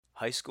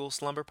High School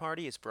Slumber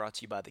Party is brought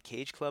to you by the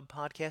Cage Club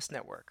Podcast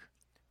Network.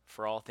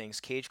 For all things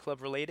Cage Club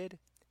related,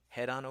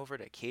 head on over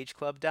to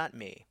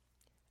cageclub.me.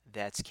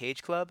 That's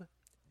cageclub.me.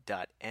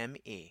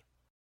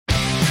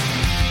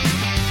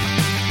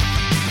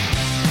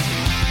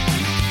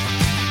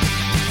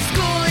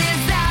 School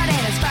is out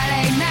and it's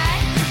Friday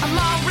night. I'm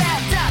all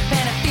wrapped up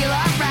and I feel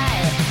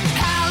alright.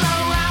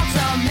 Palo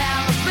Alto,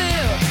 Malibu.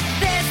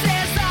 This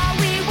is all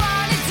we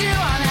wanna do.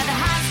 I'm at the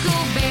high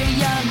school, baby,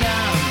 young,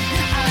 young.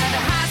 I'm at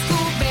the high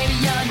school, baby,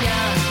 young,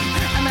 young.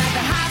 I'm at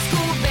the high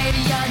school, baby,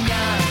 young,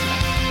 young.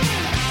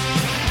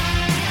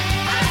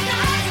 I'm at the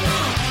high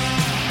school.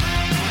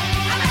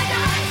 I'm at the high school. I'm at the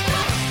high school.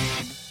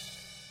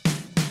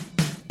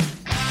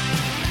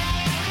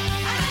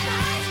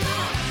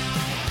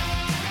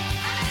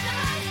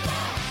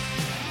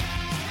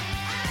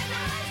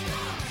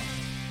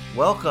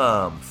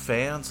 Welcome,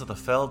 fans of the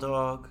Fell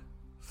Dog,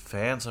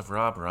 fans of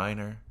Rob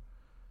Reiner,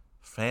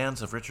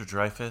 fans of Richard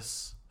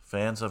Dreyfuss,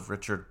 fans of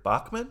Richard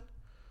Bachman.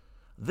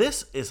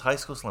 This is High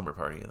School Slumber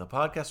Party, the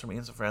podcast where me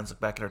and some friends look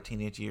back at our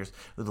teenage years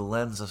through the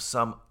lens of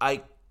some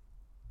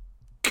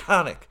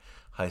iconic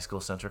high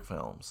school-centric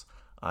films.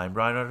 I'm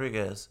Brian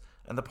Rodriguez,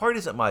 and the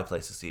party's at my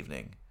place this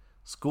evening.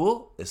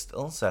 School is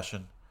still in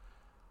session,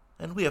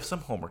 and we have some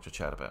homework to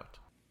chat about.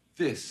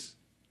 This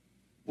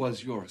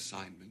was your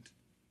assignment,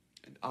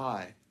 and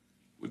I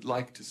would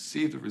like to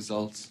see the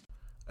results.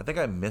 I think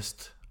I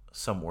missed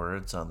some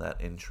words on that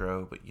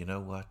intro, but you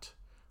know what?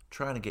 I'm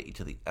trying to get you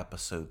to the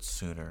episode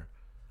sooner.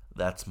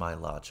 That's my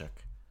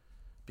logic.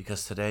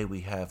 Because today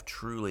we have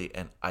truly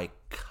an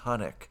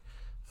iconic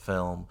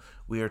film.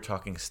 We are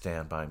talking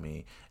Stand By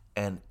Me,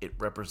 and it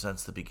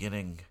represents the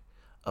beginning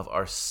of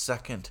our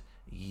second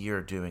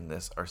year doing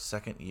this, our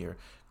second year,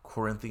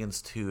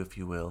 Corinthians 2, if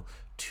you will.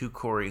 Two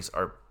Corys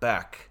are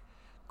back.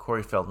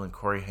 Corey Feldman,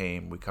 Corey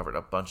Haim. We covered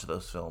a bunch of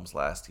those films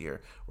last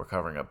year. We're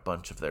covering a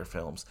bunch of their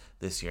films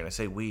this year. And I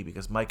say we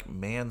because Mike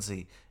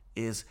Manzi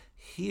is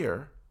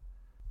here.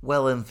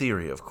 Well, in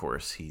theory, of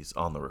course, he's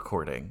on the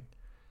recording.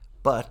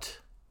 But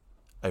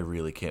I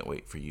really can't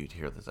wait for you to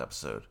hear this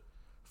episode.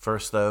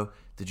 First, though,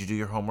 did you do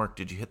your homework?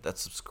 Did you hit that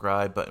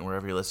subscribe button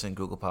wherever you're listening?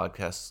 Google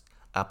Podcasts,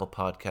 Apple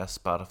Podcasts,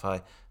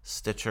 Spotify,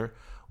 Stitcher.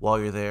 While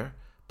you're there,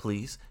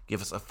 please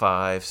give us a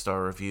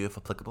 5-star review if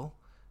applicable.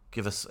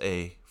 Give us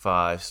a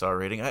 5-star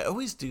rating. I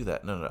always do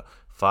that. No.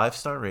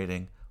 5-star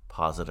rating,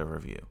 positive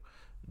review.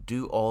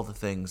 Do all the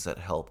things that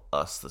help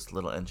us, this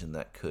little engine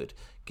that could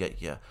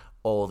get you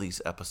all these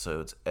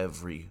episodes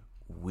every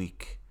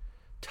week.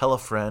 Tell a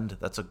friend.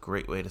 That's a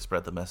great way to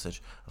spread the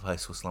message of High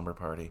School Slumber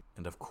Party.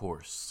 And of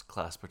course,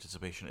 class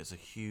participation is a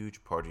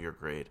huge part of your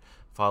grade.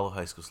 Follow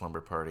High School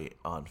Slumber Party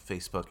on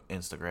Facebook,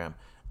 Instagram,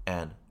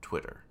 and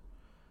Twitter.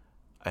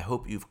 I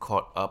hope you've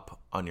caught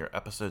up on your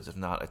episodes. If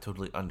not, I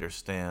totally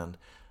understand.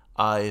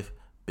 I've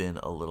been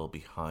a little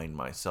behind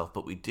myself,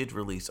 but we did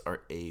release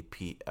our AP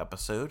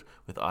episode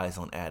with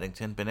Island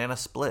Addington, Banana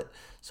Split,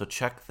 so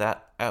check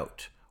that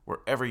out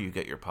wherever you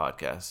get your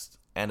podcasts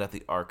and at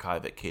the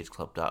archive at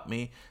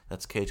cageclub.me.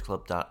 That's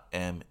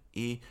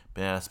cageclub.me.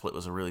 Banana Split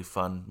was a really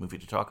fun movie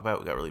to talk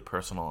about. We got really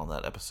personal on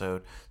that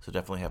episode, so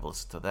definitely have a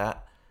listen to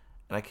that.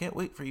 And I can't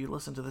wait for you to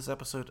listen to this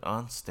episode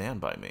on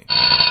Stand By Me.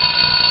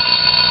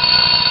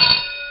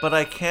 But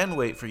I can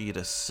wait for you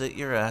to sit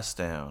your ass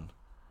down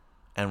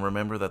and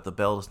remember that the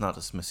bell does not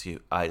dismiss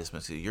you. I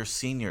dismiss you. You're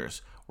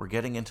seniors. We're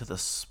getting into the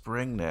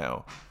spring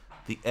now.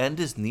 The end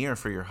is near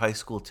for your high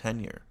school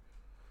tenure.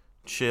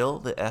 Chill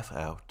the F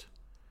out.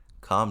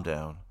 Calm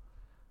down.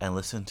 And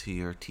listen to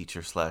your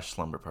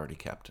teacher/slumber party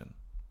captain.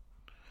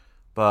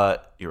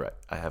 But you're right.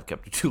 I have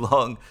kept you too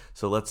long.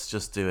 So let's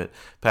just do it.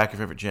 Pack your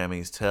favorite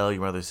jammies. Tell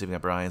your mother sleeping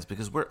at Brian's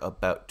because we're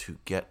about to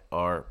get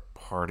our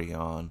party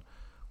on.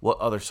 What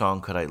other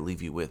song could I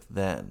leave you with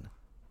than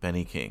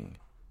Benny King,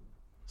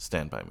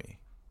 Stand By Me?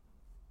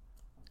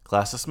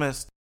 Class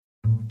dismissed.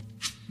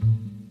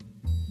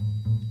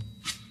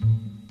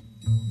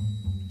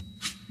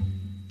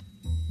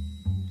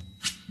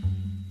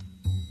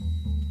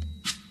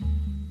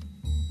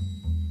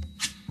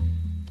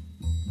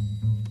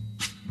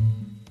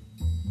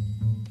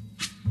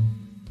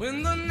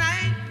 When the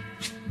night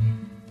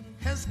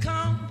has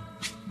come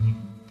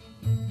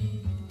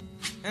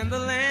and the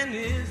land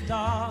is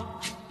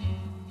dark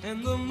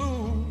and the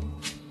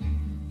moon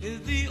is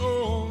the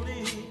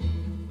only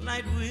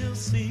light we'll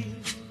see.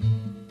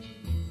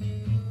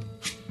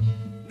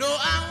 No,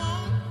 I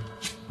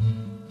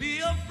won't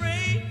be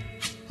afraid.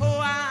 Oh,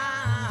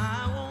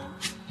 I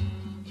won't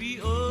be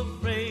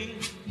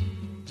afraid.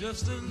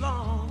 Just as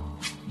long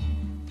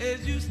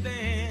as you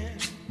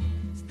stand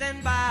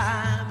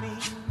by me.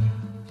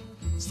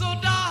 So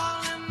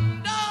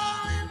darling,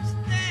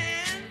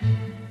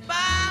 stand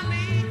by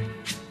me.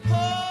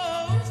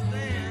 Oh,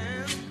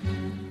 stand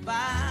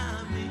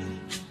by me.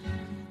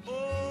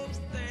 Oh,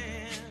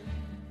 stand.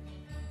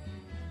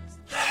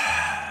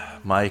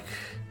 Mike,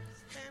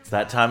 it's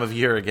that time of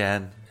year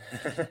again.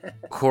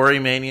 Corey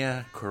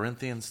Mania,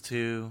 Corinthians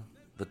 2,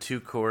 the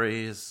two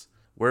Corys.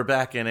 We're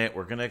back in it.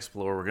 We're going to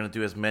explore. We're going to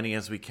do as many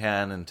as we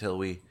can until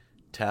we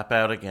Tap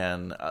Out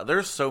again.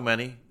 There's so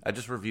many. I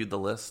just reviewed the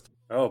list.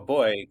 Oh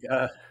boy,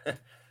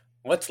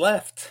 what's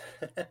left?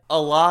 A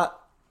lot.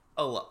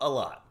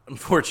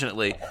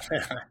 Unfortunately,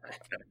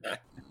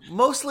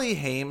 mostly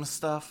Haim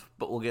stuff,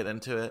 but we'll get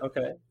into it.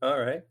 Okay, all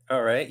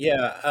right.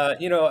 Yeah,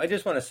 I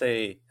just want to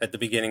say at the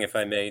beginning, if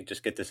I may,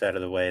 just get this out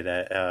of the way,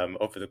 that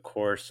over the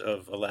course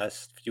of the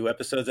last few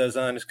episodes I was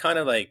on, it's kind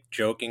of like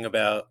joking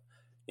about,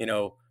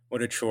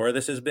 what a chore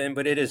this has been,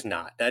 but it is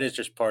not. That is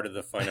just part of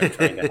the fun I'm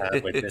trying to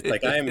have with this.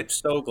 Like, I am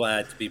so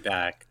glad to be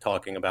back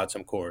talking about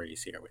some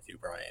Corys here with you,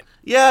 Brian.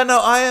 Yeah, no,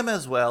 I am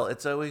as well.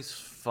 It's always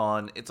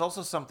fun. It's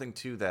also something,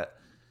 too, that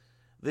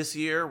this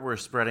year we're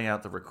spreading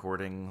out the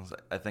recordings,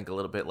 I think, a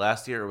little bit.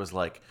 Last year it was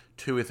like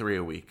 2 or 3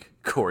 a week,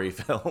 Corey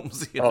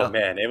films. Oh,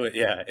 man, it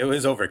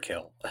was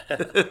overkill.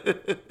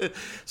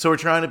 So we're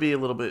trying to be a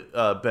little bit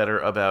better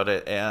about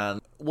it,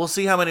 and we'll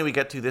see how many we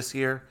get to this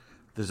year.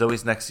 There's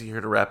always next year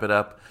to wrap it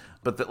up.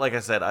 But like I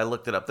said, I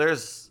looked it up.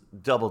 There's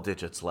double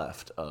digits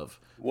left of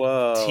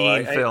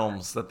teen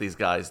films that these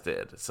guys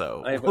did.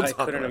 So I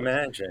couldn't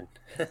imagine.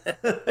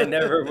 I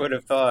never would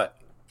have thought,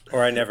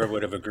 or I never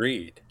would have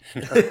agreed.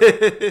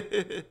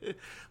 But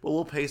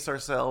we'll pace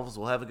ourselves.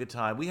 We'll have a good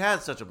time. We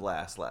had such a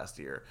blast last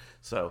year.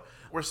 So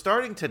we're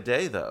starting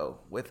today, though,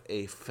 with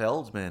a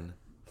Feldman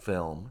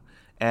film,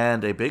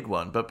 and a big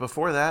one. But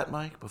before that,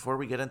 Mike, before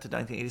we get into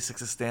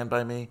 1986's Stand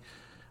By Me,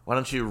 why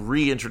don't you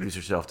reintroduce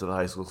yourself to the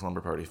High School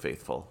Slumber Party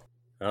faithful?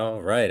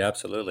 All right,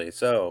 absolutely.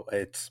 So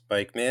it's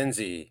Mike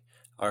Manzi,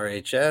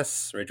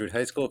 RHS, Ridgewood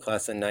High School,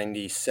 class of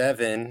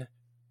 97.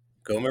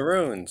 Go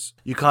Maroons.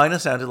 You kind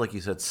of sounded like you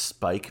said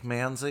Spike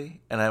Manzi,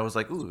 and I was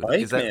like, ooh,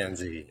 Spike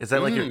Manzi. Is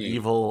that like your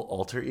evil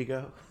alter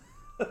ego?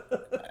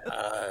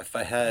 If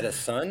I had a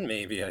son,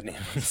 maybe I'd name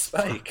him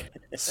Spike.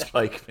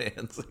 Spike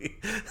Manzi.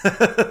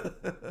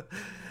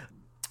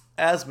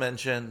 As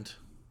mentioned,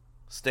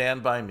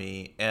 Stand By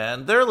Me,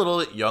 and they're a little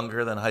bit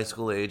younger than high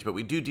school age, but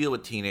we do deal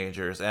with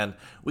teenagers, and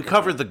we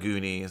covered The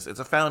Goonies. It's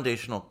a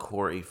foundational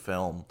Corey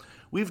film.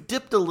 We've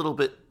dipped a little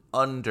bit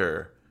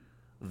under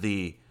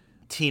the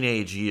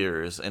teenage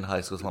years in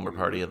High School Slumber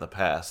Party in the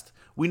past.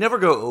 We never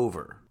go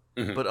over,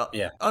 but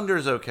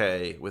under's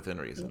okay within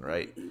reason,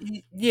 right?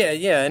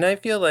 Yeah, and I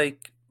feel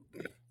like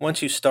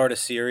once you start a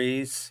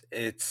series,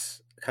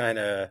 it's kind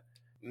of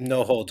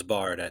no holds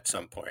barred at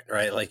some point,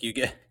 right? Like you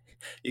get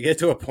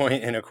to a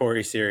point in a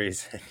Corey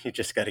series and you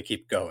just got to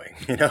keep going,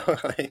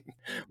 like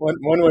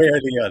one way or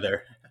the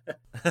other.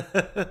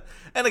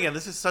 And again,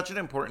 this is such an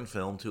important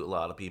film to a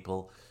lot of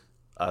people.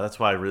 That's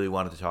why I really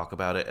wanted to talk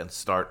about it and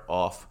start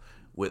off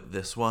with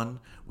this one.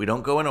 We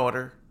don't go in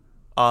order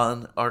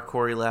on our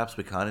Corey laps.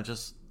 We kind of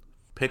just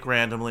pick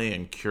randomly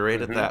and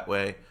curate it that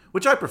way,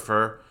 which I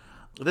prefer.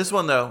 This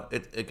one, though,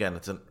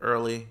 it's an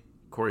early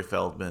Corey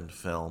Feldman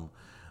film.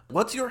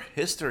 What's your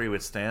history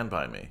with Stand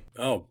By Me?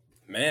 Oh,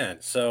 man.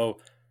 So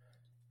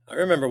I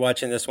remember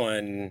watching this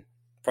one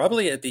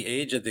probably at the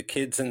age of the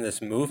kids in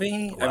this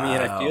movie. Wow. I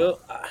mean,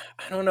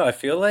 I don't know. I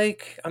feel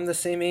like I'm the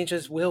same age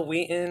as Will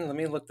Wheaton. Let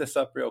me look this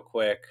up real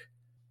quick.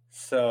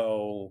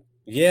 So,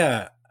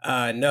 yeah,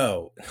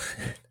 no.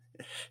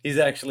 He's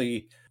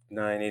actually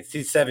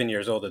he's 7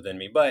 years older than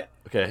me, but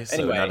okay, so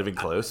anyway, not even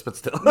close, but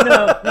still.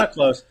 No, not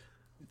close.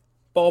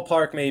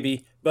 Ballpark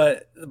maybe,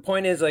 but the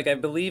point is, like, I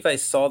believe I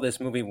saw this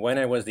movie when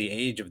I was the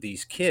age of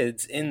these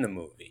kids in the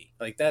movie.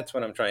 Like, that's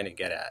what I'm trying to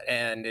get at.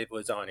 And it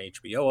was on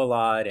HBO a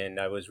lot, and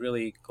I was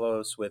really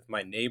close with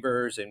my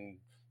neighbors, and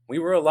we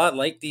were a lot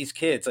like these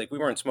kids. Like, we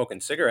weren't smoking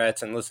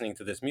cigarettes and listening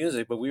to this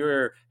music, but we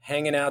were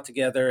hanging out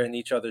together in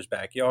each other's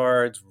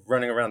backyards,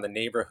 running around the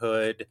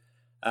neighborhood,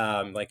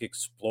 like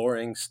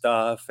exploring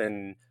stuff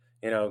and,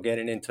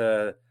 getting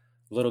into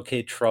little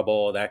kid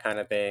trouble, that kind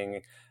of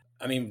thing.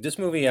 I mean, this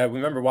movie, I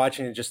remember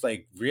watching it just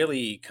like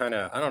really kind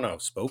of, I don't know,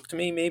 spoke to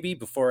me maybe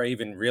before I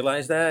even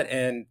realized that.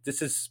 And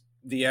this is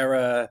the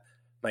era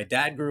my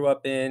dad grew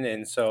up in.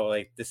 And so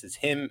like, this is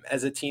him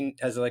as a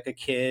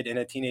kid and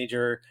a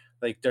teenager,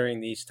 like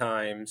during these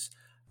times.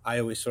 I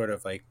always sort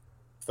of like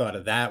thought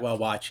of that while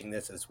watching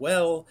this as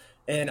well.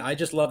 And I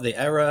just love the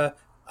era.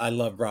 I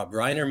love Rob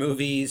Reiner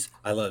movies.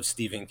 I love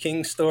Stephen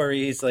King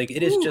stories. Like,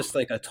 it is just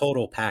like a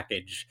total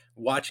package.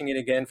 Watching it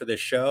again for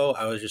this show,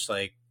 I was just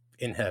like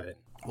in heaven.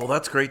 Well,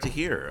 that's great to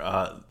hear.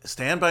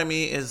 Stand By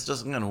Me is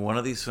just one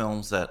of these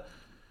films that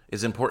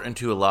is important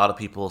to a lot of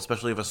people,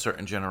 especially of a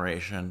certain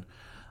generation.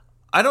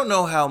 I don't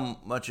know how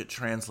much it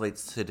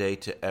translates today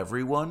to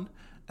everyone,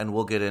 and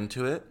we'll get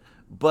into it.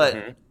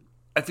 But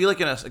I feel like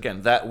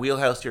again, that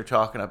wheelhouse you're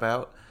talking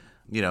about,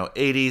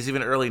 80s,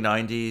 even early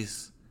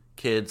 90s,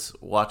 kids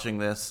watching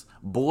this,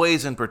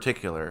 boys in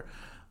particular.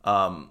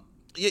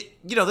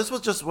 This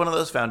was just one of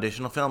those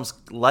foundational films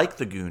like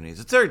The Goonies.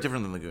 It's very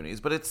different than The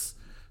Goonies, but it's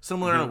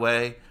similar in a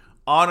way.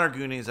 On our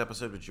Goonies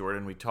episode with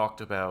Jordan, we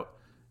talked about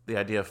the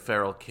idea of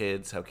feral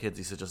kids, how kids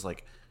used to just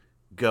like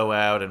go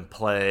out and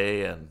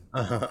play and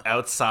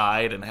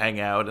outside and hang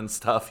out and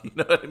stuff. You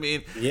know what I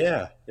mean?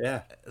 Yeah.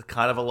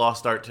 Kind of a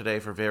lost art today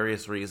for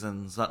various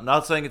reasons.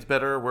 Not saying it's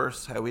better or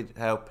worse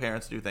how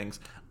parents do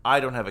things. I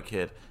don't have a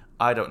kid.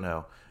 I don't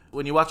know.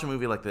 When you watch a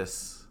movie like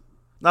this,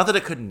 Not that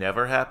it could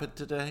never happen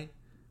today,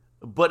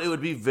 but it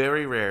would be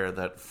very rare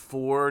that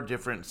 4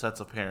 different sets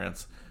of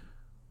parents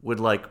would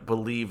like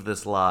believe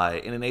this lie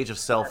in an age of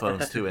cell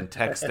phones too and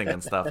texting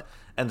and stuff,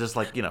 and just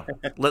like, you know,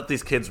 let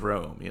these kids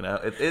roam, you know.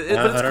 But it's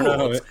I don't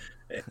cool. know.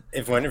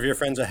 If one of your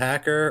friends a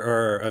hacker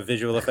or a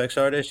visual effects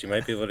artist, you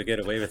might be able to get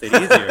away with it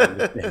easier in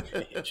this day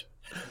and age.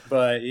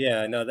 But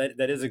yeah, no,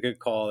 that is a good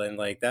call, and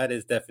like that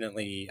is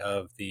definitely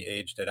of the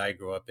age that I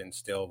grew up in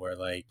still, where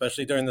like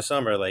especially during the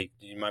summer, like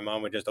my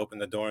mom would just open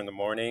the door in the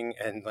morning,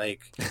 and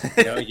like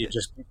you know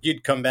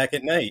you'd come back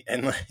at night,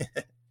 and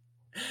like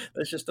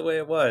that's just the way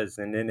it was,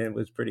 and then it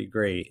was pretty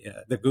great.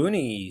 The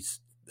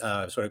Goonies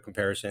sort of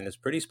comparison is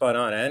pretty spot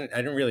on. I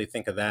didn't really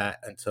think of that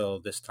until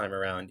this time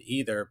around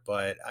either,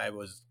 but I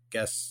was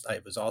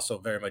also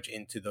very much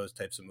into those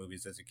types of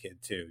movies as a kid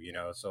too, you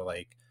know, so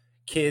like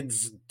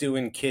kids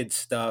doing kid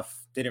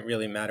stuff didn't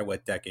really matter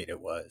what decade it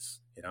was,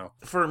 you know.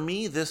 For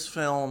me, this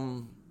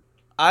film,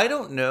 I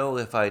don't know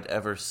if I'd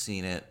ever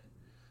seen it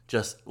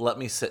just let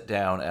me sit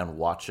down and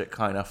watch it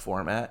kind of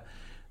format.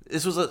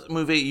 This was a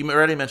movie you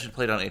already mentioned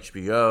played on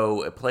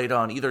HBO. It played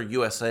on either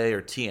USA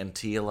or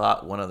TNT a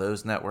lot, one of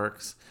those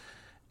networks.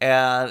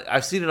 And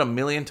I've seen it a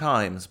million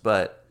times,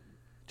 but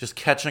just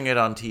catching it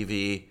on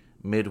TV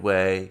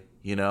midway,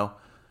 you know.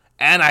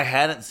 And I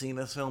hadn't seen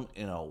this film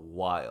in a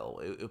while.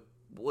 It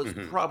was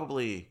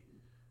probably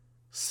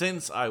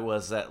since I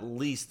was at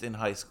least in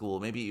high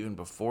school, maybe even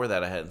before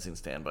that I hadn't seen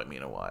Stand By Me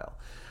in a while.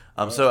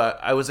 So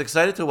I was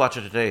excited to watch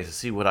it today to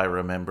see what I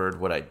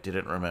remembered, what I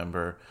didn't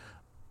remember.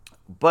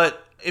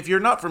 But if you're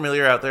not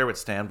familiar out there with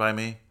Stand By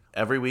Me,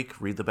 every week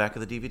read the back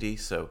of the DVD,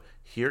 so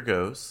here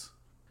goes.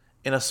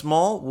 In a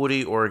small,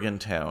 woody Oregon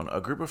town,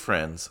 a group of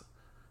friends,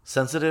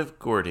 sensitive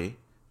Gordy,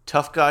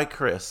 tough guy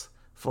Chris,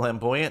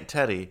 flamboyant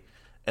Teddy,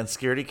 and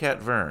scaredy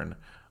cat Vern,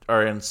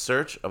 are in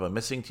search of a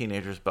missing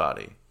teenager's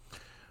body.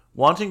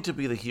 Wanting to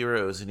be the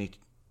heroes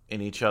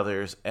in each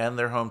other's and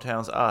their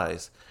hometown's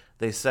eyes,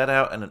 they set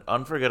out on an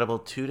unforgettable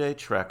 2-day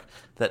trek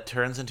that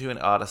turns into an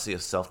odyssey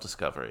of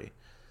self-discovery.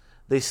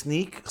 They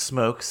sneak,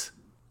 smokes,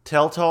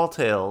 tell tall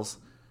tales,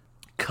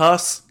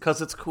 cuss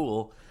 'cause it's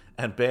cool,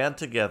 and band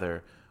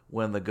together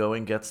when the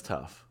going gets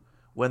tough.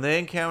 When they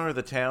encounter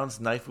the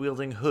town's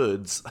knife-wielding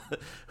hoods,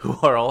 who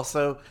are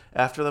also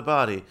after the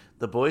body,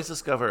 the boys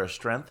discover a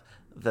strength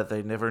that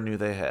they never knew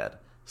they had.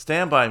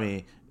 Stand By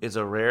Me is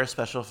a rare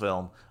special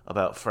film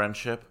about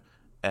friendship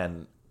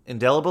and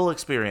indelible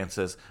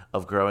experiences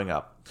of growing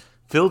up.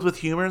 Filled with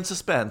humor and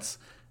suspense,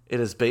 it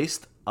is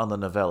based on the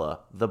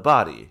novella The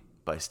Body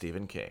by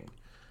Stephen King.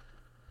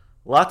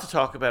 A lot to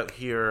talk about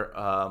here.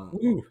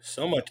 Ooh,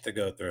 so much to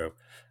go through.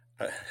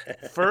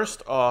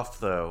 First off,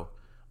 though,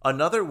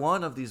 another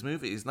one of these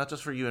movies, not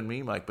just for you and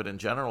me, Mike, but in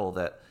general,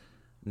 that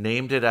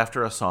named it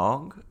after a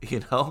song,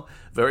 you know?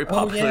 Very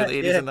popular in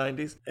the 80s and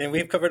 90s. And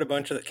we've covered a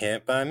bunch of the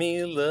Can't Buy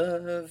Me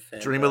Love. And,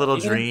 Dream a Little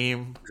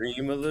Dream.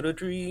 Dream a Little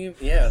Dream.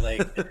 Yeah,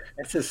 like,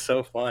 it's just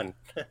so fun.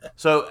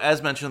 So,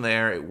 as mentioned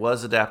there, it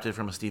was adapted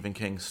from a Stephen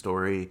King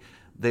story.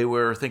 They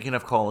were thinking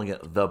of calling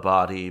it The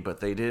Body, but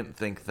they didn't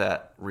think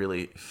that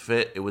really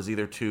fit. It was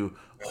either too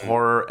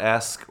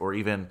horror-esque or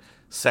even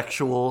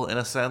sexual in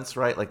a sense,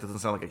 right? Like, doesn't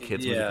sound like a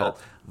kid's movie called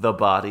The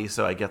Body,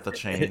 so I get the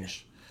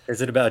change.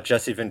 Is it about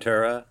Jesse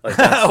Ventura? Like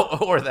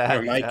or that.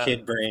 Where my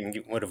kid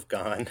brain would have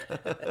gone.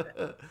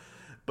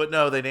 But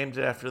no, they named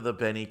it after the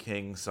Benny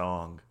King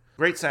song.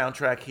 Great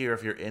soundtrack here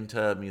if you're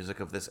into music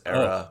of this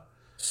era. Oh,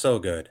 so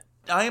good.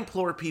 I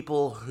implore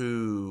people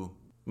who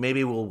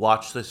maybe will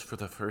watch this for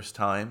the first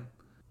time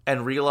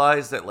and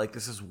realize that, like,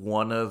 this is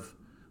one of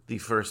the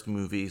first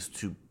movies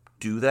to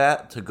do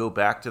that, to go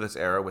back to this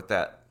era with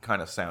that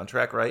kind of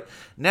soundtrack, right?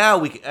 Now,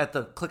 we at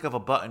the click of a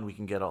button, we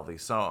can get all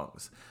these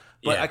songs.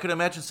 But I could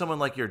imagine someone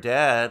like your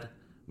dad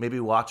maybe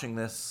watching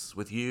this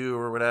with you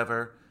or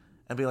whatever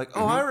and be like,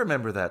 oh, I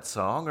remember that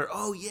song, or,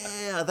 oh,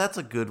 yeah, that's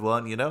a good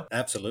one, you know?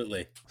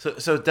 Absolutely.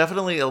 So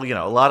definitely, you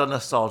know, a lot of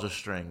nostalgia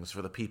strings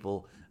for the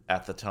people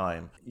at the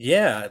time.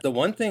 Yeah, the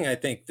one thing I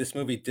think this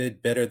movie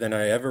did better than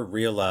I ever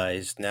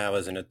realized now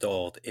as an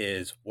adult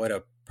is what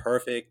a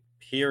perfect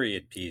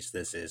period piece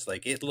this is.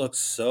 Like, it looks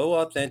so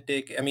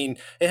authentic. I mean,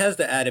 it has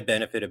the added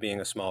benefit of being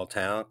a small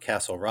town,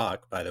 Castle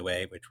Rock, by the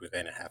way, which we're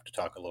going to have to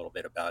talk a little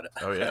bit about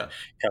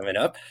coming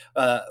up.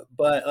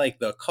 But like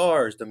the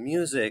cars, the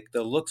music,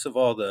 the looks of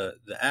all the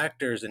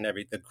actors and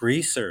everything, the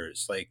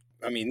greasers, like,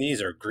 I mean,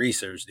 these are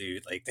greasers,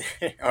 dude. Like,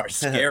 they are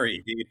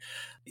scary, dude.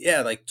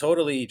 Yeah, like,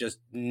 totally just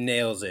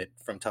nails it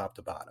from top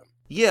to bottom.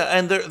 Yeah,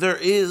 and there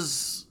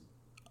is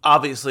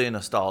obviously a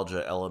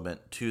nostalgia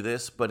element to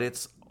this, but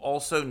it's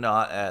also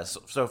not as...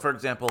 So, for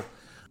example,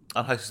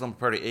 on High School Slumber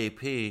Party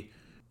AP,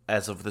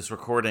 as of this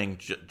recording,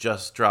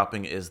 just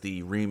dropping is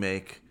the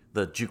remake,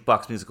 the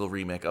jukebox musical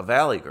remake of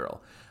Valley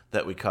Girl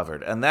that we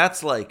covered. And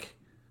that's like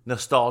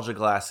nostalgia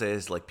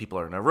glasses, like people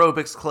are in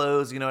aerobics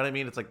clothes, you know what I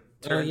mean? It's like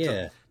turned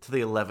to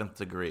the 11th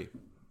degree.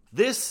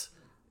 This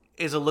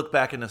is a look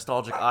back in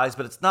nostalgic eyes,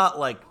 but it's not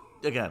like,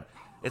 again,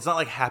 it's not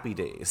like Happy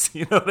Days,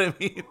 you know what I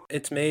mean?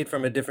 It's made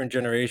from a different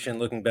generation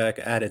looking back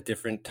at a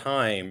different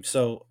time.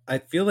 So I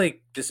feel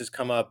like this has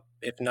come up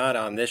if not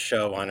on this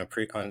show,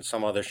 on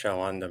some other show,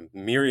 on the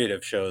myriad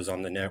of shows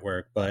on the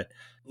network, but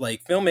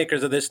like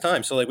filmmakers of this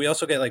time. So like we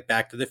also get like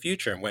Back to the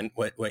Future. When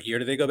what year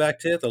do they go back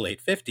to? The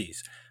late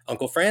 50s.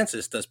 Uncle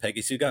Francis does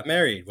Peggy Sue Got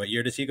Married. What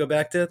year does he go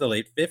back to? The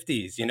late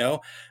 50s, you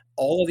know?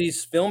 All of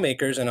these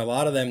filmmakers and a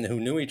lot of them who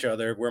knew each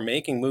other were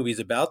making movies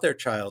about their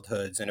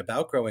childhoods and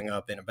about growing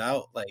up and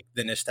about like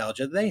the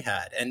nostalgia they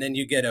had. And then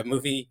you get a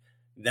movie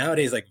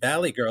nowadays like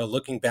Valley Girl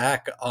looking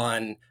back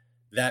on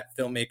that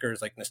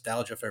filmmaker's like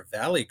nostalgia for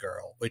Valley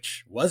Girl,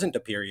 which wasn't a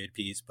period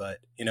piece, but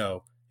you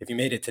know, if you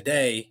made it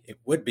today, it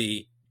would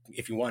be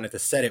if you wanted to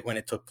set it when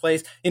it took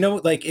place. You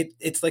know, like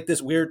it's like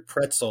this weird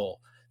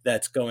pretzel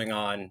that's going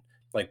on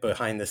like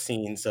behind the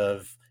scenes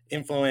of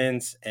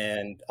influence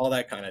and all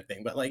that kind of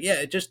thing. But like, yeah,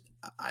 it just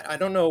I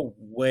don't know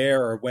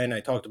where or when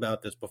I talked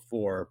about this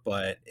before,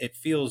 but it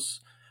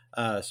feels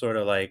sort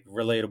of like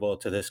relatable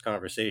to this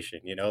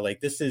conversation. You know,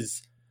 like this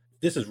is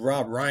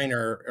Rob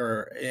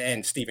Reiner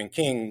and Stephen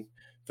King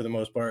for the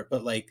most part,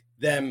 but like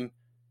them,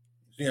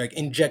 you know, like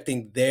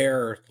injecting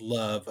their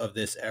love of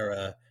this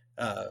era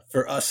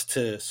for us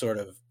to sort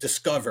of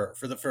discover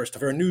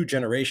for a new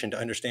generation to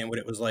understand what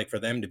it was like for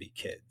them to be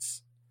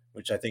kids,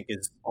 which I think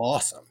is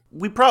awesome.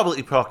 We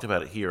probably talked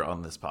about it here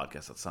on this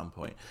podcast at some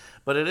point,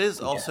 but it is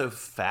also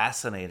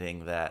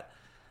fascinating that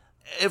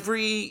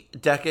every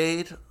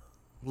decade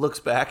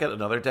looks back at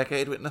another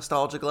decade with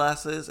nostalgia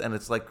glasses, and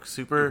it's like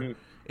super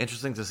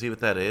interesting to see what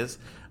that is.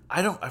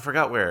 I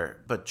forgot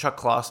where, but Chuck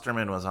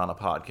Klosterman was on a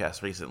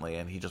podcast recently,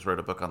 and he just wrote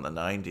a book on the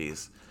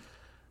 90s,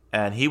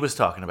 and he was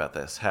talking about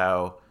this,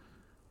 how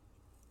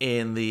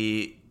in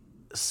the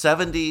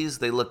 70s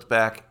they looked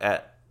back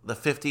at the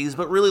 50s,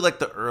 but really like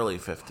the early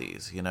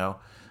 50s, you know,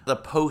 the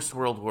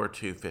post-World War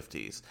II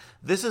 50s.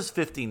 This is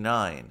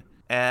 59,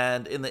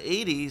 and in the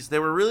 80s they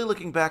were really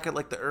looking back at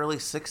like the early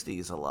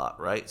 60s a lot,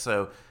 right?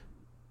 So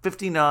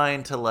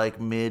 59 to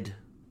like mid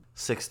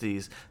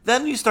 60s.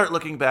 Then you start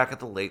looking back at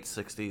the late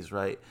 60s,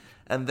 right?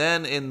 And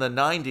then in the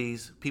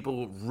 90s,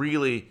 people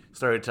really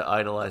started to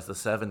idolize the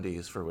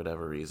 70s for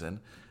whatever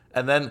reason.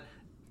 And then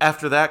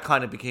after that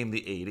kind of became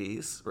the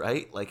 80s,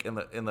 right? Like in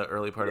the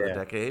early part of the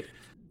decade.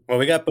 Well,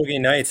 we got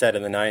Boogie Nights out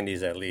of the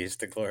 90s at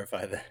least to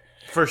glorify the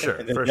for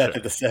sure, the death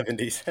of the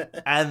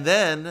 70s. And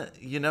then,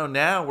 you know,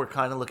 now we're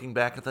kind of looking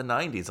back at the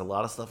 90s. A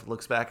lot of stuff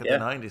looks back at the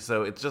 90s.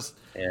 So it's just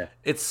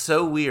it's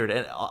so weird.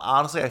 And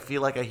honestly, I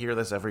feel like I hear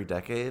this every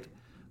decade.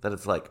 That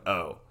it's like,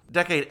 oh,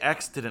 decade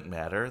X didn't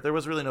matter. There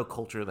was really no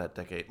culture that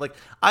decade. Like,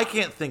 I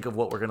can't think of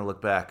what we're going to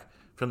look back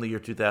from the year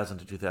 2000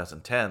 to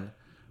 2010.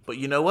 But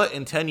you know what?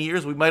 In 10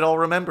 years, we might all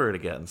remember it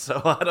again.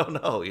 So I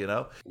don't know, you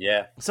know?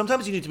 Yeah.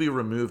 Sometimes you need to be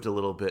removed a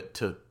little bit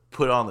to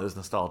put on those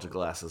nostalgia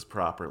glasses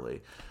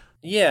properly.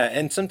 Yeah,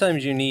 and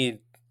sometimes you need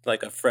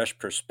like a fresh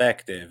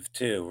perspective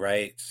too,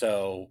 right?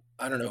 So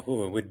I don't know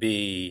who it would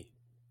be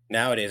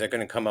nowadays. I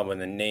couldn't come up with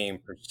a name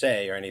per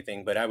se or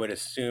anything, but I would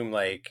assume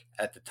like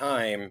at the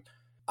time,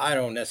 I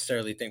don't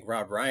necessarily think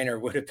Rob Reiner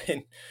would have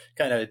been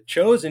kind of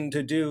chosen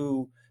to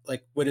do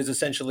like what is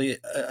essentially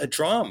a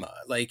drama.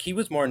 Like he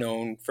was more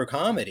known for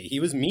comedy. He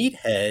was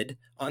Meathead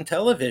on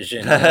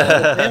television,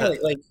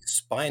 like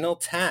Spinal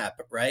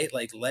Tap, right?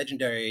 Like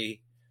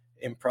legendary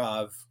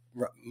improv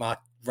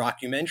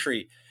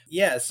rockumentary.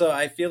 Yeah, so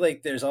I feel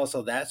like there's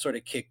also that sort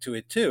of kick to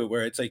it too,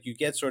 where it's like you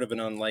get sort of an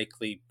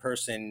unlikely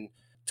person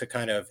to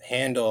kind of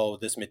handle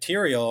this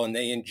material, and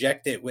they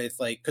inject it with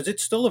like, because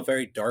it's still a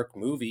very dark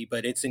movie,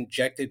 but it's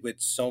injected with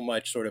so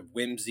much sort of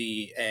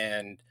whimsy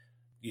and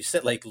you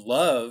said like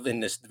love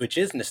in this, which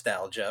is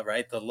nostalgia,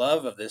 right? The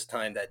love of this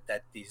time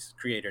that these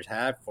creators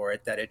have for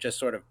it, that it just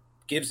sort of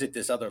gives it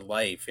this other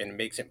life and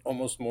makes it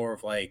almost more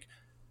of like,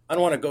 I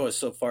don't want to go as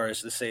so far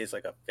as to say it's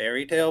like a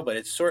fairy tale, but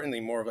it's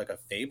certainly more of like a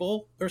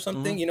fable or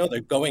something. You know,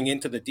 they're going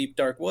into the deep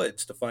dark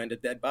woods to find a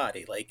dead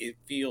body. Like it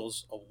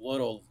feels a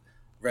little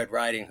Red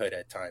Riding Hood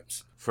at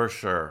times. For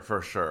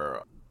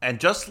sure. And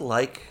just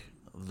like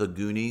The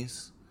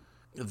Goonies,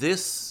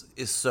 this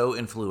is so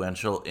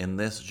influential in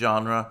this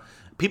genre.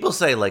 People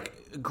say,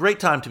 like, great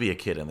time to be a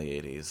kid in the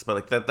 80s, but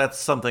like that's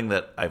something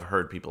that I've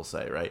heard people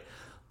say, right?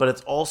 But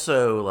it's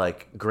also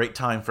like great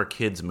time for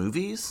kids'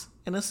 movies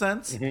in a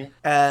sense.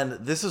 And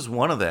this is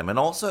one of them. And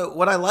also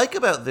what I like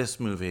about this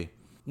movie,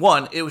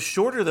 one, it was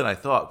shorter than I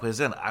thought, because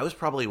then I was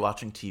probably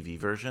watching TV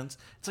versions.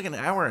 It's like an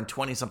hour and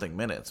 20 something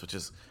minutes, which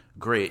is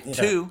great. Yeah.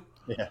 Two,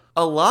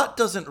 a lot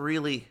doesn't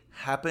really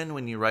happen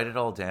when you write it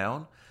all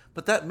down,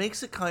 but that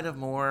makes it kind of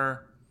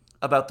more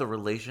about the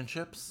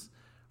relationships,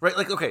 right?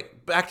 Like, okay,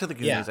 back to the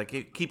Goonies. I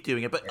keep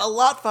doing it, but a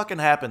lot fucking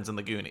happens in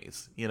the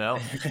Goonies, you know?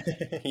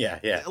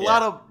 A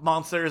lot of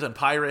monsters and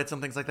pirates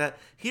and things like that.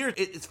 Here,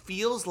 it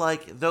feels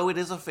like, though it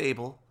is a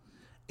fable,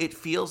 it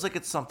feels like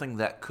it's something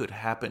that could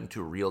happen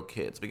to real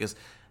kids, because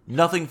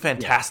nothing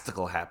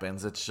fantastical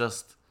happens. It's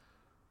just,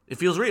 it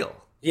feels real.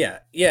 Yeah.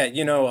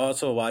 You know,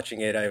 also watching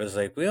it, I was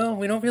like, well,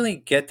 we don't really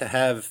get to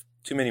have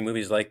too many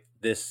movies like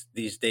this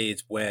these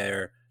days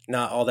where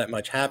not all that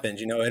much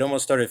happens. You know, it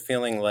almost started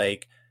feeling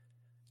like,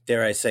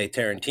 dare I say,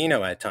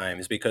 Tarantino at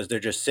times, because they're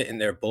just sitting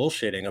there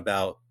bullshitting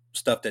about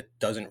stuff that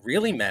doesn't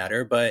really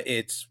matter, but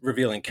it's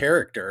revealing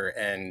character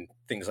and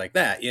things like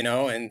that, you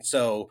know? And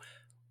so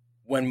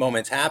when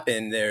moments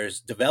happen, there's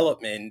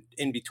development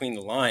in between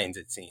the lines,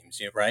 it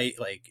seems, right?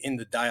 Like in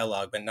the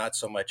dialogue, but not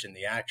so much in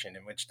the action,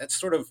 in which that's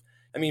sort of,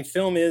 I mean,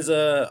 film is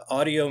a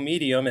audio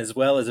medium as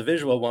well as a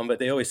visual one, but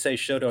they always say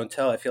show, don't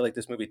tell. I feel like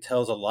this movie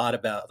tells a lot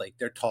about, like,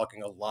 they're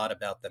talking a lot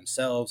about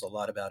themselves, a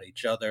lot about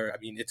each other. I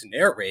mean, it's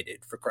narrated,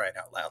 for crying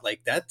out loud.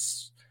 Like,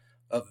 that's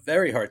a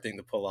very hard thing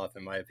to pull off,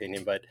 in my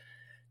opinion. But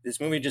this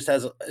movie just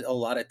has a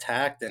lot of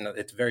tact, and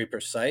it's very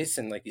precise.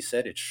 And like you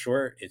said, it's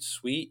short, it's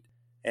sweet.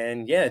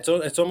 And yeah,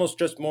 it's almost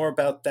just more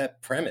about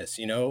that premise,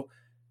 you know?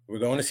 We're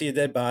going to see a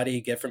dead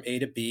body, get from A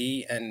to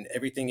B, and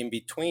everything in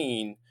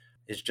between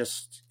is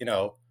just, you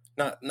know,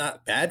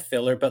 not bad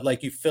filler, but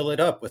like you fill it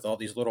up with all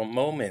these little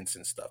moments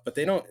and stuff. But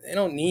they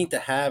don't need to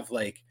have,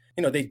 like,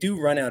 you know,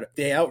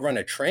 they outrun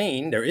a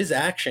train. There is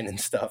action and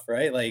stuff,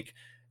 right? Like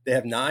they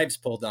have knives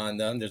pulled on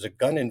them. There's a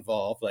gun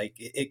involved. Like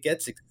it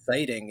gets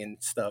exciting and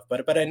stuff.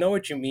 But I know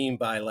what you mean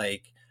by,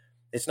 like,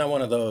 it's not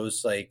one of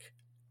those like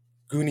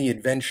Goonie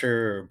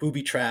adventure,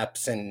 booby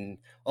traps, and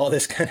all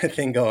this kind of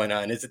thing going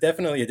on. It's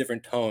definitely a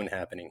different tone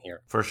happening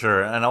here. For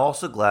sure. And I'm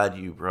also glad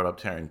you brought up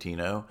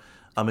Tarantino.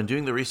 In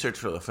doing the research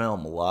for the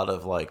film, a lot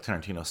of like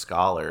Tarantino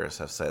scholars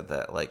have said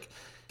that, like,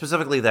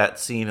 specifically that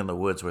scene in the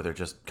woods where they're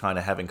just kind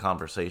of having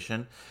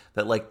conversation,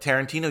 that like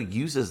Tarantino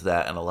uses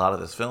that in a lot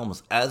of his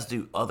films, as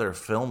do other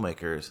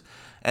filmmakers.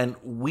 And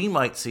we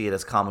might see it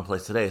as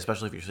commonplace today,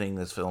 especially if you're seeing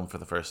this film for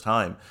the first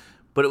time.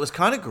 But it was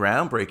kind of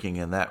groundbreaking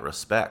in that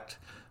respect.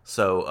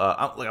 So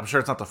I'm sure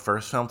it's not the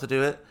first film to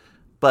do it,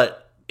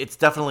 but it's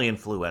definitely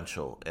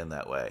influential in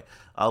that way.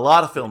 A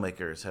lot of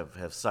filmmakers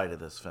have cited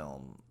this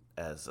film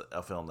as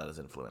a film that has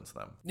influenced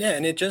them. Yeah,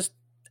 and it just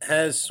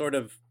has sort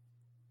of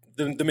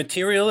the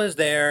material is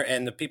there,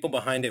 and the people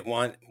behind it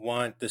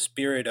want the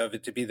spirit of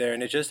it to be there,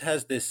 and it just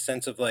has this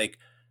sense of, like,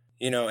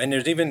 you know, and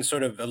there's even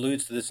sort of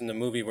alludes to this in the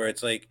movie where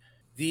it's like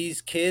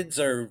these kids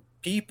are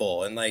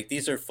people, and like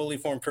these are fully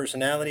formed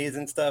personalities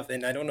and stuff.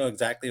 And I don't know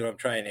exactly what I'm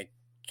trying to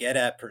get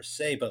at per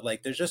se, but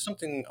like there's just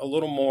something a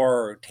little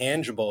more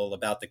tangible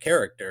about the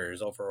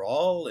characters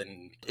overall,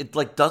 and it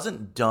like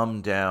doesn't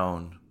dumb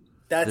down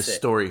the that's it.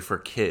 story for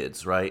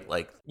kids, right?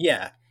 Like,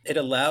 Yeah, it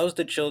allows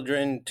the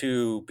children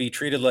to be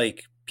treated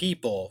like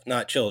people,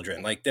 not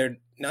children. Like they're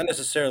not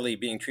necessarily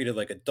being treated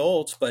like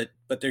adults, but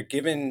they're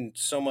given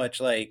so much,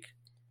 like,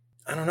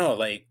 I don't know,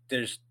 like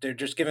they're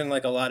just given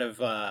like a lot of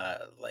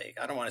like,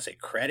 I don't want to say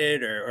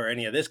credit or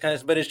any of this kind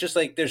of, but it's just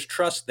like there's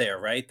trust there,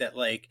 right? That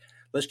like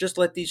let's just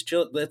let these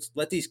let's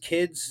let these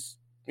kids,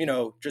 you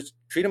know, just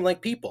treat them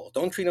like people.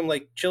 Don't treat them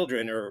like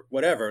children or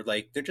whatever.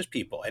 Like they're just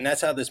people, and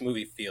that's how this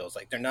movie feels.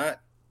 Like they're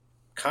not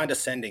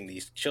condescending,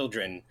 these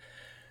children,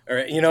 or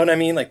you know what I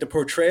mean? Like the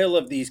portrayal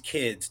of these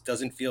kids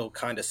doesn't feel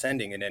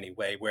condescending in any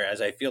way, whereas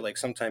I feel like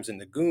sometimes in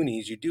the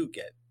Goonies you do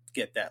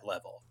get that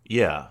level.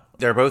 yeah,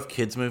 they're both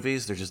kids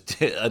movies. They're just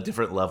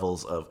different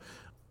levels of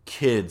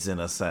kids in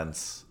a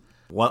sense.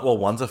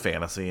 One's a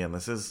fantasy, and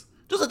this is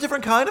just a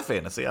different kind of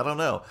fantasy. I don't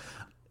know.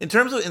 In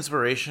terms of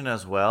inspiration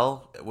as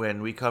well,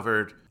 when we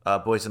covered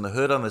Boys in the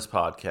Hood on this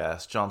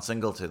podcast, John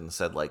Singleton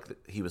said like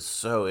he was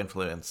so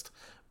influenced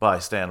by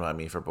Stand By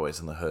Me for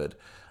Boys in the Hood.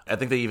 I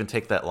think they even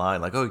take that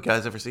line like, "Oh, you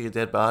guys ever see a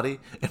dead body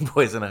in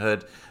Boys in the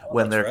Hood?"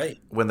 When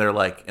they're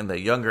like in the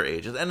younger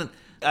ages. And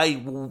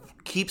I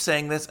keep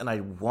saying this, and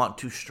I want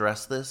to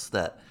stress this,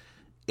 that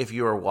if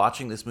you are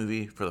watching this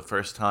movie for the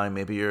first time,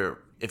 maybe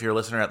if you're a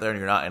listener out there and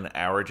you're not in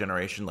our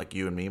generation like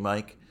you and me,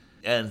 Mike,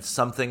 and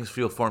some things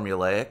feel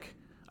formulaic,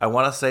 I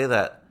want to say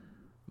that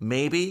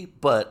maybe,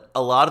 but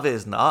a lot of it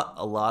is not.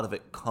 A lot of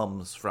it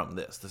comes from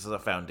this. This is a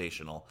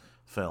foundational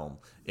film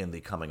in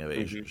the coming of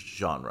age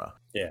genre.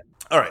 Yeah.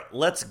 All right,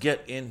 let's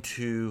get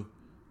into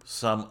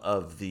some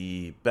of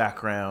the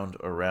background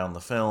around the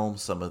film,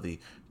 some of the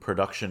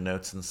production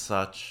notes and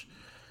such.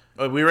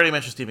 We already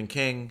mentioned Stephen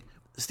King.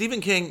 Stephen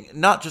King,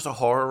 not just a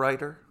horror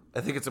writer.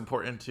 I think it's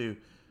important to,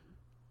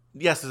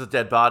 yes, there's a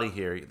dead body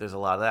here. There's a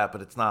lot of that,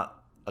 but it's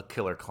not a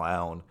killer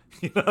clown.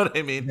 You know what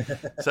I mean?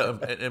 So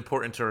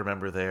important to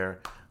remember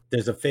there.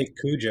 There's a fake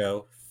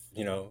Cujo,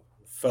 you know,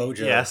 Fojo.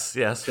 Yes.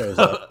 Shows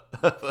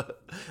up.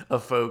 A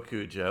faux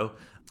Cujo.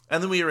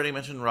 And then we already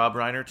mentioned Rob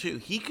Reiner, too.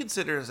 He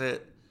considers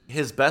it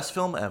his best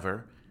film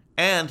ever,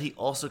 and he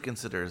also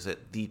considers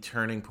it the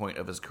turning point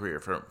of his career.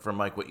 From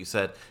Mike, what you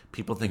said,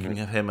 people thinking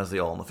of him as the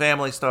All in the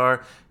Family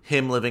star,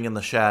 him living in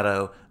the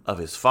shadow of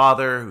his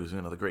father, who's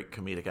one of the great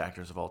comedic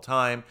actors of all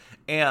time,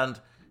 and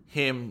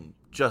him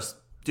just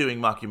doing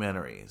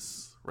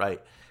mockumentaries,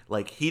 right?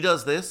 Like, he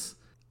does this,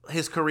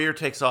 his career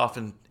takes off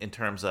in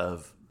terms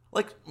of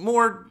like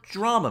more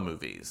drama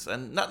movies,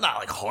 and not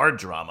like hard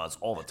dramas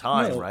all the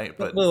time, right?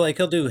 But well, like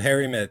he'll do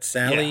Harry Met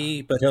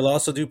Sally, but he'll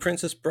also do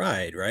Princess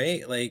Bride,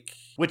 right? Like,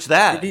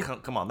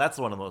 come on, that's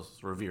one of the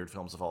most revered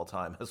films of all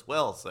time as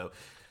well. So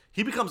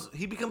he becomes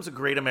a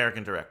great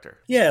American director.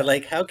 Yeah,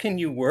 like how can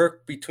you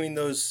work between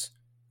those?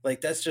 Like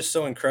that's just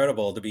so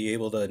incredible to be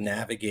able to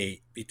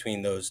navigate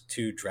between those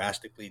two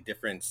drastically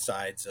different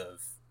sides of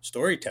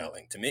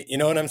storytelling to me. You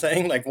know what I'm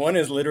saying? Like, one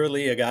is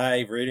literally a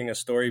guy reading a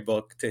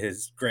storybook to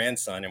his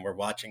grandson and we're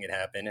watching it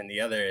happen, and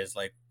the other is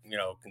like, you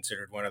know,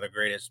 considered one of the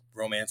greatest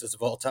romances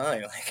of all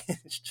time. Like,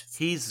 it's just...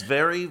 He's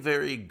very,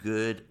 very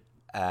good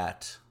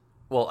at,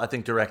 well, I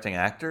think directing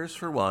actors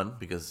for one,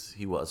 because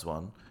he was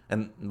one,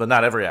 but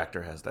not every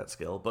actor has that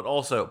skill, but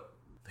also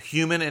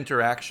human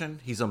interaction.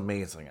 He's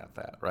amazing at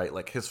that, right?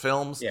 Like, his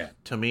films,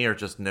 to me, are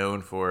just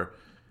known for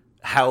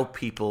how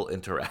people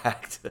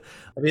interact.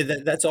 I mean,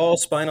 that's all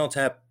Spinal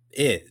Tap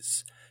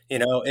is. You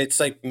know, it's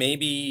like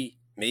maybe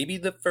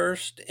the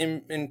first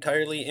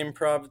entirely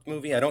improv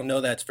movie. I don't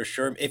know, that's for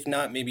sure. If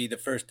not, maybe the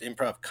first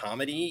improv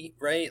comedy,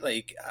 right?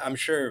 Like, I'm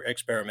sure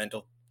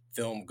experimental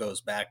film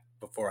goes back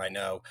before I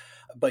know.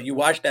 But you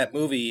watch that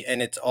movie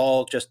and it's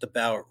all just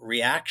about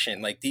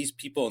reaction. Like, these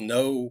people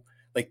know,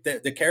 like,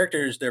 the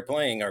characters they're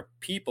playing are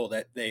people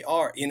that they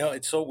are. You know,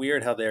 it's so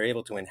weird how they're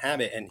able to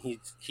inhabit. And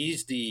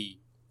he's the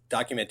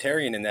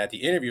documentarian in that, the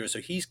interviewer, so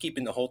he's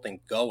keeping the whole thing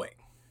going,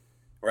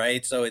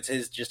 right? So it's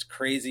his just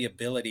crazy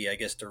ability, I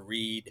guess, to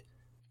read,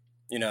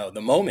 you know, the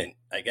moment,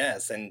 I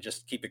guess, and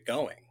just keep it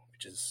going,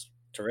 which is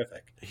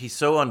terrific. He's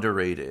so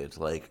underrated.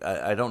 Like,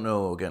 I don't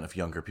know, again, if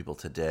younger people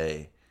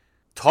today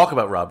talk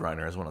about Rob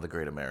Reiner as one of the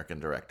great American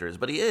directors,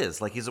 but he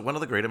is. Like, he's one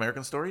of the great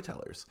American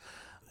storytellers.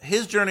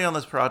 His journey on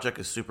this project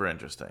is super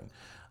interesting.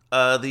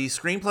 The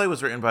screenplay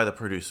was written by the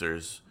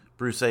producers,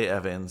 Bruce A.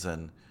 Evans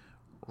and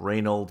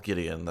Reynold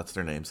Gideon, that's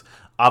their names.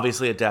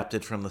 Obviously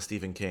adapted from the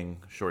Stephen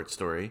King short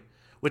story,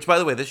 which, by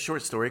the way, this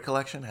short story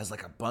collection has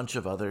like a bunch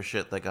of other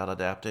shit that got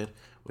adapted,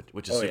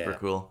 which is super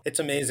cool. It's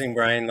amazing,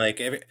 Brian.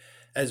 Like,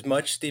 as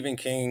much Stephen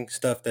King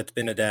stuff that's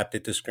been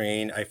adapted to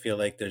screen, I feel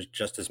like there's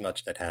just as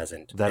much that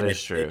hasn't. That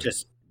is true. It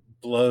just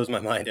blows my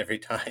mind every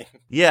time.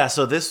 Yeah,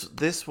 so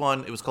this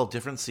one, it was called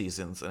Different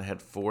Seasons, and it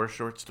had 4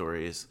 short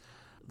stories.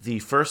 The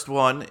first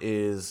one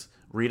is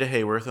Rita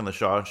Hayworth in The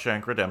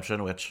Shawshank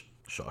Redemption, which...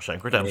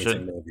 Shawshank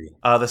Redemption.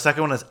 The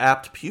second one is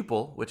Apt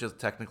Pupil, which is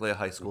technically a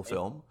high school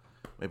film.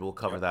 Maybe we'll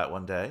cover that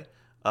one day.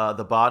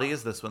 The Body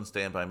is this one,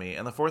 Stand By Me.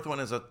 And the fourth one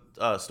is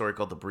a story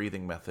called The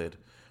Breathing Method,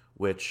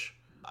 which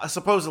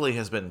supposedly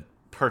has been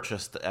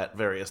purchased at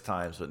various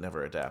times but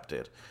never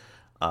adapted.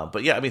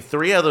 But yeah, I mean,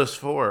 3 of those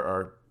 4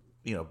 are,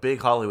 you know, big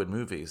Hollywood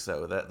movies,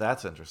 so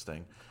that's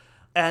interesting.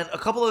 And a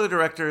couple other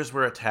directors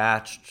were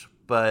attached,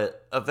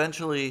 but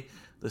eventually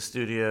the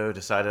studio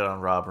decided on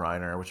Rob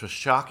Reiner, which was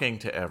shocking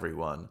to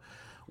everyone.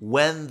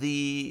 When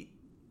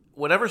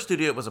whatever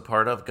studio it was a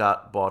part of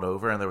got bought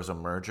over and there was a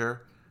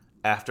merger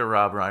after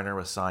Rob Reiner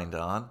was signed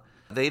on,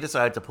 they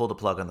decided to pull the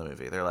plug on the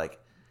movie. They're like,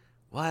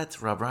 what?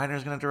 Rob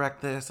Reiner's going to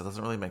direct this? It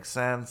doesn't really make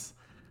sense.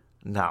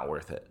 Not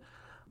worth it.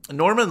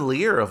 Norman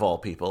Lear, of all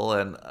people,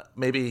 and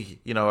maybe,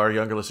 you know, our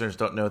younger listeners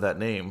don't know that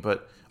name,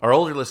 but our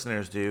older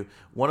listeners do,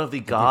 one of the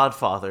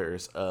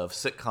godfathers of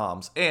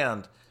sitcoms,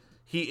 and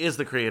he is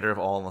the creator of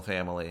All in the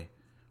Family,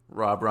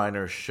 Rob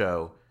Reiner's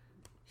show.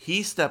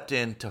 He stepped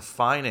in to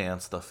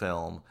finance the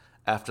film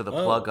after the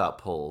plug got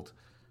pulled,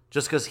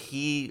 just because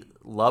he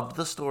loved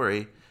the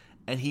story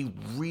and he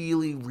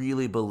really,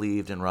 really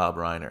believed in Rob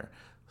Reiner.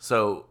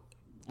 So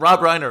Rob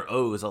Reiner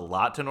owes a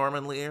lot to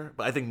Norman Lear,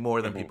 but I think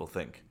more than people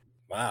think.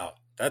 Wow,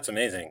 that's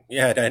amazing.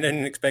 Yeah, I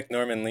didn't expect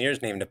Norman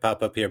Lear's name to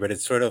pop up here, but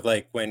it's sort of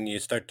like when you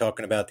start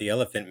talking about The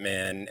Elephant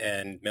Man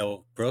and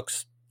Mel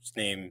Brooks'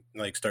 name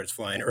like starts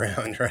flying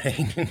around,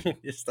 right?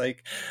 It's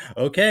like,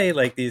 okay,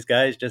 like these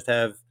guys just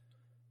have,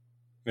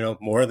 you know,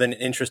 more than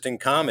interesting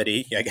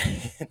comedy.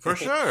 For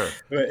sure.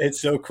 But it's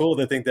so cool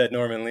to think that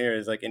Norman Lear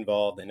is like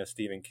involved in a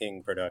Stephen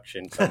King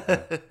production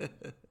somehow.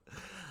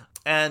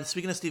 And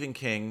speaking of Stephen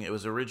King, it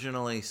was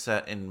originally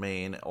set in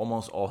Maine.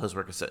 Almost all his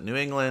work is set in New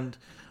England.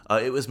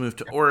 It was moved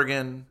to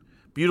Oregon.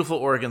 Beautiful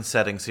Oregon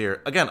settings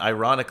here. Again,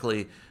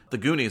 ironically, The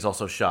Goonies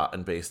also shot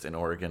and based in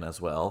Oregon as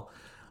well.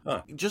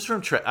 Huh. Just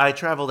from I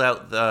traveled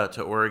out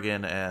to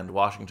Oregon and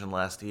Washington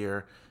last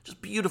year.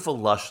 Just beautiful,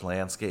 lush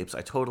landscapes.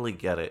 I totally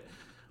get it.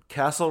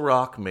 Castle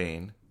Rock,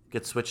 Maine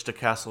gets switched to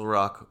Castle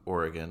Rock,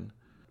 Oregon.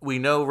 We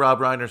know Rob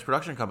Reiner's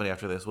production company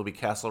after this will be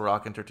Castle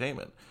Rock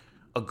Entertainment,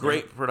 a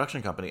great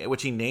production company,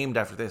 which he named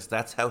after this.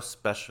 That's how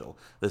special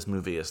this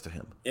movie is to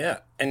him.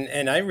 Yeah,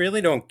 and I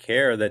really don't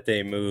care that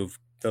they moved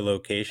the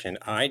location.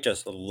 I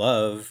just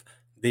love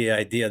the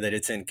idea that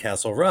it's in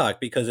Castle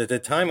Rock, because at the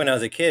time when I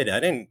was a kid,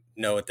 I didn't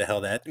know what the hell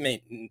that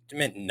meant. It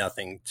meant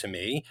nothing to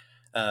me.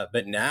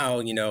 But now,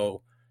 you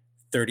know,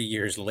 30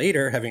 years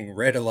later, having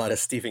read a lot of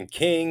Stephen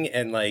King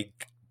and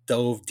like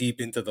dove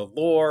deep into the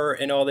lore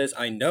and all this,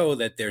 I know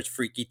that there's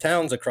freaky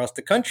towns across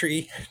the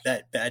country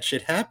that bad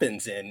shit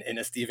happens in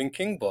a Stephen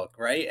King book,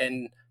 right?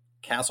 And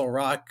Castle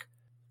Rock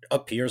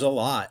appears a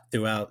lot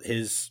throughout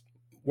his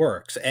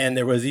works. And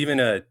there was even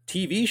a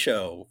TV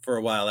show for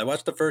a while. I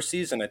watched the first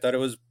season. I thought it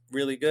was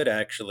really good,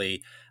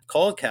 actually,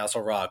 called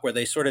Castle Rock, where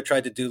they sort of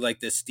tried to do like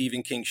this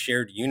Stephen King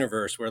shared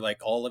universe where like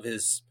all of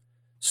his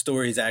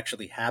stories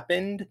actually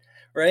happened,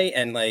 right?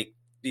 And like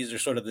these are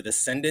sort of the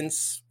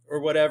descendants or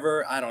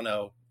whatever. I don't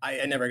know.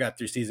 I never got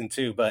through season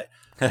 2, but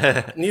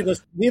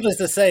needless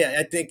to say,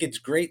 I think it's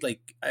great.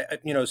 Like,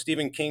 you know,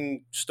 Stephen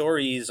King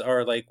stories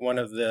are like one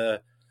of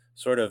the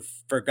sort of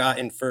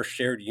forgotten first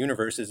shared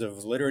universes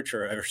of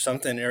literature or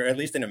something, or at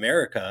least in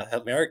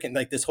American,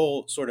 like this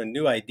whole sort of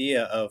new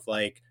idea of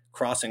like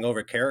crossing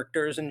over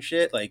characters and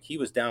shit. Like he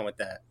was down with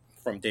that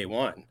from day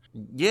one.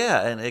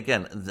 Yeah, and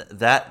again,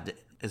 that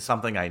is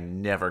something I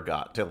never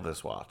got till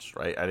this watch,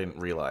 right? I didn't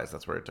realize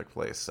that's where it took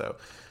place, so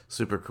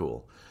super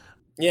cool.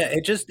 Yeah,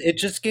 it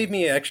just gave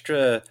me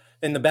extra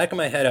in the back of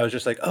my head. I was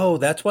just like, oh,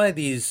 that's why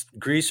these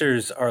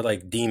greasers are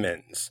like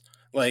demons.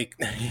 Like,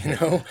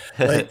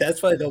 like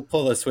that's why they'll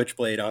pull a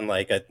switchblade on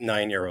like a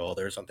 9-year-old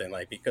or something,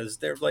 like, because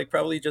they're like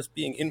probably just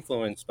being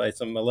influenced by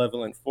some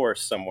malevolent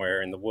force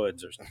somewhere in the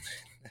woods or something.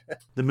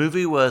 The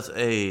movie was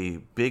a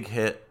big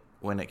hit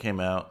when it came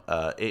out.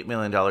 $8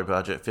 million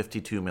budget,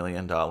 $52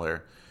 million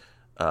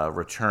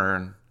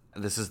return.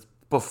 This is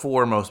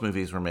before most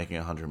movies were making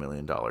 $100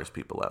 million.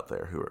 People out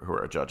there who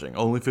are judging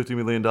only $50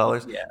 million.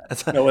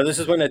 Yeah. No, well, this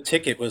is when a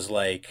ticket was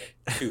like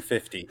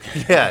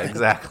 $250. Yeah,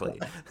 exactly.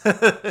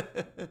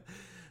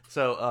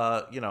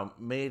 So,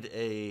 made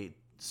a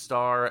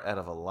star out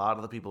of a lot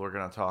of the people we're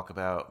going to talk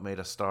about. Made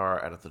a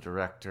star out of the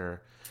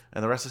director,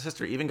 and the rest is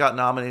history. Even got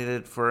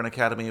nominated for an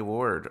Academy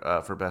Award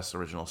for Best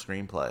Original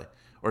Screenplay,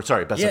 or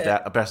sorry, Best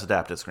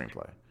Adapted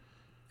Screenplay.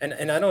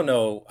 And I don't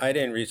know, I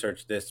didn't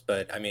research this,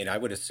 but I mean, I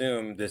would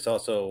assume this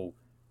also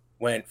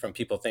went from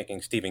people thinking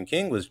Stephen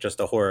King was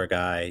just a horror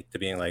guy to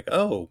being like,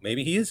 oh,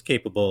 maybe he is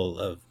capable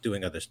of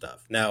doing other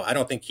stuff. Now, I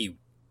don't think he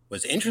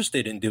was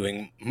interested in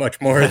doing much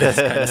more of this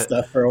kind of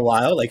stuff for a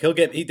while. Like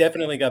he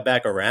definitely got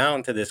back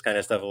around to this kind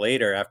of stuff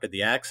later after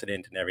the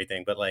accident and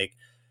everything. But like,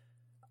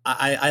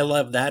 I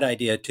love that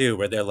idea too,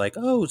 where they're like,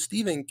 oh,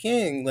 Stephen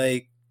King,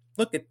 like,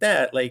 look at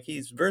that, like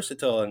he's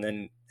versatile, and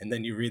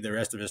then you read the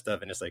rest of his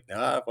stuff and it's like,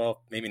 nah,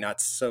 well, maybe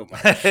not so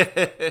much.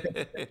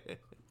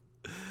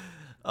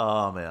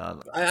 Oh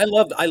man, I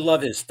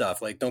love his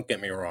stuff, like, don't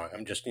get me wrong,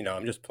 I'm just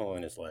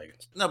pulling his leg.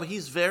 No, but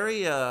he's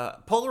very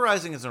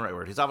polarizing isn't the right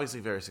word. He's obviously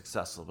very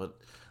successful, but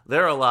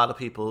there are a lot of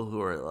people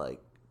who are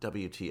like,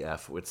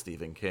 WTF with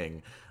Stephen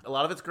King. A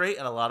lot of it's great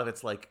and a lot of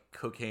it's like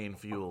cocaine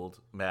fueled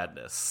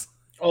madness.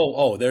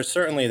 Oh, there's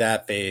certainly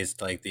that phase,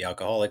 like the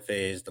alcoholic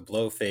phase, the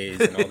blow phase,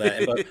 and all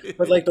that.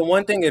 But like the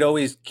one thing it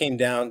always came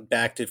down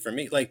back to for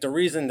me, like the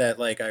reason that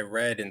like I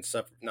read and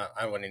suffered,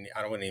 I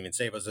wouldn't even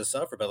say it was a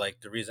suffer, but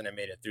like the reason I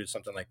made it through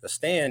something like The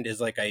Stand is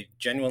like I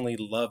genuinely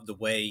love the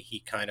way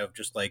he kind of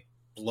just like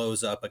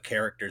blows up a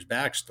character's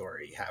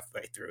backstory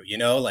halfway through.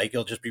 Like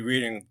you'll just be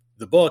reading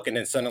the book and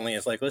then suddenly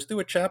it's like, let's do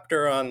a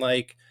chapter on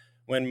like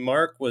when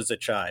Mark was a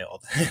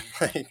child,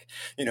 like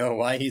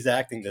why he's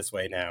acting this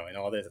way now and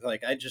all this.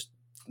 Like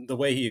the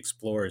way he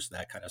explores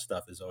that kind of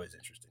stuff is always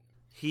interesting.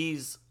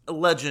 He's a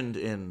legend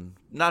in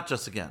not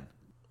just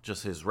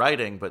his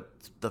writing, but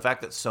the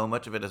fact that so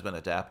much of it has been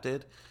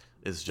adapted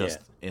is just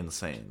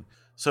insane.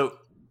 So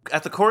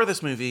at the core of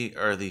this movie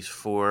are these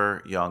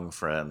 4 young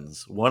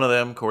friends. One of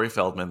them, Corey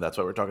Feldman, that's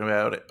what we're talking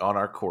about on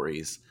our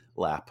Corey's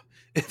lap,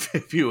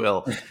 if you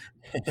will.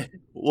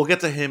 We'll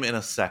get to him in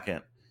a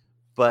second.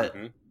 But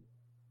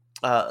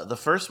the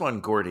first one,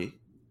 Gordy,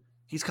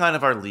 he's kind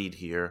of our lead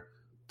here,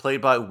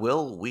 played by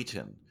Wil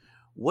Wheaton.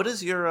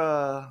 What's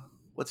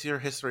your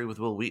history with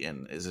Wil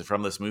Wheaton? Is it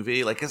from this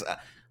movie? Like, 'cause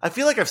I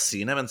feel like I've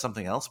seen him in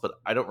something else, but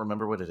I don't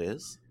remember what it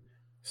is.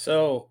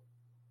 So,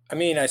 I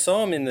mean, I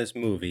saw him in this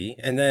movie,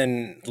 and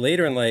then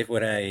later in life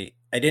when I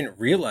didn't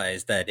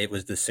realize that it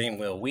was the same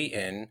Wil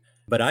Wheaton,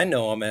 but I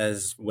know him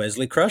as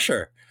Wesley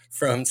Crusher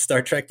from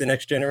Star Trek The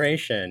Next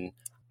Generation.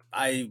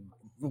 I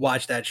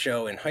watched that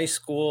show in high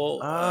school.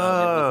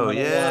 Oh,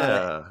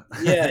 yeah.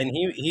 Yeah, and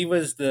he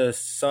was the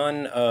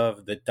son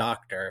of the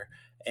doctor,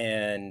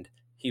 and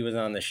he was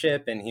on the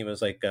ship, and he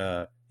was like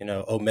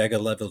Omega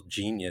level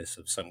genius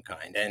of some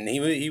kind, and he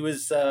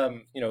was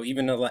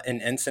even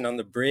an ensign on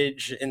the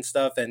bridge and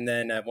stuff. And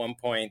then at one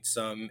point,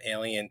 some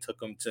alien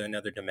took him to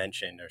another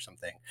dimension or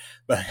something.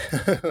 But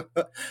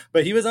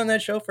but he was on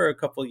that show for a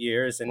couple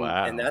years, and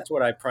Wow. and that's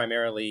what I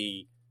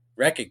primarily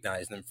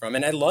recognized him from.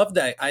 And I love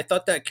that. I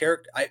thought that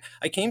character.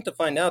 I came to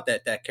find out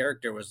that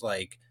character was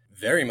like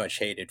very much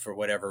hated for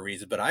whatever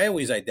reason. But I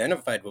always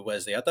identified with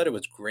Wesley. I thought it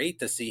was great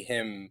to see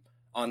him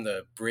on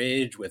the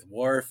bridge with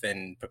Worf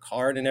and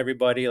Picard and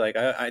everybody. Like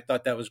I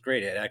thought that was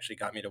great. It actually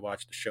got me to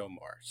watch the show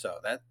more. So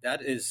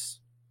that is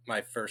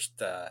my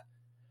first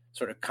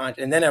sort of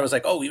and then I was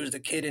like, oh, he was the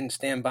kid in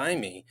Stand By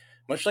Me.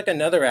 Much like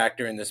another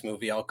actor in this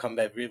movie, I'll come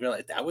back and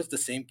realize that was the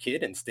same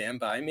kid in Stand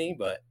By Me.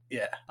 But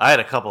yeah, I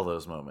had a couple of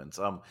those moments.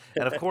 And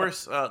of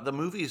course, the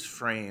movie's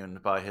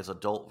framed by his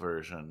adult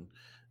version,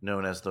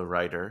 known as The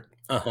Writer.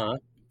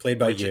 Played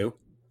by you.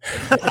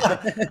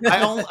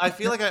 I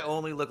feel like I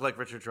only look like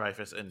Richard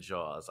Dreyfuss in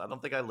Jaws. I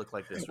don't think I look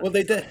like this. Well,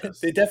 they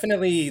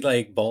definitely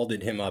like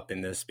balded him up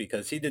in this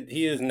because he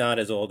is not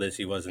as old as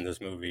he was in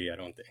this movie. I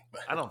don't think.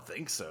 I don't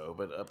think so,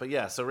 but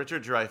yeah. So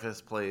Richard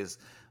Dreyfuss plays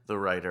the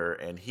writer,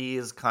 and he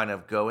is kind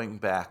of going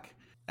back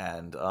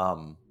and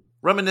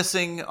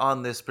reminiscing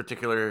on this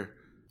particular,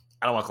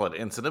 I don't want to call it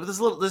incident,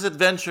 but this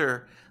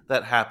adventure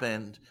that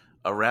happened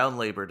around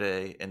Labor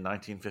Day in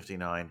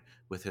 1959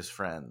 with his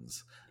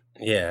friends.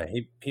 Yeah,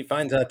 he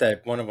finds out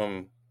that one of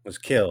them was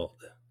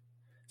killed.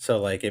 So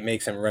like it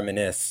makes him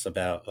reminisce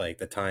about like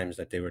the times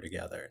that they were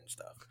together and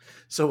stuff.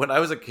 So when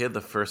I was a kid,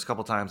 the first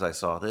couple times I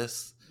saw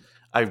this,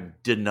 I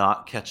did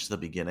not catch the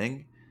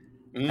beginning.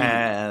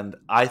 And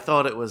I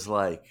thought it was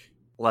like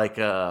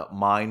a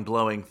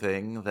mind-blowing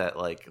thing that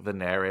like the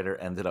narrator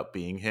ended up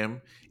being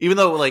him. Even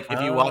though like if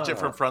you watch it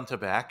from front to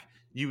back,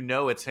 you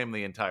know it's him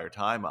the entire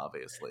time,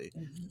 obviously.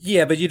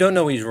 Yeah, but you don't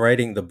know he's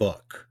writing the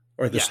book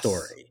or the Yes.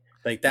 story.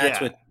 Like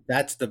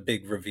that's the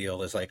big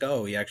reveal is like,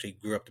 oh, he actually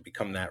grew up to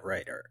become that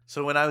writer.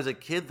 So when I was a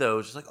kid though, it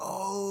was just like,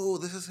 oh,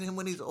 this is him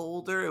when he's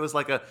older. It was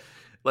like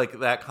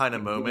that kind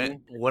of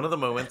moment. One of the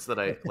moments that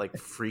I like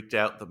freaked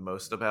out the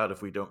most about,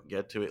 if we don't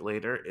get to it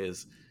later,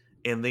 is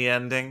in the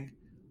ending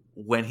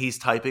when he's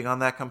typing on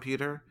that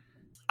computer.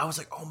 I was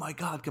like, oh my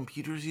God,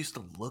 computers used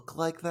to look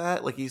like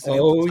that? Like he used to be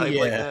able to type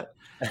like that?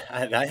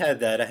 I had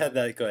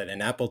that. Go ahead.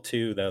 An Apple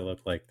II that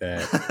looked like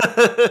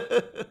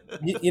that.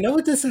 You know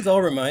what this is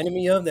all reminding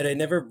me of that it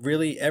never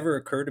really ever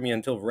occurred to me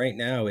until right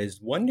now is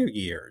Wonder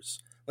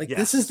Years. Like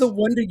this is the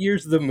Wonder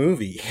Years of the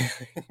movie.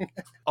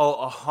 Oh,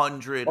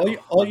 100.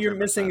 All you're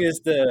missing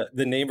is the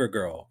neighbor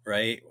girl,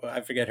 right? Well,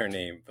 I forget her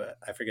name, but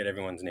I forget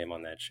everyone's name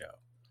on that show.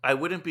 I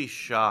wouldn't be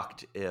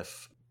shocked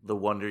if the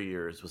Wonder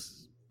Years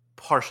was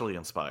partially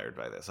inspired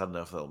by this. I don't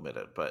know if they'll admit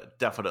it, but it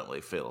definitely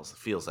feels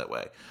that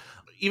way.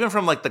 Even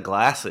from like the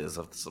glasses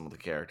of some of the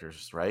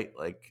characters, right?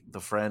 Like the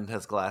friend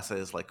has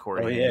glasses, like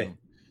Corey. Oh yeah,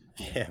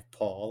 yeah,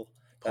 Paul.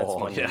 That's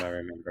one yeah. name I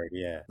remembered.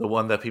 Yeah, the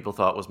one that people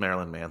thought was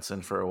Marilyn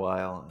Manson for a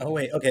while. Oh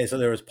wait, okay. So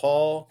there was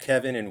Paul,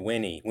 Kevin, and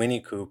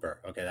Winnie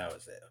Cooper. Okay, that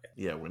was it. Okay.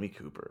 Yeah, Winnie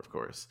Cooper, of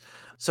course.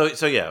 So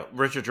yeah,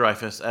 Richard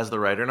Dreyfuss as the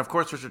writer, and of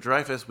course Richard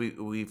Dreyfuss.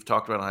 We've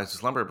talked about on High School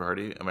Slumber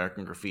Party,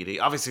 American Graffiti.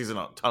 Obviously, he's in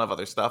a ton of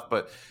other stuff,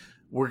 but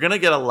we're gonna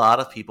get a lot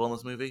of people in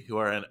this movie who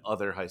are in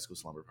other High School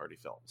Slumber Party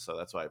films. So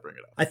that's why I bring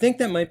it up. I think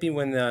that might be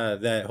when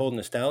that whole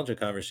nostalgia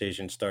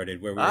conversation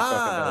started, where we were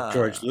talking about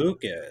George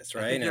Lucas,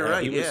 right? And you're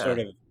right. He was sort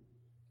of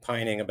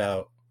pining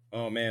about,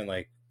 oh man,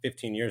 like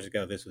 15 years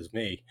ago, this was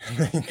me.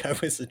 I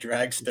was a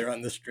dragster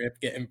on the strip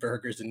getting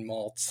burgers and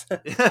malts.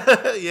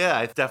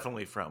 Yeah, it's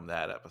definitely from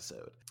that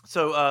episode.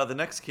 So the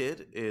next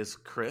kid is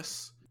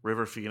Chris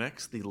River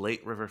Phoenix, the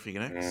late River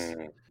Phoenix.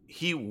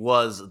 He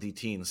was the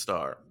teen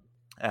star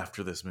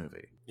after this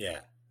movie. Yeah.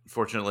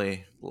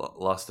 Fortunately,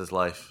 lost his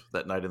life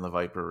that night in the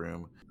Viper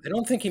Room. I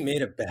don't think he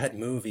made a bad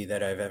movie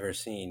that I've ever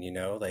seen,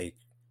 like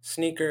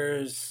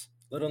Sneakers,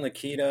 Little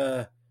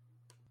Nikita,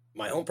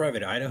 My Own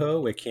Private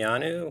Idaho with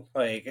Keanu.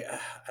 Like,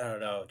 I don't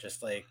know,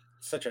 just like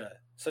such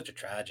a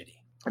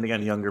tragedy. And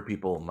again, younger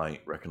people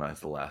might recognize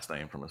the last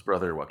name from his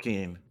brother,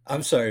 Joaquin.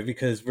 I'm sorry,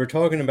 because we're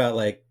talking about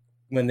like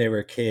when they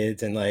were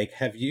kids and like,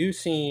 have you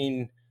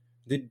seen...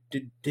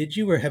 Did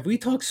you or have we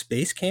talked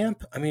Space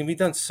Camp? I mean, we've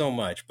done so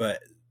much,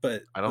 but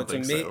I don't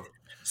think so.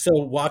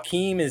 So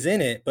Joaquin is in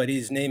it, but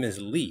his name is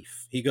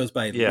Leaf. He goes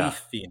by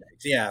Leaf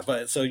Phoenix. Yeah,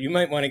 but so you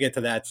might want to get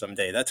to that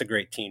someday. That's a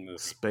great teen movie.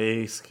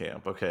 Space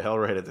Camp. Okay, I'll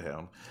write it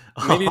down.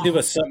 Maybe do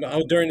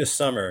during the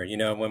summer.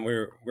 When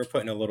we're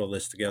putting a little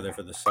list together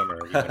for the summer.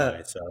 You and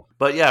I, so.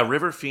 But yeah,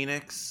 River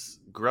Phoenix.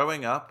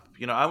 Growing up,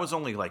 I was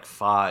only like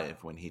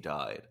 5 when he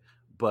died,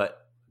 but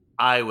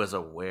I was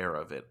aware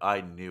of it.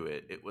 I knew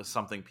it. It was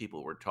something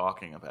people were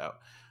talking about.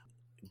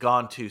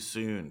 Gone too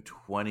soon,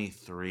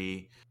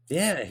 23.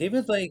 Yeah, he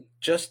was like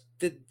just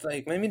did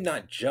like maybe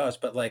not just,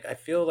 but like I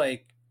feel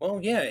like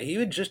he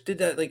would just did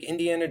that like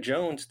Indiana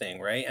Jones thing,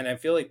 right? And I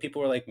feel like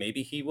people were like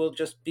maybe he will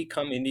just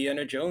become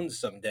Indiana Jones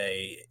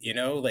someday,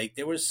 like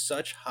there was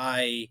such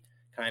high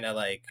kind of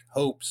like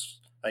hopes,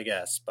 I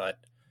guess. But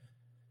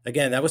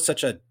again, that was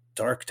such a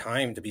dark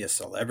time to be a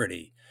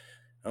celebrity.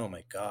 Oh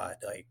my God.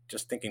 Like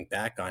just thinking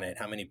back on it,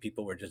 how many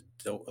people were just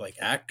like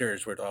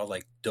actors were all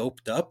like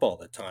doped up all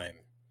the time,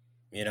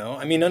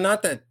 I mean,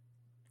 not that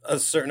a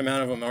certain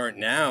amount of them aren't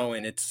now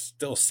and it's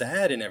still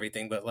sad and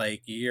everything, but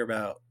like you hear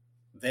about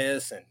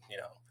this and,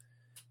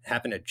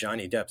 happened at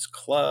Johnny Depp's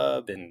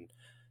club. And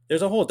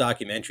there's a whole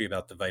documentary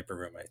about the Viper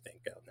Room, I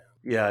think, out now.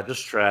 Yeah,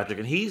 just tragic.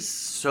 And he's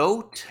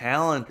so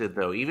talented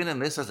though. Even in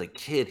this as a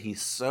kid,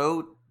 he's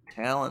so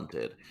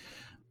talented.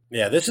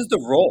 Yeah, this is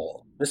the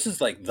role. This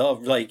is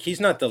like he's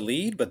not the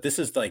lead, but this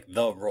is like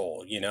the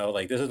role,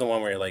 like this is the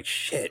one where you're like,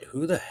 shit,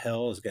 who the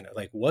hell is gonna,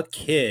 like, what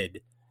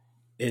kid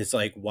is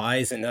like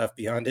wise enough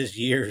beyond his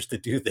years to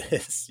do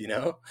this,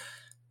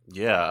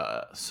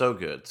 Yeah, so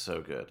good.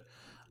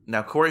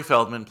 Now, Corey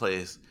Feldman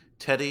plays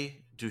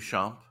Teddy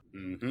Duchamp.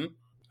 Mm-hmm.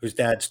 Whose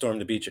dad stormed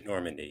the beach at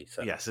Normandy.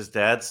 So. Yes, his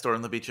dad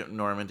stormed the beach at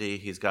Normandy.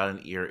 He's got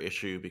an ear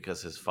issue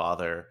because his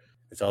father...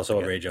 It's also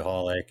a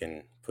rageaholic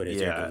and put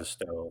his ear to the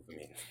stove. I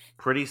mean,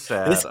 pretty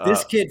sad.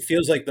 This kid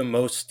feels like the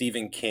most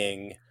Stephen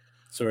King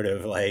sort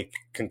of like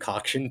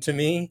concoction to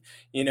me,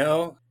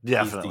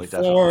 Definitely, he's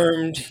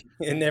deformed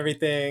and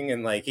everything,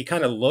 and like he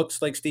kind of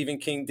looks like Stephen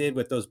King did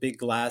with those big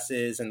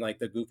glasses and like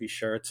the goofy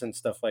shirts and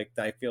stuff like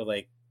that. I feel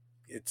like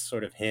it's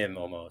sort of him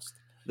almost.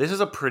 This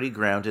is a pretty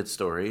grounded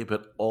story,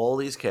 but all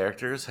these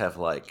characters have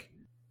like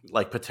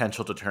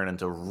potential to turn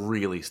into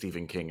really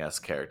Stephen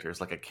King-esque characters,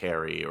 like a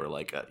Carrie or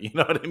like a, you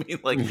know what I mean?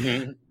 Like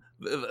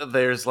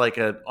there's like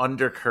an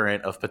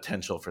undercurrent of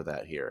potential for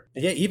that here.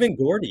 Yeah, even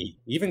Gordy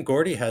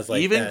has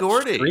like Even that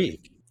Gordy.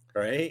 streak,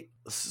 right?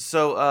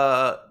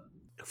 So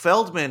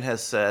Feldman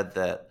has said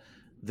that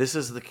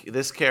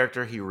this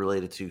character he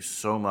related to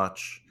so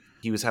much.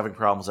 He was having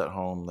problems at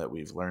home that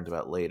we've learned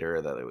about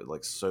later, that it was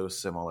like so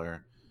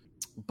similar.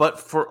 But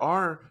for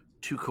our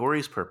two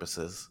Corey's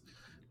purposes,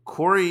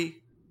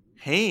 Corey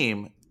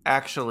Haim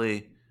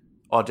actually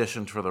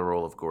auditioned for the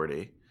role of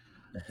Gordy,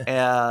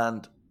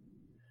 and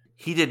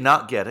he did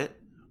not get it.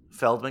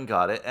 Feldman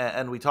got it,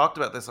 and we talked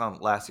about this on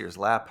last year's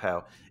lap,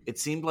 how it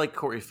seemed like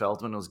Corey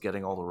Feldman was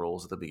getting all the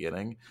roles at the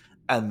beginning,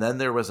 and then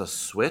there was a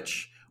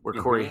switch where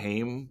Corey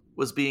Haim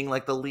was being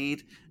like the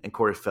lead and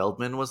Corey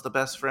Feldman was the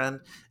best friend.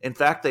 In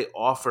fact, they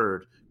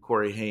offered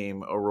Corey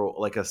Haim a role,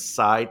 like a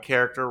side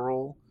character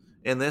role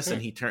in this,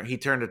 and he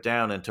turned it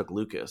down and took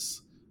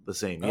Lucas the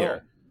same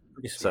year.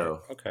 Pretty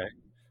smart. Okay.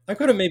 I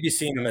could have maybe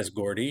seen him as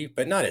Gordy,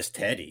 but not as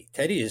Teddy.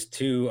 Teddy is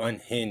too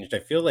unhinged. I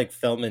feel like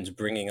Feldman's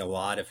bringing a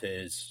lot of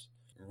his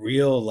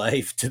real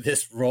life to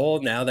this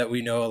role now that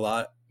we know a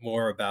lot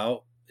more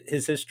about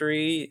his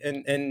history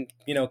and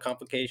you know,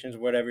 complications,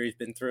 whatever he's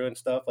been through and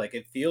stuff. Like,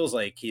 it feels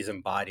like he's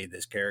embodied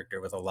this character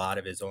with a lot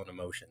of his own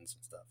emotions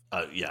and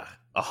stuff. Yeah,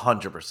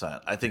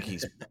 100%. I think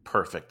he's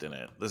perfect in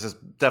it. This is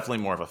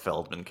definitely more of a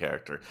Feldman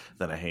character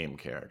than a Haim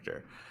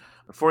character.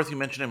 Fourth, you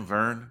mentioned him,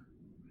 Vern.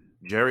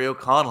 Jerry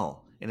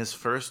O'Connell in his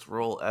first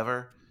role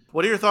ever.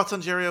 What are your thoughts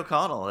on Jerry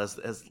O'Connell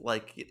as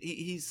like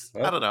he's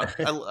I don't know.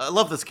 I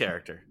love this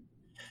character.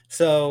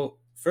 So,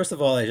 first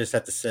of all, I just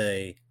have to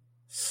say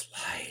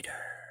Sliders.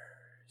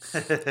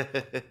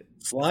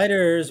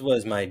 Sliders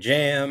was my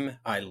jam.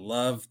 I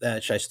love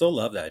that show. I still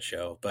love that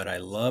show, but I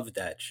loved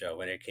that show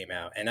when it came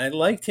out. And I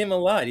liked him a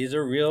lot. He's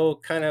a real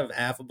kind of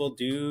affable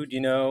dude,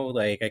 you know,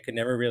 like I could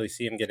never really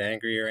see him get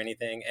angry or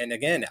anything. And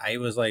again, I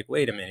was like,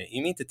 wait a minute,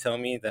 you mean to tell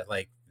me that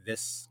like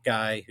this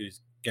guy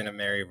who's going to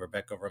marry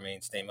Rebecca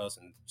Romaine Stamos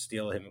and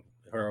steal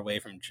her away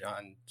from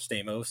John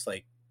Stamos,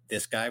 like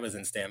this guy was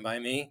in Stand By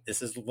Me?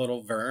 This is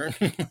little Vern?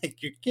 Like,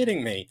 you're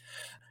kidding me.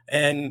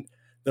 And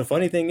the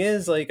funny thing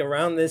is, like,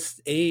 around this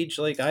age,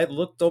 like, I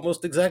looked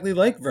almost exactly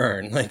like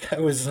Vern. Like, I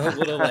was a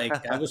little,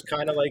 like, I was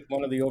kind of like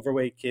one of the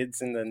overweight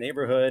kids in the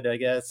neighborhood, I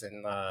guess,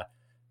 and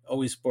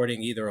always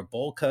sporting either a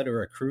bowl cut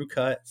or a crew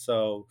cut.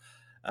 So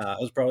I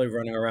was probably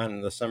running around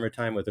in the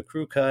summertime with a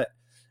crew cut.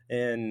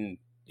 And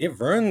yeah,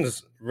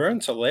 Vern's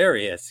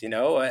hilarious, you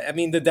know? I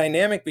mean, the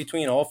dynamic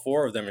between all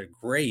four of them are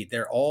great.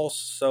 They're all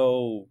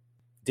so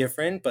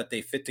different, but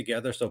they fit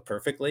together so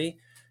perfectly.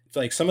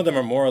 Like, some of them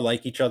are more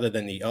like each other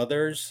than the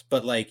others,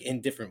 but like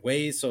in different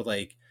ways. So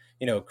like,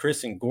 you know,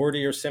 Chris and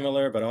Gordy are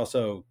similar, but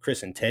also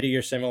Chris and Teddy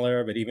are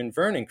similar, but even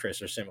Vern and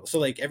Chris are similar. So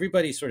like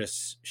everybody sort of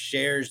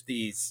shares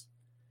these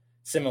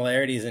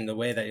similarities in the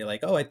way that you're like,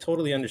 oh, I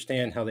totally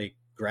understand how they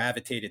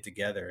gravitated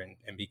together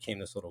and became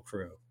this little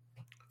crew.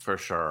 For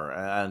sure.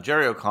 And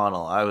Jerry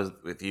O'Connell, I was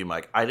with you,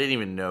 Mike. I didn't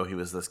even know he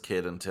was this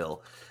kid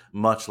until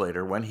much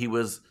later when he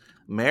was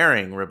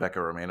marrying Rebecca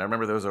Romaine. I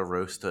remember there was a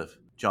roast of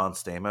John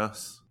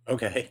Stamos.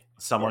 Okay.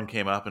 Someone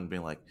came up and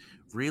being like,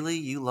 really?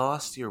 You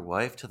lost your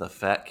wife to the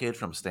fat kid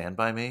from Stand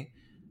By Me?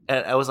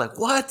 And I was like,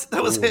 what?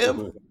 That was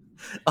him?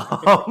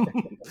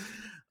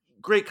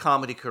 Great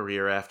comedy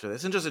career after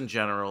this. And just in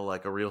general,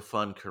 like a real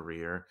fun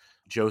career.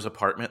 Joe's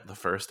Apartment, the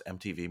first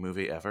MTV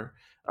movie ever.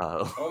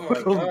 Oh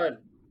my God.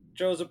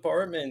 Joe's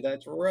Apartment.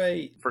 That's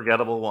right.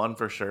 Forgettable one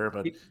for sure.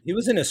 But he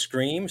was in a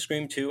Scream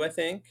 2, I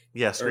think.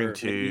 Yeah, Scream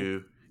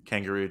 2,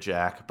 Kangaroo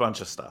Jack, a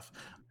bunch of stuff.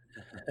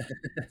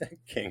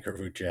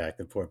 Kangaroo Jack,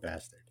 the poor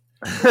bastard.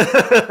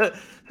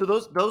 So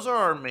those are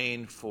our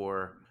main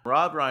four.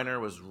 Rob Reiner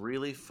was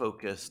really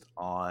focused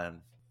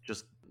on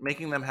just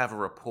making them have a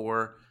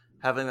rapport,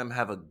 having them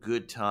have a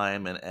good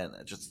time, and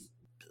just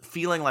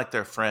feeling like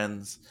they're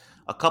friends.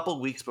 A couple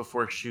weeks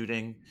before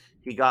shooting,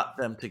 he got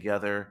them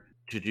together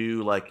to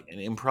do like an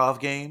improv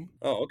game.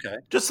 Oh, okay.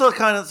 Just so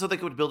they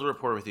could build a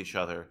rapport with each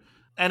other.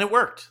 And it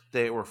worked.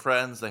 They were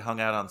friends. They hung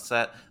out on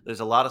set. There's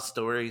a lot of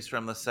stories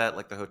from the set,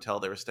 like the hotel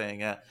they were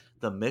staying at,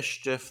 the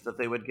mischief that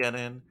they would get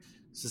in.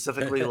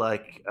 Specifically,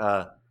 like,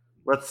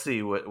 let's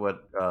see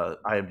what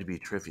IMDb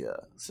trivia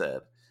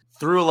said.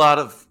 Threw a lot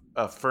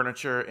of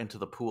furniture into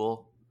the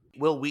pool.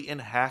 Will Wheaton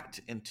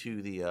hacked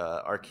into the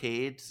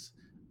arcades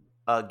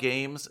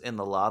games in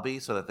the lobby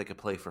so that they could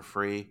play for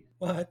free.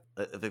 What?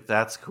 I think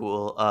that's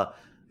cool.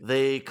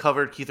 They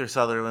covered Kiefer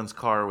Sutherland's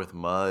car with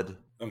mud.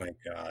 Oh my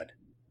God.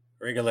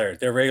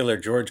 They're regular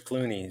George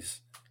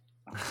Clooney's.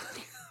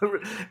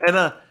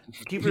 And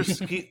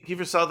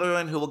Kiefer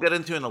Sutherland, who we'll get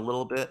into in a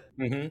little bit,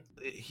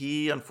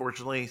 he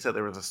unfortunately said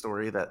there was a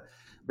story that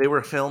they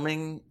were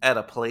filming at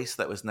a place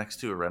that was next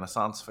to a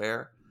Renaissance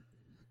fair,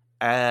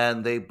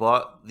 and they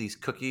bought these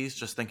cookies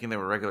just thinking they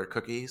were regular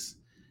cookies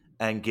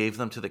and gave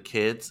them to the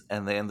kids,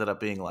 and they ended up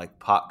being like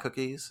pot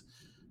cookies.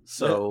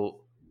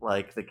 So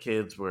like the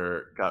kids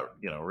got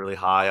really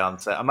high on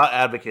set. I'm not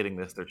advocating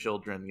this; they're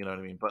children, you know what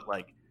I mean? But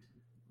like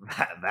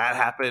that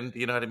happened,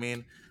 you know what I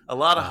mean? A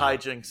lot of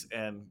hijinks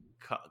and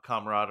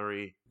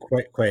camaraderie.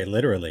 Quite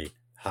literally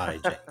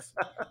hijinks.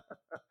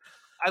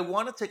 I I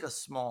want to take a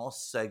small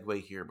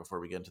segue here before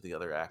we get into the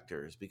other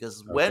actors,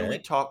 because when we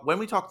talk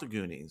the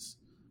Goonies,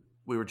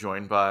 we were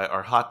joined by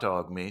our hot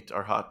dog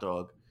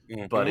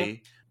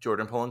buddy,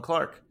 Jordan Pullen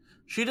Clark.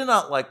 She did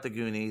not like the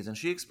Goonies, and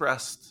she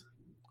expressed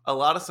a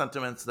lot of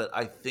sentiments that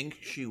I think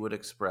she would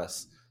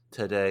express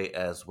today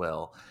as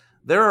well.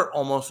 There are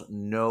almost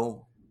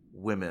no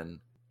women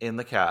in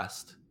the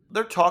cast.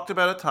 They're talked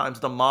about at times.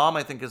 The mom,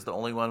 I think, is the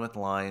only one with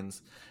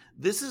lines.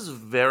 This is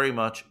very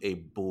much a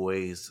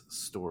boys'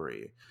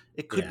 story.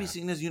 It could be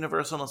seen as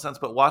universal in a sense,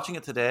 but watching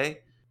it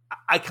today,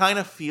 I kind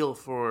of feel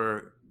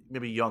for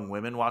maybe young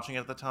women watching it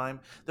at the time.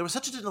 There was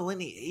such a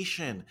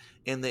delineation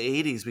in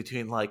the 80s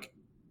between like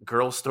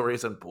girl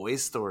stories and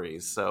boys'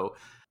 stories. So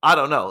I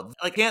don't know.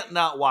 I can't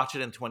not watch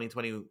it in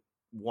 2021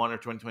 or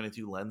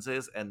 2022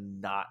 lenses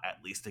and not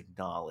at least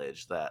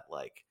acknowledge that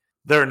like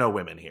there are no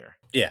women here.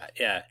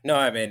 Yeah. No,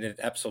 I mean,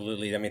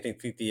 absolutely. I mean, I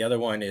think the other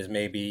one is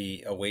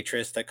maybe a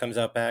waitress that comes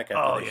out back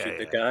after they shoot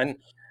the gun.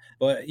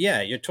 But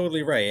yeah, you're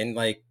totally right. And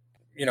like,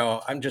 you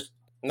know, I'm just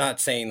not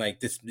saying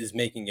like this is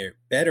making it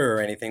better or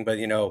anything, but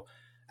you know,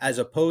 as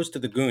opposed to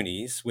the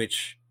Goonies,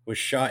 which was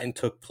shot and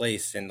took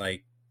place in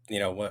like, you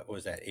know, what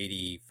was that,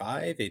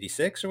 85,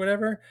 86 or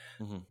whatever?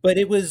 Mm-hmm. But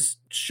it was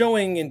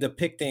showing and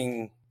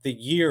depicting the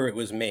year it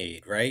was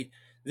made, right?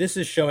 This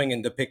is showing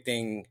and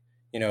depicting,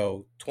 you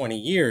know, 20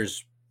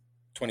 years,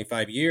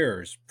 25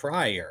 years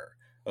prior.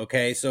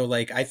 Okay. So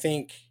like, I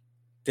think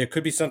there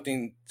could be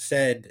something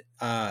said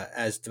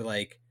as to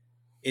like,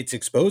 it's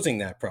exposing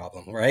that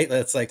problem, right?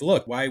 That's like,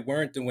 look, why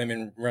weren't the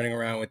women running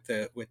around with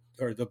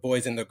the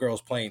boys and the girls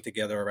playing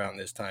together around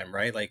this time,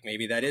 right? Like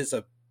maybe that is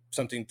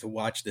something to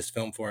watch this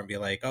film for and be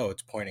like, oh,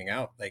 it's pointing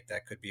out like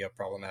that could be a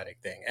problematic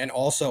thing. And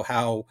also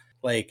how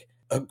like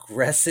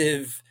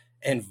aggressive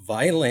and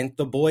violent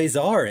the boys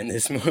are in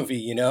this movie,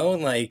 you know,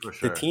 like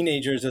the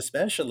teenagers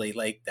especially,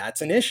 like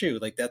that's an issue,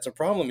 like that's a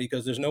problem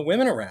because there's no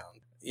women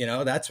around, you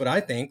know. That's what I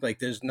think. Like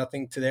there's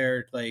nothing to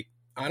their like,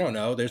 I don't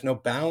know, there's no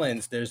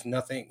balance, there's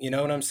nothing, you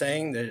know what I'm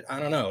saying? I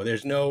don't know,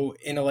 there's no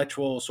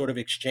intellectual sort of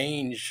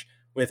exchange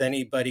with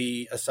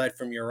anybody aside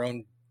from your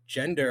own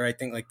gender. I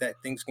think like that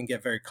things can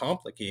get very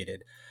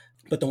complicated.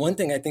 But the one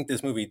thing I think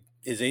this movie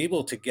is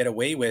able to get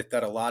away with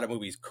that a lot of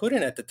movies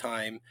couldn't at the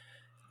time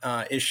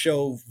is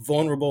show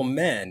vulnerable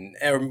men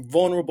or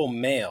vulnerable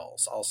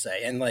males, I'll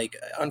say. And like,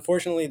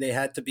 unfortunately, they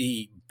had to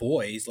be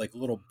boys, like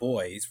little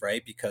boys,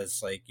 right?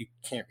 Because like you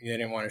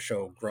didn't want to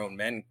show grown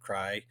men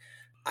cry.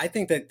 I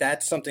think that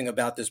that's something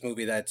about this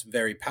movie that's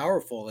very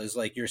powerful is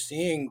like you're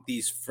seeing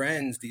these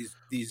friends,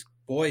 these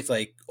boys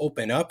like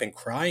open up and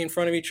cry in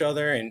front of each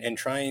other and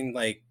try and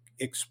like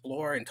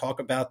explore and talk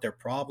about their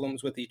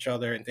problems with each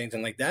other and things.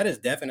 And like that is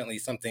definitely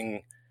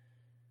something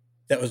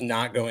that was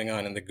not going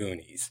on in the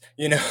Goonies,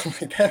 you know,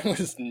 like that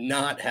was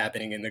not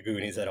happening in the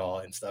Goonies at all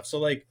and stuff. So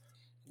like,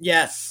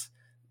 yes,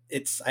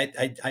 it's,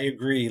 I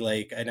agree.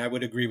 Like, and I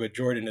would agree with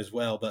Jordan as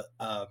well, but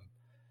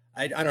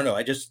I don't know.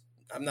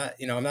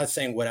 I'm not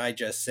saying what I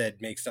just said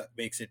makes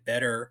it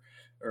better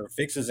or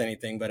fixes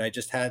anything, but I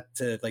just had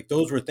to like,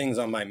 those were things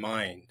on my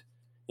mind,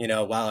 you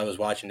know, while I was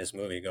watching this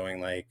movie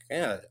going like,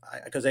 yeah,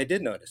 because I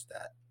did notice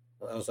that.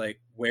 I was like,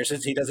 where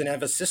says he doesn't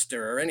have a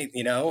sister or anything,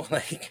 you know,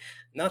 like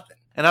nothing.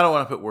 And I don't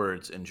want to put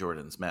words in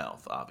Jordan's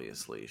mouth,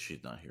 obviously.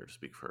 She's not here to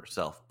speak for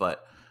herself.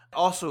 But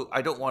also,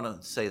 I don't want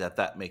to say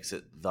that makes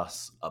it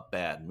thus a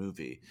bad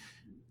movie.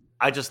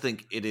 I just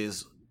think it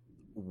is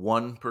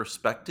one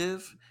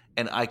perspective,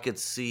 and I could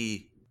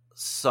see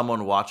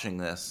someone watching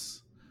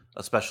this,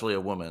 especially a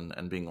woman,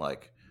 and being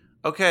like,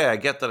 okay, I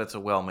get that it's a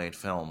well-made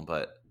film,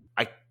 but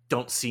I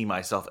don't see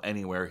myself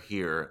anywhere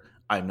here.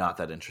 I'm not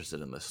that interested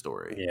in this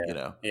story, you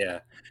know? Yeah.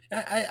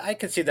 I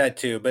could see that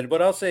too. But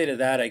what I'll say to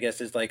that, I guess,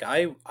 is like,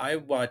 I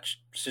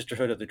watch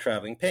Sisterhood of the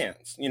Traveling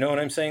Pants. You know what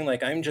I'm saying?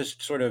 Like, I'm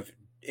just sort of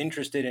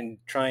interested in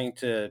trying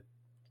to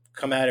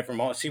come at it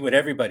from see what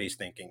everybody's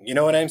thinking. You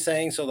know what I'm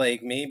saying? So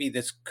like, maybe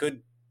this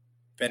could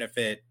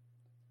benefit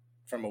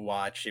from a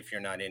watch if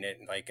you're not in it,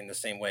 like in the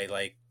same way,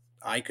 like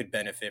I could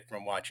benefit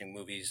from watching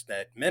movies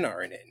that men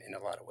are in a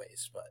lot of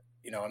ways. But,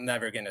 you know, I'm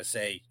never going to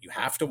say you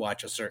have to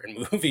watch a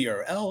certain movie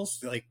or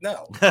else. Like,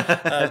 no,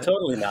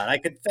 totally not. I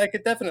could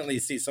definitely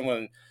see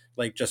someone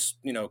like just,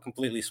 you know,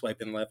 completely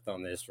swiping left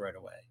on this right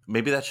away.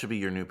 Maybe that should be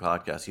your new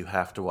podcast. You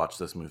have to watch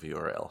this movie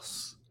or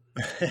else.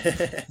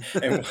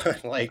 And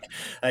like,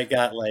 I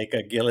got like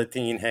a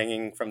guillotine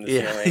hanging from the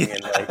ceiling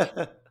and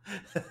like,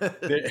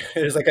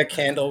 there's like a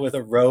candle with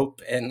a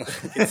rope and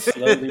like, it's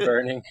slowly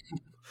burning.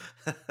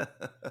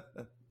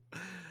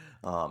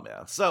 Oh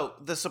man. So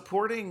the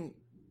supporting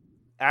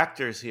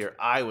actors here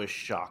I was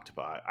shocked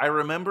by. I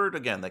remembered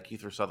again that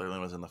Kiefer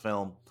Sutherland was in the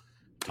film.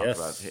 Talked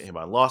about him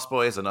on Lost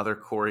Boys, another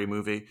Corey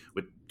movie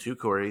with two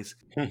Coreys.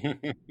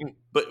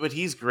 but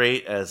he's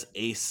great as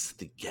Ace,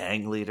 the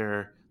gang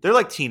leader. They're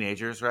like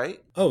teenagers, right?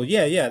 Oh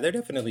yeah, they're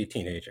definitely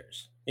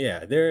teenagers.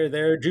 Yeah,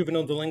 they're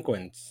juvenile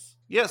delinquents.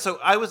 Yeah, so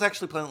I was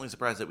actually pleasantly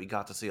surprised that we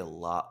got to see a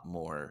lot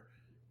more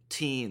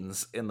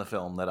teens in the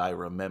film that I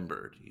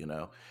remembered, you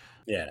know?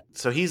 Yeah.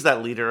 So he's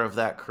that leader of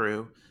that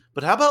crew.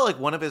 But how about like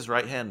one of his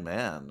right-hand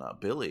man,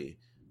 Billy?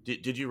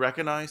 Did you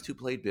recognize who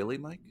played Billy,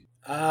 Mike?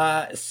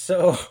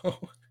 So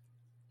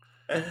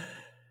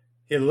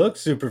he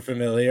looks super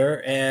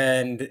familiar,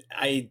 and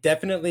I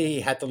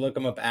definitely had to look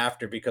him up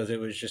after because it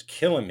was just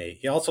killing me.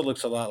 He also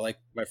looks a lot like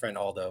my friend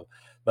Aldo,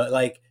 but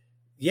like,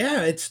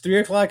 yeah, it's 3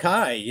 o'clock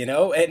high,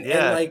 and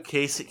Yeah, like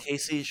Casey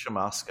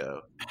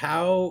Shamasco.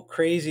 how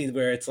crazy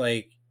where it's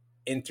like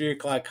in 3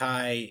 o'clock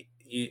high,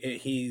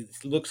 he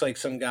looks like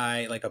some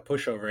guy like a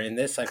pushover. In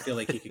this, I feel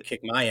like he could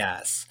kick my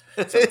ass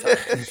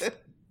sometimes.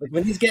 Like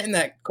when he's getting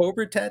that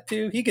Cobra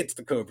tattoo, he gets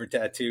the Cobra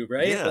tattoo,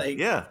 right? Yeah, Like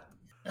yeah.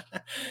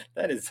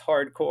 that is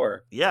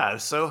hardcore. Yeah, I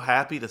was so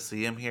happy to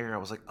see him here. I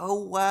was like,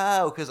 oh,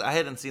 wow, because I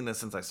hadn't seen this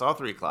since I saw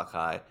 3 O'Clock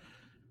High.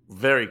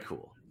 Very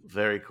cool.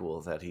 Very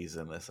cool that he's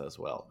in this as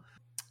well.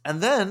 And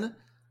then,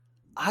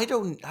 I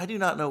do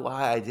not know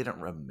why I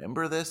didn't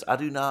remember this. I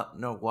do not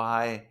know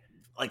why,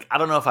 I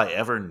don't know if I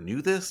ever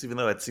knew this, even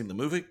though I'd seen the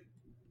movie.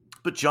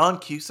 But John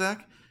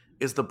Cusack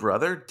is the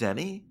brother,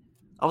 Denny.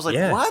 I was like,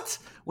 Yeah. what?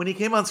 When he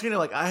came on screen,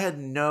 I had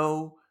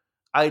no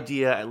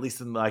idea, at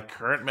least in my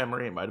current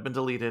memory, it might have been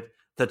deleted,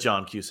 that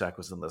John Cusack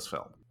was in this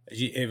film.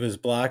 It was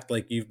blocked,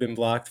 like you've been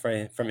blocked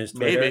from his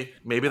Twitter.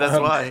 Maybe that's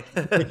why.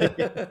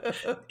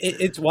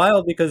 It's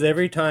wild because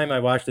every time I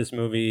watch this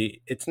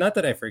movie, it's not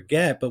that I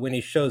forget, but when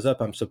he shows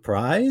up, I'm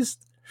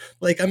surprised.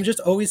 Like I'm just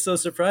always so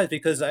surprised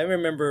because I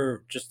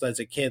remember just as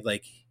a kid,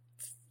 like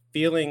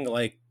feeling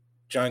like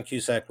John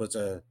Cusack was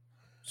a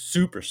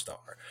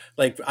superstar.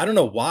 Like I don't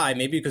know why,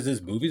 maybe because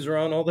his movies were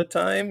on all the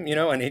time,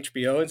 on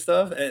HBO and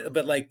stuff.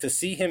 But like to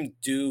see him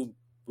do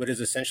what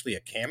is essentially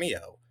a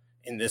cameo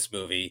in this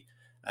movie,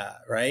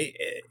 right,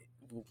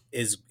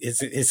 is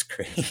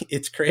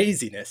it's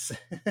craziness.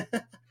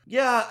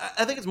 Yeah,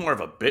 I think it's more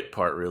of a bit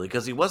part, really,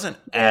 because he wasn't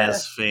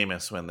as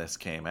famous when this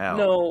came out.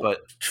 No,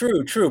 but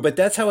true, but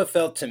that's how it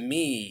felt to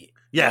me.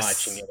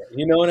 Yes. Watching it.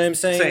 You know what I'm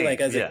saying? Same,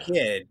 like as yeah. a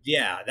kid,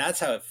 yeah,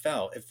 that's how it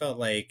felt. It felt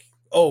like,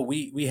 oh,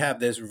 we have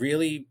this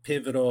really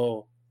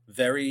pivotal,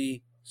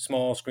 very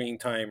small screen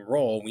time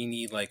role. We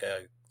need like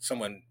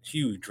someone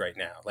huge right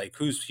now. Like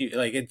who's huge?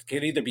 Like it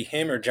could either be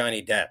him or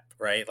Johnny Depp,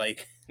 right?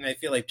 Like, and I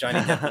feel like Johnny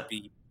Depp would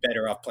be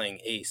better off playing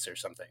Ace or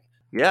something.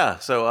 Yeah.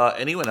 So,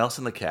 anyone else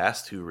in the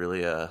cast who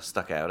really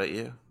stuck out at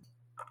you?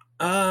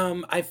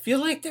 I feel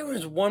like there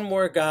was one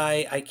more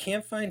guy. I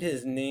can't find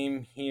his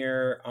name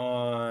here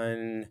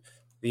on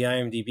the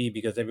IMDb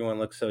because everyone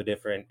looks so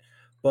different.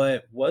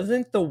 But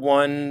wasn't the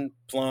one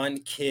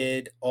blonde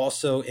kid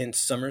also in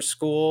Summer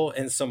School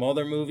and some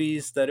other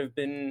movies that have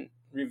been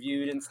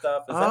reviewed and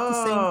stuff? Is that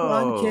the same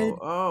blonde kid?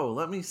 Oh,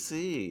 let me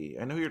see.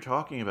 I know who you're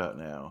talking about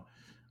now.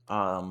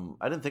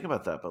 I didn't think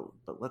about that, but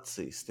let's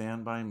see.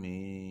 Stand By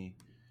Me,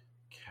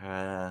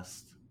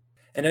 cast.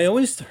 And I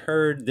always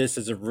heard this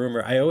as a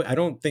rumor. I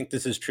don't think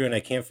this is true, and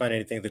I can't find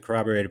anything to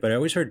corroborate it. But I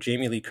always heard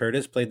Jamie Lee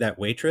Curtis played that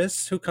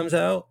waitress who comes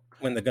out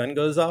when the gun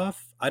goes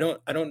off. I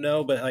don't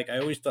know, but like I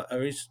always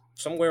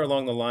somewhere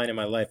along the line in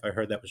my life I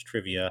heard that was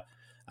trivia.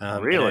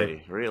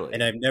 Really?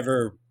 And I've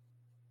never,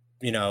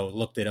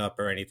 looked it up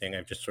or anything.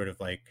 I've just sort of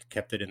like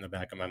kept it in the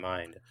back of my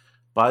mind.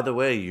 By the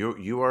way,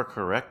 you are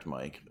correct,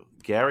 Mike.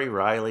 Gary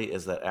Riley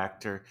is that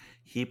actor.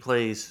 He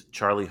plays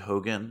Charlie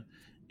Hogan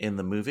in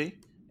the movie,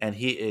 and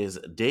he is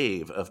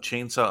Dave of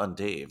Chainsaw and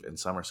Dave in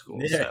Summer School.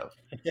 Yeah.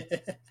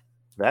 So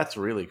that's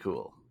really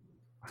cool.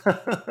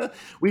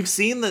 We've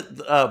seen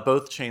that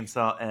both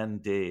Chainsaw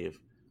and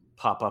Dave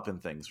pop up in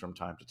things from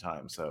time to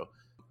time. So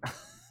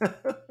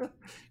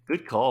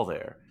good call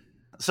there.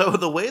 So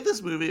the way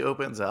this movie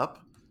opens up,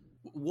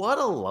 what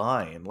a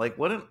line. Like,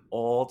 what an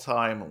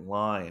all-time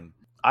line.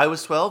 I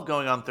was 12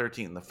 going on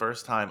 13 the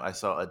first time I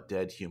saw a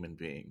dead human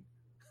being.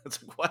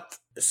 It's like, what?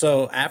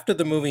 So after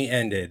the movie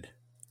ended,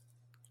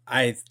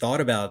 I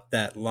thought about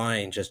that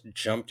line, just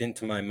jumped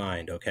into my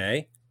mind,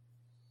 okay?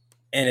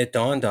 And it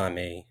dawned on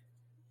me,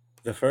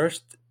 the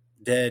first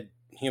dead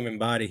human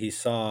body he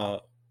saw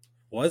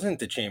wasn't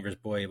the Chambers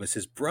boy, it was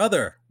his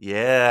brother.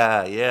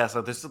 Yeah.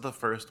 So this is the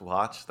first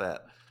watch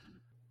that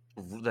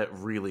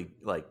really,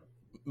 like,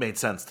 made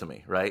sense to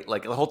me, right?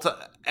 Like, the whole time,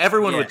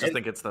 everyone would just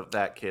think it's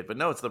that kid, but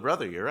no, it's the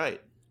brother, you're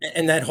right.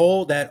 And that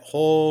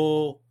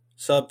whole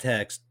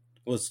subtext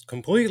was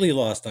completely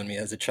lost on me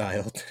as a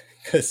child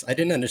because I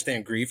didn't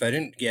understand grief. I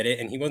didn't get it,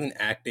 and he wasn't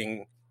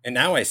acting. And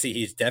now I see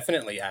he's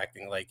definitely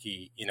acting like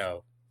he,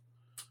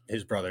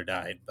 his brother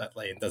died, but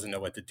like doesn't know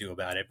what to do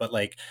about it. But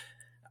like,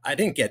 I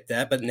didn't get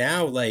that. But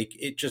now, like,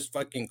 it just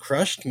fucking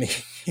crushed me.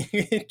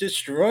 It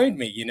destroyed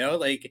me.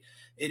 Like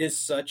it is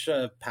such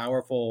a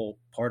powerful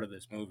part of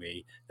this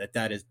movie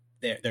that is.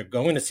 They're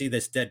going to see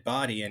this dead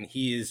body, and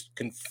he is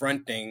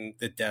confronting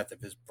the death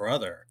of his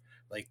brother.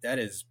 Like that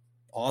is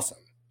awesome.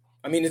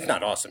 I mean, it's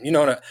not awesome, in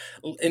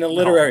a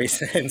literary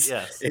sense.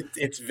 Yes.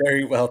 It's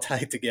very well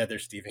tied together,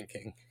 Stephen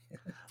King.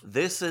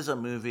 This is a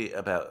movie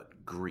about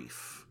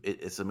grief.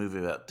 It's a movie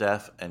about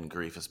death and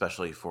grief,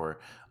 especially for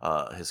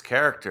his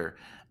character.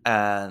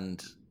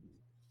 And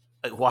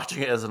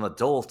watching it as an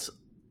adult,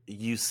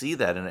 you see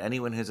that. And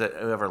anyone who's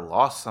ever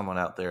lost someone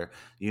out there,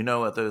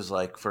 what those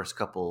like first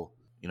couple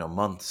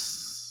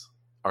months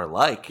are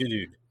like.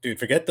 Dude. dude,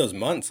 forget those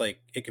months. Like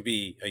it could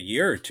be a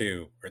year or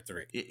 2 or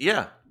 3.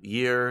 Yeah,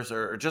 years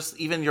or just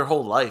even your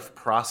whole life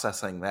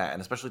processing that,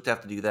 and especially to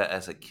have to do that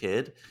as a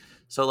kid.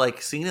 So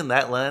like seen in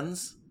that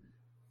lens,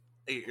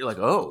 you're like,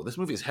 oh, this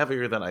movie is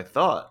heavier than I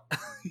thought.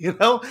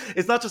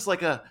 It's not just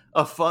like a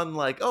fun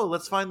like, oh,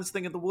 let's find this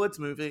thing in the woods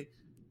movie.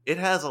 It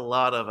has a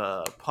lot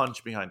of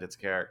punch behind its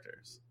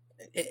characters.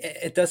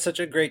 It does such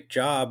a great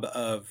job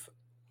of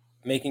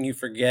making you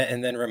forget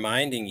and then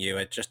reminding you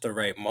at just the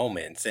right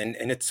moments. And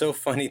it's so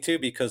funny too,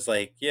 because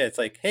like, yeah, it's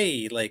like,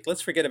 hey, like,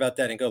 let's forget about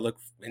that and go look,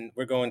 and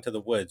we're going to the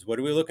woods. What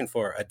are we looking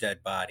for? A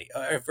dead body.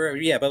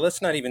 Yeah, but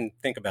let's not even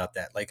think about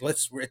that. Like,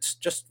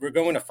 we're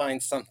going to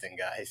find something,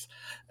 guys.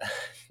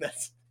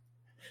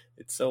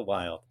 It's so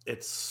wild.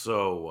 It's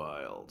so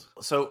wild.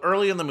 So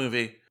early in the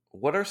movie,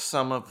 what are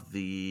some of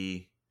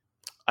the,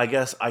 I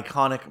guess,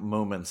 iconic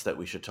moments that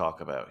we should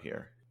talk about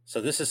here? So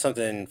this is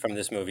something from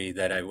this movie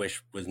that I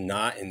wish was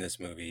not in this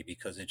movie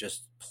because it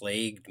just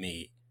plagued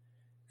me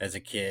as a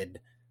kid,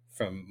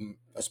 from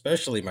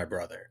especially my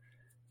brother.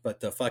 But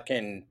the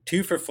fucking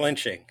 2 for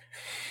flinching.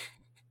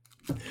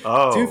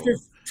 Oh.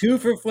 Two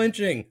for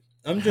flinching.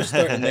 I'm just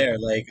starting there.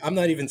 Like, I'm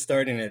not even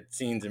starting at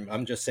scenes.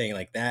 I'm just saying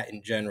like that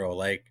in general.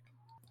 Like,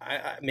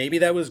 I maybe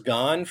that was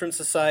gone from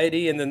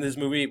society, and then this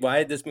movie. Why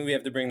did this movie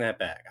have to bring that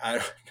back?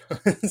 I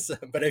don't know.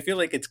 But I feel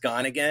like it's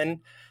gone again,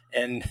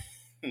 and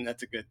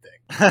that's a good thing.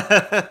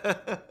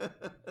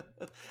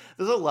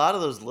 There's a lot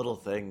of those little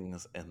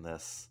things in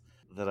this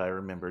that I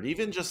remembered.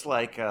 Even just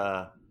like,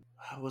 what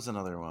was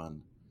another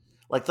one?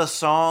 Like the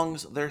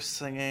songs they're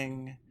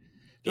singing.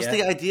 Just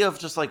the idea of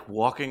just like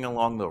walking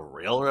along the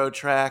railroad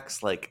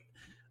tracks. Like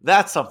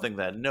that's something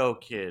that no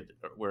kid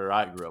where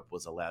I grew up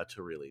was allowed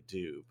to really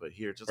do. But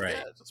here, just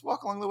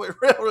walk along the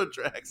railroad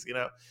tracks,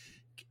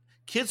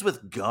 Kids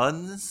with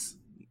guns.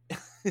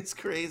 It's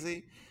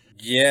crazy.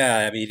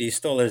 Yeah, I mean, he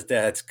stole his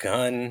dad's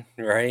gun,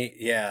 right?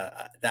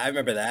 Yeah, I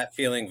remember that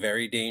feeling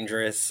very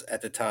dangerous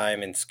at the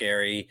time and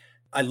scary.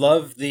 I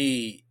love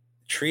the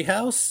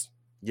treehouse.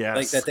 Yes,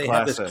 like that they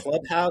classic. have this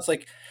clubhouse,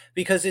 like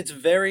because it's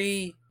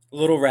very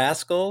Little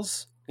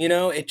Rascals.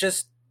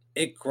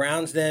 It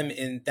grounds them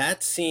in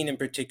that scene in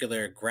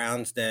particular.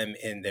 Grounds them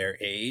in their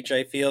age.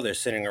 I feel they're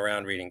sitting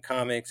around reading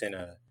comics in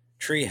a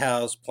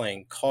treehouse,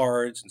 playing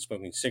cards and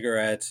smoking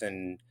cigarettes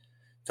and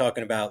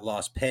talking about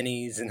lost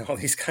pennies and all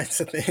these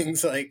kinds of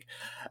things. Like,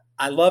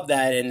 I love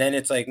that. And then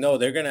it's like, no,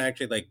 they're going to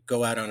actually like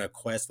go out on a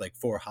quest, like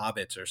 4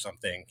 hobbits or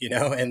something,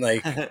 and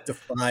like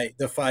defy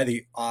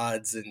the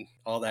odds and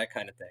all that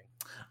kind of thing.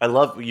 I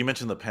love, you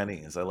mentioned the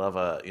pennies. I love,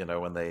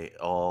 when they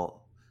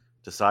all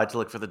decide to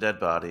look for the dead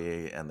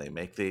body and they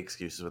make the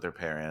excuses with their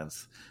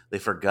parents, they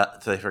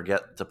forget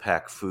to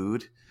pack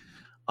food.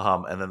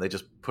 And then they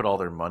just put all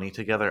their money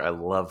together. I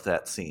love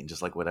that scene.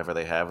 Just like whatever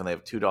they have, and they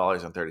have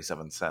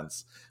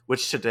 $2.37,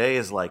 which today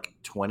is like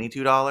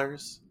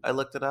 $22. I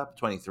looked it up,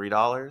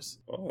 $23.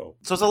 Oh,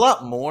 so it's a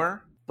lot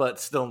more, but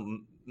still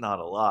not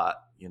a lot.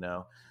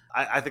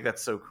 I think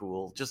that's so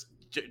cool. Just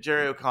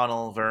Jerry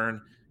O'Connell,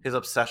 Vern, his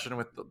obsession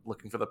with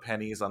looking for the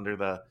pennies under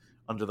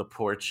the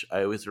porch.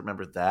 I always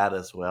remember that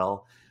as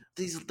well.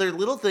 They're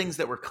little things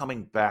that were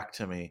coming back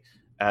to me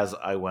as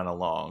I went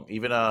along.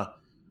 Even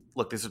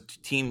look, these are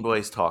teen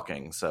boys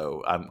talking,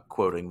 so I'm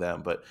quoting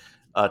them, but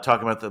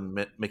talking about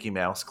the Mickey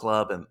Mouse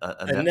Club and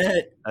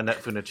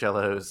Annette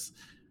Funicello's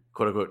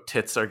quote-unquote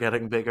tits are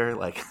getting bigger.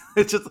 Like,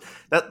 it's just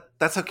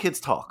that's how kids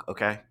talk,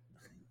 okay?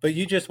 But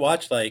you just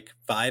watched like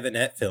 5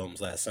 Annette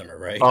films last summer,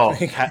 right? Oh,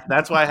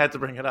 that's why I had to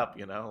bring it up,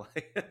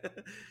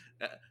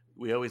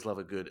 We always love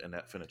a good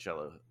Annette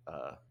Funicello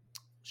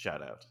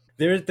shout out.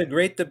 There's the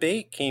great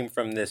debate came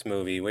from this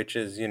movie, which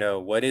is,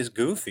 what is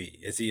Goofy?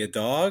 Is he a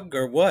dog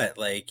or what?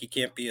 Like, he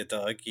can't be a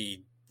dog.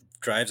 He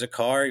drives a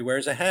car. He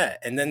wears a hat.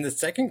 And then the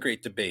second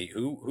great debate,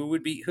 who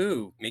would beat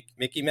who?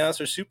 Mickey Mouse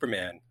or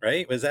Superman,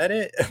 right? Was that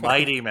it?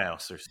 Mighty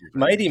Mouse or Superman.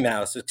 Mighty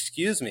Mouse,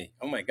 excuse me.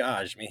 Oh my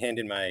gosh, me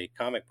handing my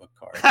comic book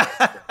card.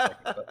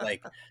 But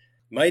like,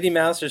 Mighty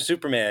Mouse or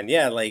Superman.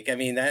 Yeah, like, I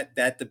mean,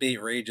 that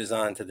debate rages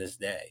on to this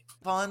day.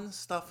 Fun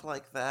stuff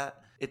like that.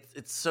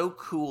 It's so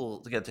cool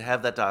to get to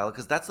have that dialogue,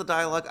 because that's the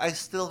dialogue I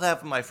still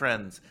have with my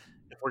friends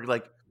if we're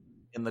like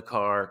in the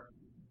car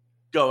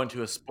going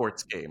to a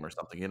sports game or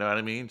something. You know what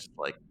I mean? Just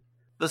like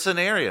the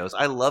scenarios.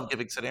 I love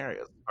giving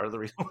scenarios. Part of the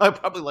reason why I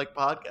probably like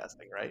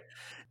podcasting, right?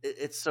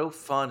 It's so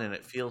fun and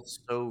it feels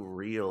so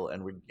real,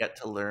 and we get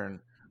to learn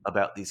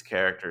about these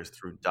characters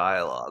through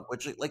dialogue,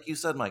 which, like you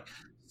said, Mike,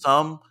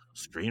 some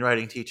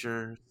screenwriting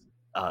teachers,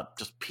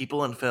 just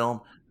people in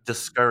film,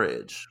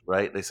 discourage,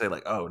 right? They say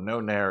like, oh, no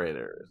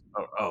narrators.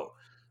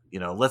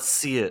 Let's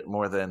see it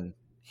more than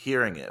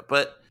hearing it.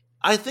 But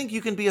I think you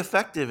can be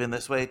effective in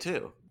this way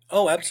too.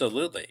 Oh,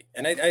 absolutely.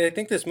 And I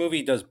think this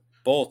movie does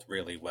both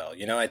really well.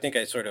 I think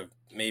I sort of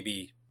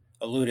maybe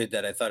alluded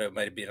that I thought it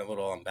might have been a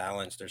little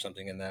unbalanced or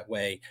something in that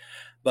way.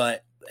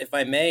 But if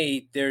I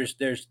may, there's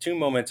 2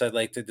 moments I'd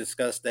like to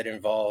discuss that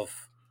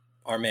involve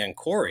our man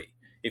Corey,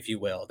 if you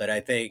will, that I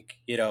think,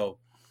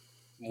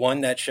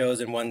 one that shows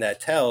and one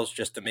that tells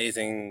just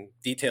amazing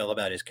detail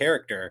about his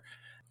character.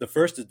 The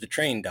first is the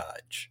train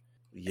dodge.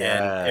 and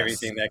Yes.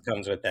 everything that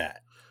comes with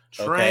that.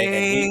 Train.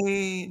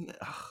 Okay, and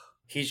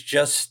he's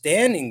just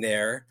standing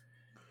there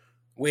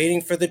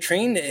waiting for the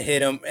train to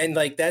hit him, and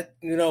like that,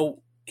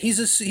 he's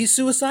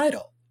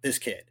suicidal, this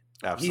kid.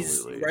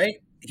 Absolutely. He's right,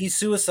 he's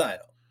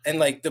suicidal, and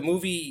like the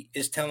movie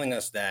is telling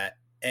us that,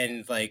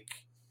 and like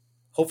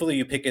hopefully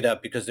you pick it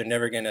up because they're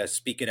never gonna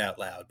speak it out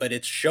loud, but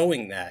it's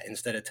showing that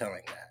instead of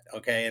telling that.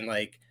 Okay, and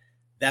like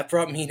that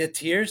brought me to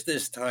tears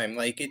this time.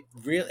 Like it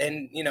really,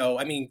 and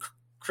I mean,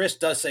 Chris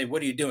does say,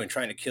 "What are you doing?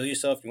 Trying to kill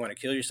yourself? You want to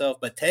kill yourself?"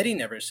 But Teddy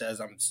never says,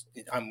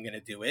 "I'm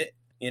gonna do it."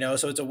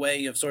 So it's a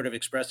way of sort of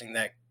expressing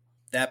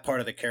that part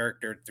of the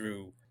character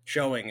through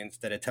showing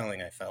instead of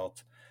telling. I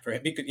felt for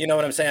him, because you know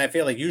what I'm saying. I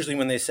feel like usually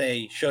when they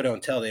say show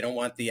don't tell, they don't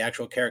want the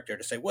actual character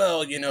to say,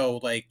 "Well,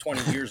 like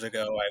 20 years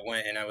ago, I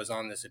went and I was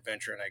on this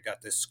adventure and I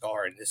got this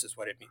scar and this is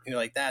what it means."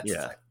 Like that's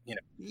Yeah.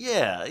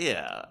 Yeah.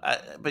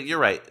 Yeah. But you're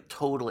right,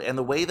 totally. And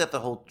the way that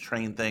the whole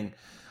train thing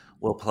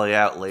will play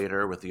out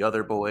later with the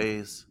other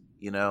boys,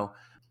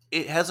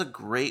 it has a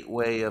great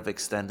way of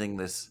extending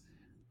this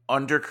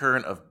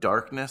undercurrent of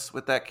darkness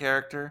with that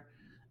character,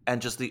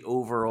 and just the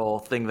overall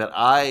thing that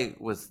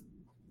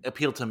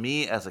appealed to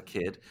me as a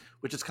kid,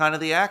 which is kind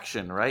of the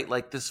action, right?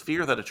 Like this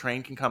fear that a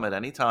train can come at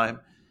any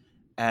time,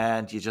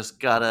 and you just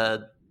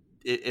gotta,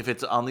 if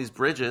it's on these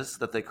bridges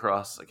that they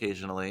cross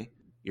occasionally,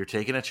 you're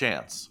taking a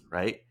chance,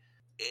 right?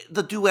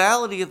 The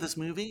duality of this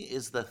movie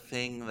is the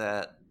thing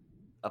that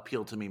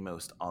appealed to me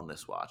most on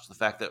this watch. The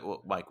fact that,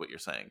 Mike, what you're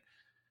saying,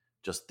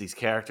 just these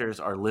characters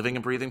are living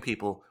and breathing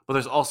people, but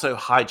there's also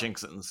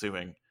hijinks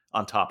ensuing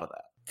on top of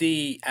that.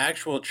 The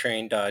actual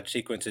train dodge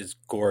sequence is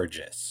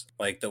gorgeous.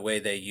 Like the way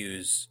they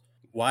use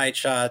wide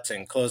shots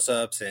and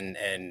close-ups and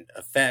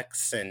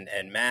effects and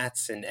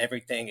mats and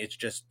everything. It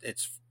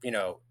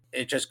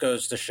just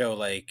goes to show,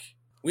 like,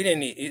 we didn't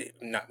need,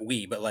 not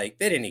we, but like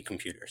they didn't need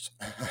computers.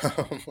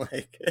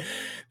 Like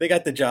they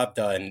got the job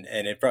done,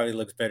 and it probably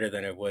looks better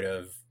than it would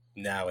have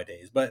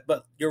nowadays. But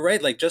you're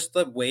right, like just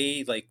the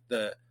way, like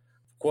the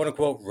quote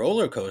unquote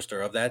roller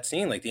coaster of that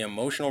scene, like the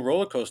emotional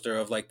roller coaster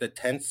of like the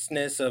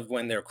tenseness of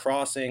when they're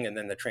crossing and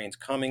then the train's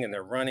coming and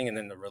they're running, and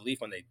then the relief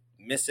when they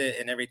miss it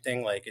and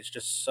everything. Like it's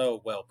just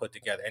so well put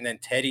together. And then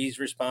Teddy's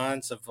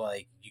response of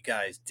like, "You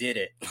guys did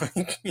it."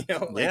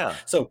 Yeah.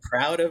 So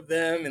proud of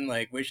them and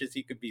like wishes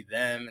he could be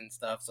them and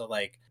stuff. So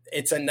like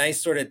it's a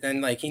nice sort of,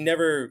 then like he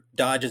never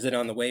dodges it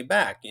on the way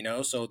back,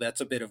 so that's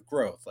a bit of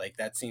growth. Like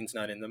that scene's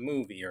not in the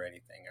movie or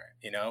anything,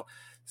 or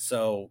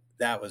so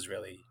that was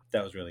really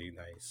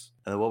nice.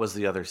 And what was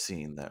the other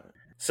scene that?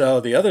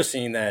 So the other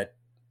scene that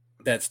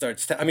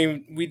starts, I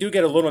mean, we do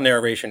get a little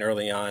narration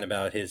early on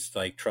about his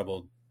like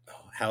troubled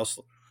house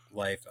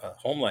life,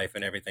 home life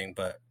and everything,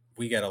 but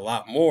we get a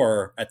lot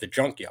more at the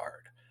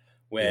junkyard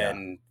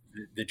when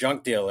the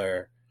junk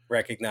dealer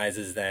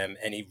recognizes them,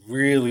 and he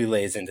really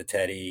lays into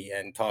Teddy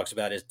and talks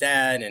about his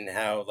dad and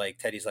how like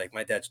Teddy's like,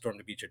 "My dad stormed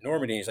the beach at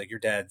Normandy." He's like, "Your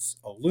dad's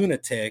a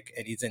lunatic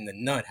and he's in the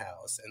nut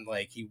house," and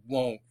like he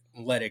won't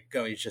let it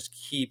go. He just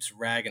keeps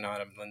ragging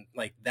on him, and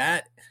like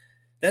that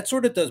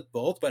sort of does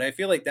both. But I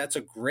feel like that's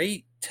a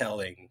great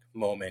telling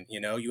moment.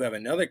 You have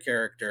another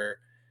character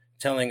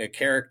telling a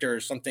character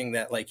something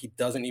that like he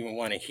doesn't even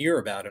want to hear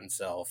about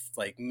himself,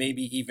 like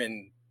maybe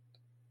even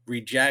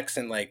rejects,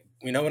 and like,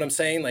 you know what I'm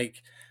saying?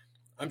 Like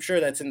I'm sure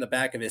that's in the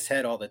back of his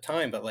head all the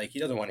time, but like he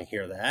doesn't want to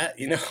hear that,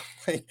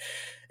 like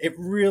it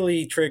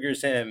really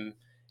triggers him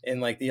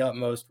in like the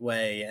utmost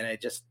way. And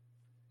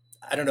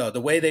I don't know, the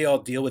way they all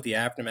deal with the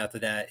aftermath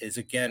of that is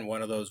again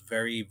one of those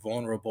very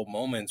vulnerable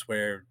moments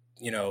where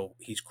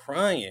he's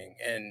crying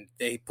and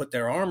they put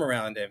their arm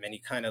around him and he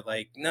kind of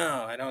like,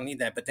 "No, I don't need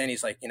that," but then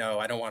he's like,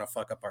 "I don't want to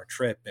fuck up our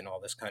trip," and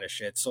all this kind of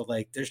shit. So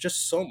like there's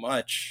just so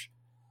much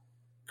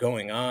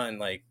going on.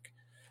 Like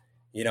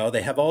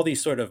they have all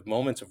these sort of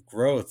moments of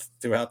growth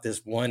throughout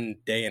this 1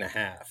 day and a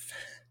half.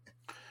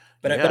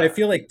 But I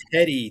feel like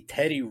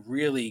Teddy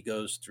really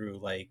goes through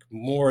like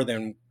more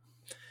than,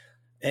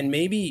 and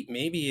maybe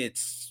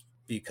it's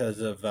because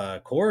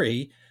of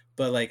Corey,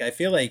 but like I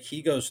feel like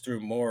he goes through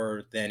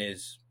more than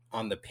is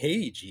on the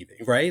page even,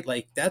 right?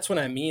 Like that's what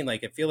I mean.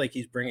 Like I feel like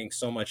he's bringing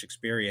so much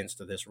experience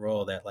to this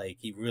role that like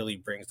he really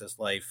brings this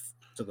life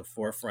to the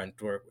forefront,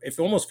 or it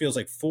almost feels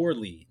like 4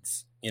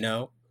 leads,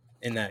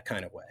 in that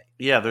kind of way.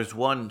 Yeah, there's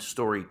one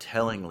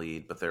storytelling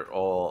lead, but they're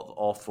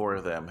all 4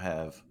 of them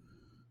have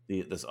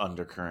this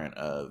undercurrent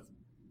of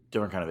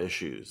different kind of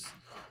issues,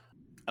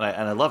 and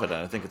I love it,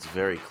 and I think it's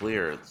very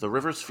clear. The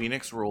Rivers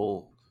Phoenix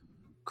role,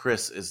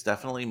 Chris, is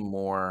definitely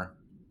more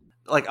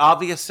like,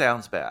 obvious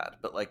sounds bad,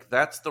 but like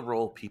that's the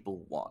role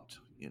people want.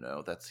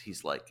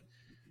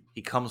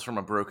 He comes from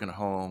a broken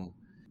home.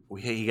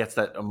 He gets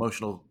that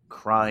emotional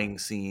crying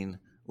scene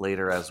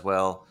later as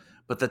well.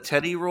 But the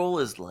Teddy role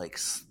is like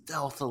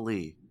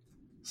stealthily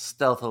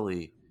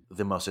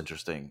the most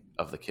interesting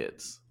of the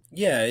kids.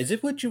 Yeah, is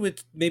it what you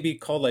would maybe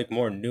call like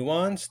more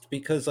nuanced?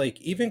 Because like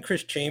even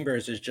Chris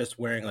Chambers is just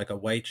wearing like a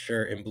white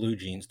shirt and blue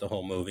jeans the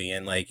whole movie,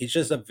 and like he's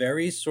just a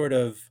very sort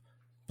of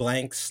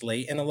blank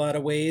slate in a lot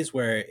of ways,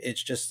 where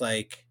it's just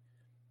like,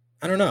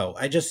 I don't know.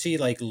 I just see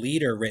like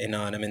leader written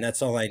on him, and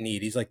that's all I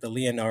need. He's like the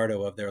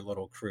Leonardo of their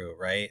little crew,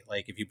 right?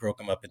 Like if you broke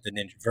him up into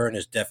ninja, Vern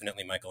is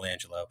definitely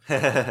Michelangelo.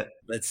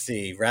 Let's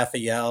see.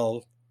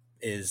 Raphael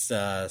is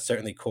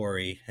certainly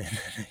Corey, and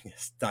I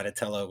guess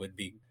Donatello would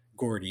be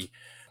Gordy,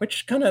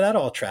 which kind of that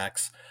all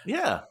tracks.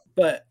 Yeah.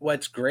 But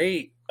what's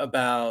great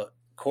about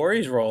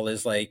Corey's role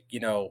is like, you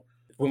know,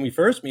 when we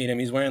first meet him,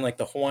 he's wearing like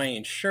the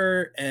Hawaiian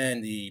shirt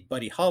and the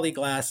Buddy Holly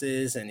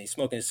glasses, and he's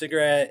smoking a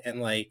cigarette. And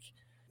like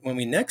when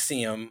we next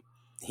see him,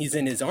 he's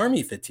in his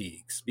army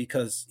fatigues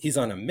because he's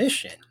on a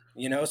mission,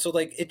 you know? So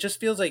like it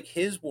just feels like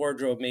his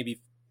wardrobe maybe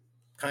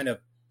kind of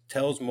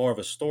tells more of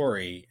a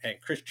story,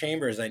 and Chris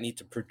Chambers I need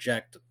to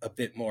project a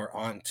bit more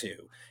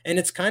onto. And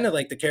it's kind of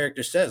like the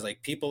character says,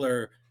 like people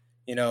are,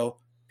 you know,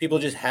 people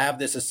just have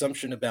this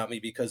assumption about me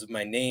because of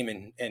my name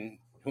and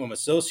who I'm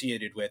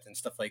associated with and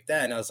stuff like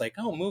that. And I was like,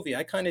 oh, movie,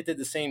 I kind of did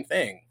the same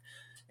thing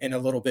in a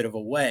little bit of a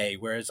way,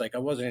 whereas like I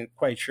wasn't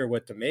quite sure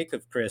what to make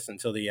of Chris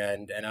until the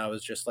end, and I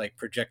was just like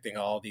projecting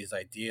all these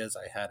ideas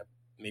I had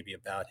maybe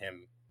about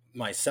him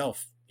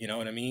myself, you know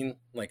what I mean,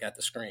 like at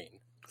the screen.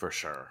 For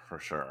sure.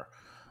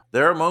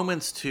 There are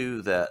moments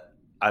too that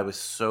I was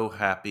so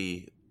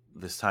happy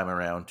this time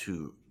around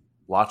to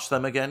watch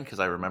them again because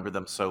I remember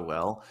them so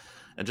well.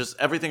 And just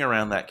everything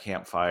around that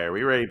campfire.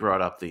 We already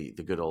brought up the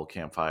good old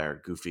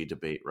campfire goofy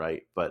debate,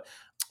 right? But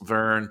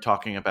Vern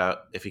talking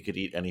about if he could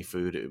eat any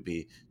food, it would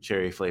be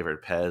cherry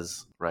flavored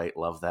Pez, right?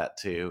 Love that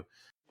too.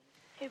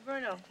 Hey,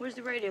 Bruno, where's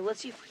the radio?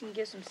 Let's see if we can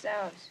get some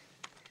sounds.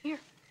 Here.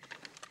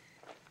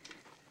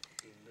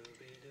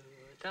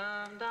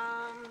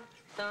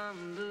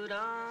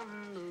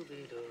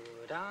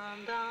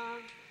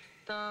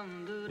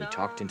 We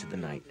talked into the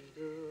night.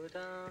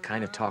 The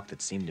kind of talk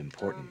that seemed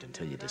important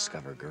until you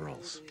discover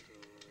girls.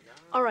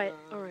 All right.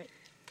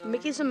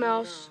 Mickey's a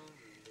mouse,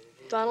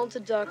 Donald's a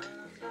duck,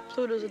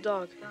 Pluto's a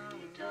dog.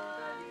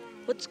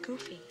 What's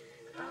Goofy?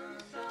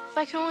 If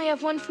I can only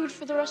have one food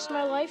for the rest of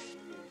my life,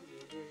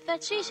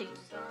 that's easy.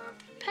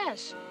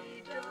 Pez.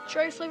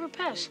 Cherry flavored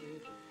Pez.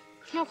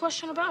 There's no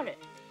question about it.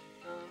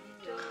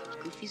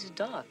 Goofy's a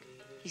dog.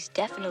 He's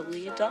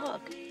definitely a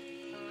dog.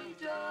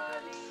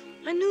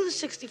 I knew the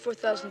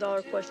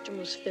 $64,000 question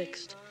was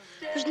fixed.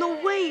 There's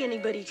no way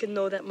anybody can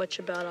know that much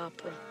about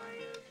opera.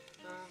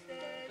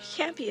 He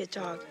can't be a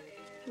dog.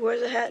 He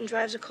wears a hat and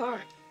drives a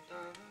car.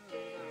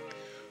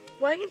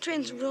 Wagon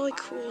Train's a really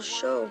cool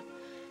show,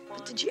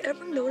 but did you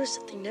ever notice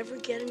that they never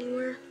get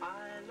anywhere?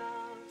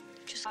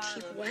 They just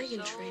keep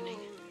wagon training.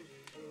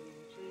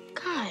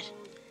 God,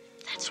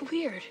 that's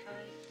weird.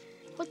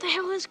 What the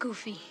hell is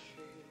Goofy?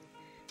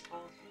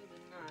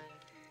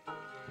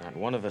 Not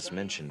one of us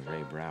mentioned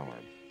Ray Brower,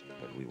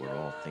 but we were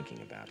all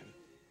thinking about him.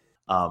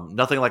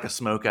 Nothing like a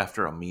smoke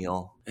after a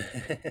meal.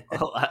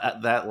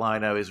 That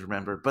line I always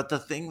remembered. But the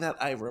thing that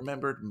I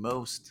remembered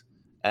most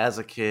as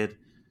a kid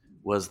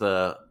was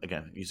the,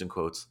 again, using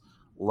quotes,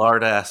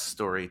 lard-ass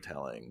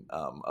storytelling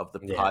of the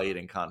pie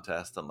eating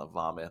contest and the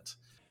vomit.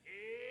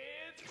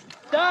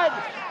 Done!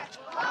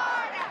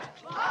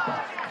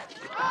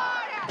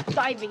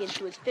 Diving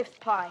into his fifth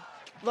pie,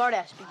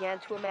 Lardass began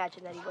to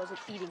imagine that he wasn't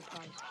eating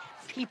pies.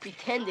 He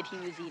pretended he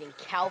was eating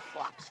cow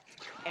flops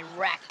and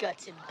rat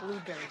guts and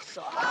blueberry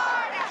sauce.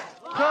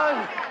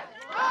 Done!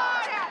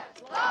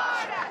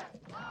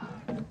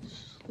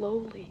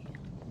 Slowly,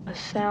 a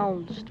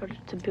sound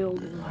started to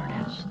build in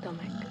Lardass'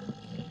 stomach.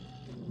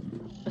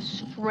 A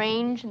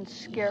strange and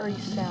scary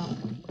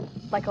sound,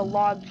 like a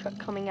log truck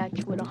coming at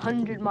you at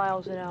 100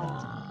 miles an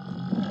hour.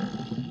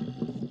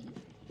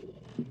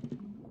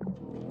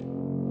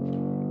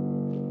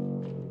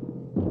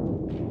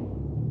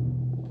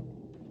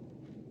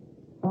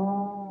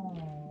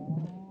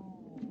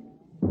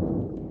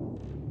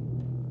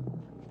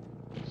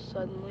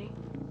 Suddenly,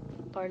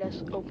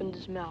 Lardass opened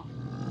his mouth.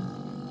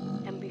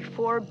 And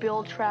before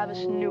Bill Travis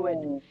knew it,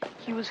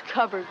 he was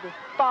covered with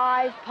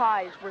 5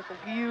 pies worth of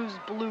used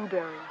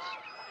blueberries.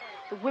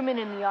 The women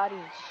in the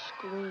audience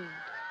screamed.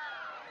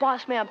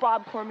 Boss man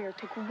Bob Cormier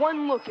took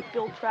one look at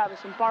Bill Travis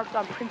and barfed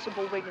on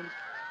Principal Wiggins.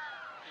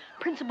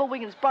 Principal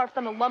Wiggins barfed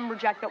on the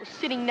lumberjack that was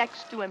sitting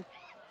next to him.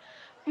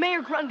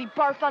 Mayor Grundy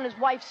barfed on his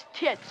wife's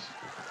tits.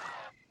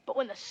 But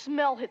when the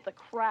smell hit the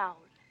crowd,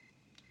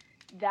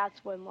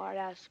 that's when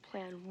Lardass'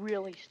 plan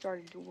really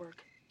started to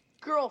work.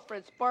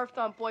 Girlfriends barfed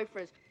on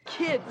boyfriends.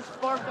 Kids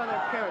barfed on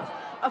their parents.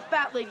 A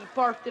fat lady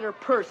barfed in her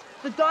purse.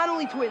 The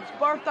Donnelly twins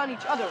barfed on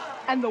each other.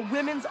 And the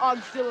women's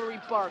auxiliary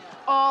barfed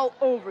all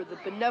over the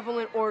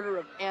Benevolent Order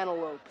of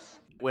Antelopes.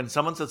 When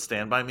someone said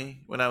Stand By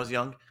Me when I was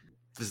young,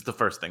 this is the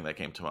first thing that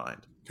came to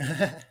mind.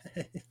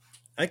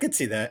 I could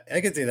see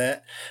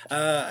that.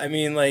 I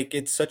mean, like,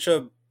 it's such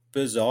a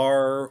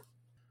bizarre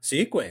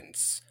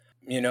sequence.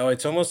 You know,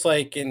 it's almost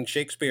like in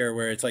Shakespeare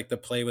where it's like the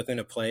play within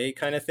a play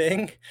kind of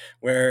thing,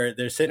 where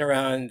they're sitting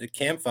around the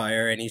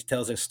campfire and he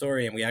tells a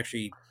story and we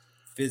actually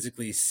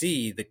physically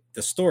see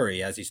the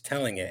story as he's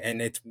telling it.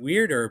 And it's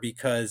weirder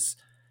because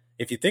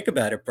if you think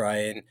about it,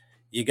 Brian,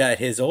 you got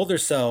his older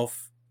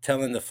self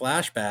telling the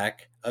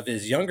flashback of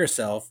his younger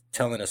self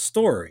telling a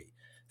story.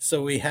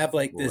 So we have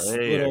like this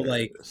little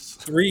like Layers.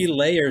 3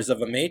 layers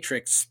of a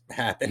matrix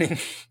happening.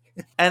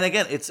 And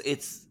again, it's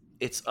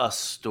a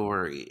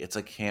story. It's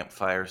a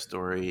campfire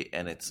story,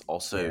 and it's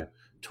also Yeah.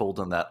 told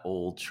in that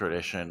old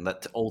tradition,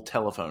 that old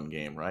telephone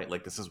game, right?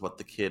 Like this is what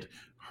the kid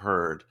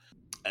heard,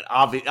 and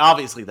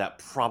obviously that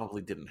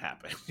probably didn't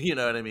happen. You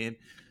know what I mean?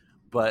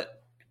 But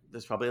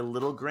there's probably a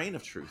little grain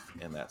of truth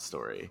in that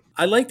story.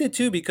 I liked it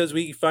too because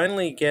we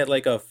finally get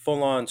like a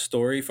full-on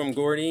story from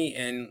Gordy,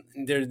 and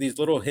there are these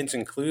little hints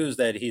and clues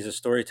that he's a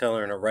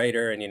storyteller and a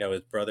writer, and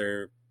his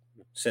brother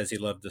says he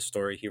loved the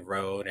story he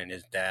wrote, and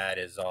his dad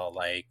is all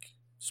like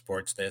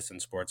sports this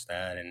and sports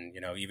that, and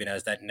even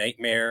has that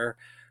nightmare.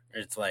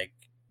 It's like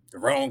the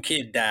wrong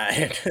kid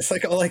died. It's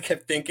like all I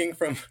kept thinking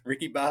from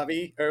Ricky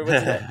Bobby, or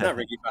what's that? Not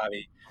Ricky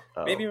Bobby,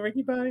 maybe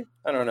Ricky Bobby.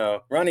 I don't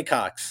know. Ronnie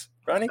Cox.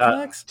 Ronnie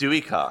Cox.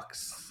 Dewey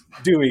Cox.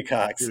 Dewey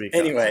Cox. Dewey Cox.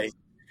 Anyway,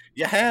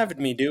 you have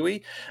me,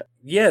 Dewey.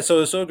 Yeah, so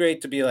it's so great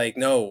to be like,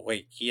 no,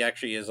 wait, he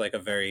actually is like a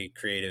very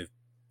creative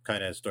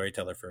kind of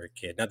storyteller for a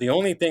kid. Now, the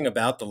only thing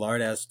about the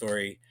lard-ass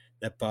story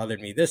that bothered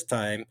me this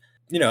time,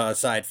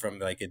 aside from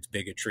like its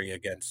bigotry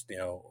against,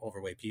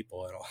 overweight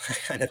people and all that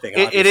kind of thing.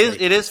 It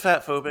is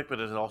fat phobic,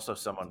 but it is also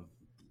someone,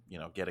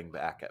 getting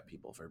back at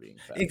people for being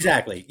fat.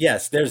 Exactly.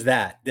 Yes, there's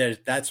that.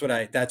 That's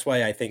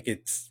why I think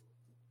it's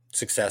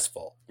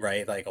successful,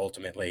 right? Like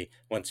ultimately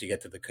once you get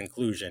to the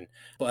conclusion.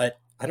 But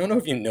I don't know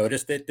if you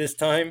noticed it this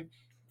time.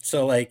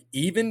 So like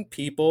even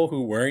people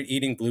who weren't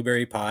eating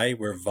blueberry pie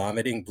were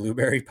vomiting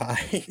blueberry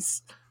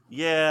pies.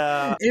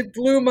 Yeah. It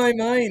blew my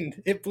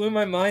mind. It blew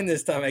my mind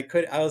this time.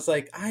 I was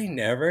like, I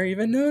never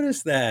even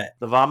noticed that.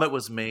 The vomit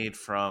was made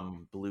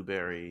from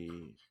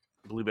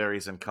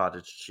blueberries and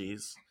cottage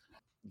cheese.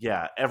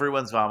 Yeah,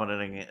 everyone's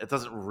vomiting. It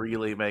doesn't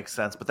really make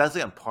sense, but that's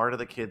again part of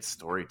the kid's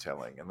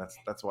storytelling, and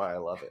that's why I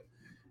love it.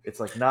 It's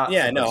like not.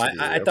 Yeah, no,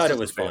 I thought it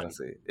was fun.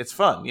 It's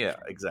fun. Yeah,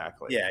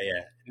 exactly. Yeah,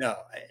 no,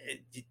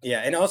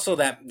 and also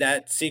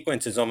that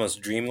sequence is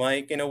almost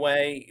dreamlike in a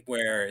way,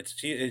 where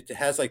it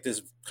has like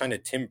this kind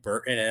of Tim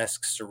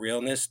Burton-esque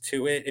surrealness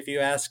to it, if you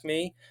ask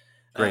me.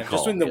 Great call.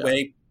 Just in the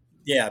way,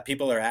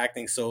 people are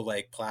acting so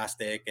like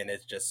plastic, and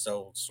it's just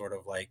so sort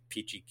of like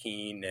peachy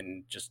keen,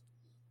 and just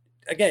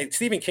again,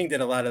 Stephen King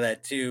did a lot of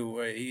that too.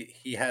 Where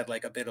he had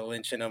like a bit of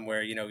Lynch in him,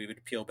 where he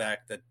would peel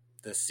back the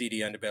seedy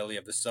underbelly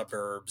of the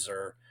suburbs,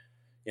 or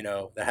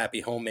the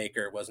happy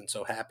homemaker wasn't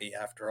so happy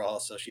after all,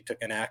 so she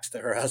took an axe to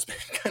her husband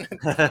kind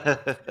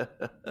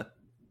of.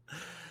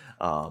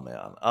 Oh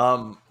man,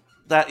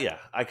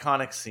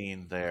 iconic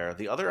scene there.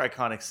 The other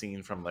iconic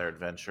scene from their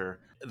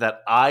adventure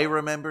that I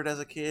remembered as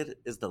a kid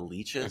is the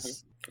leeches.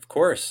 Mm-hmm. Of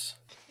course.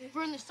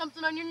 Vern, there's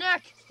something on your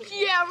neck.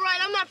 Yeah, right.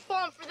 I'm not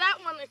falling for that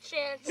one a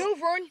chance. No,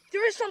 Vern,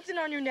 there is something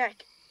on your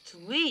neck. It's a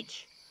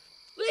leech.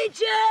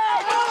 Leeches!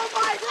 Oh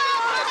my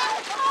God!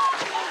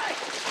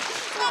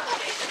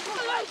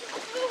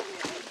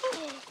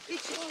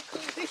 Leeches!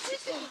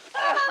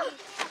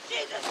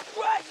 Jesus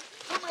Christ!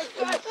 Oh my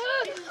God!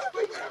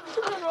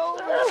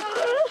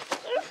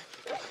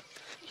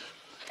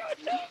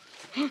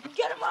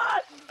 Get him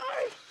on!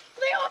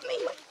 Lay off me!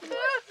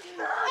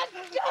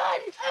 I'm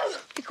done!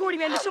 Hey, Gordy,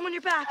 man, there's someone on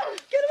your back.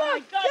 Get him on!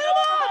 Get him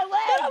on!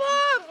 Get him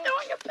up! They're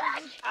on your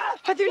back!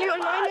 Are they on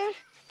mine, man?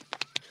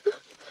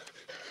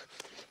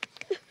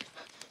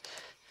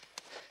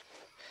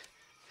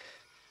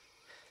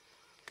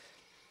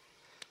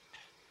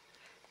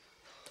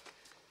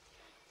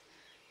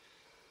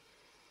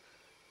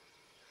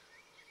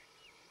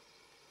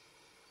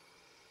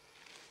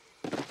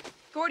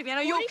 Gordy, man,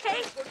 are you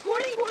okay?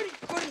 Gordy!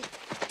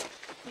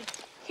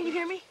 Can you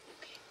hear me?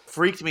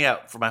 Freaked me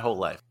out for my whole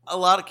life. A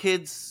lot of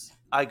kids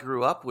I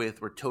grew up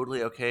with were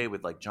totally okay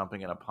with like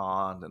jumping in a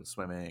pond and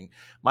swimming.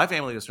 My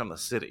family was from the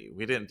city.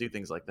 We didn't do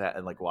things like that.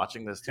 And like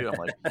watching this too, I'm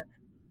like,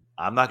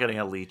 I'm not getting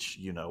a leech,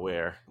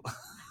 where.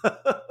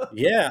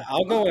 Yeah,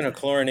 I'll go in a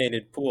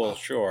chlorinated pool,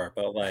 sure,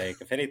 but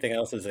like if anything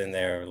else is in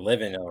there,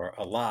 living or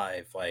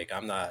alive, like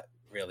I'm not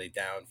really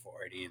down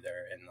for it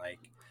either. And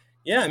like,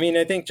 yeah, I mean,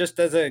 I think just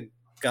as a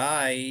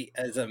guy,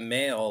 as a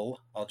male,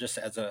 I'll just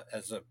as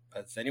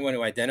anyone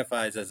who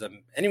identifies as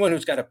anyone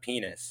who's got a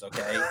penis,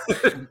 okay,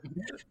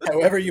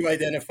 however you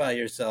identify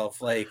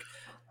yourself, like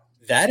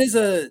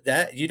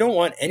that you don't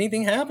want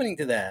anything happening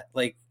to that.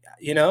 Like,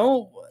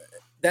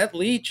 that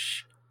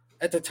leech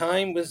at the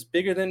time was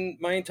bigger than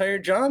my entire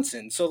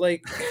Johnson. So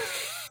like,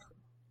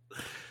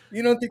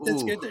 you don't think that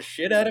scared the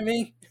shit out of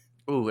me?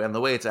 Ooh, and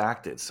the way it's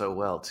acted so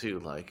well too,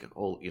 like,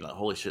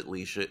 holy shit,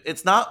 leash it.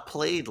 It's not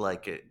played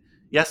like it.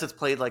 Yes, it's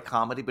played like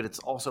comedy, but it's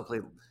also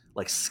played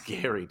like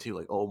scary too.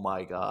 Like, oh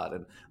my God.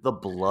 And the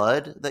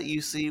blood that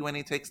you see when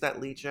he takes that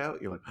leech out,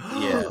 you're like,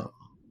 yeah.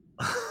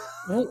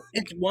 Well,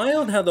 it's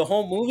wild how the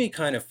whole movie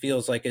kind of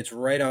feels like it's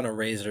right on a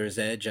razor's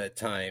edge at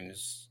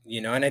times,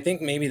 and I think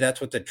maybe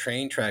that's what the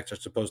train tracks are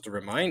supposed to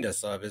remind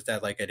us of, is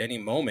that like at any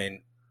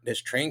moment,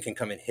 this train can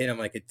come and hit him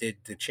like it did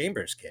the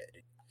Chambers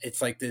kid.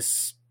 It's like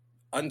this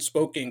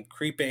unspoken,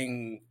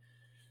 creeping,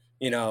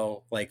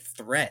 like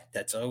threat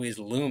that's always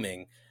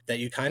looming that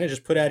you kind of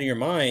just put out of your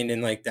mind,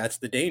 and like that's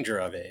the danger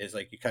of it, is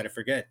like you kind of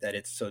forget that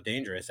it's so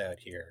dangerous out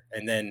here.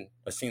 And then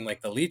a scene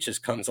like the leeches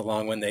comes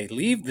along when they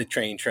leave the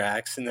train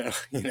tracks, and then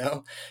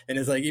and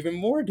it's like even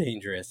more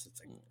dangerous. It's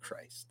like,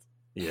 Christ.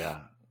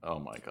 Yeah. Oh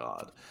my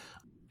God.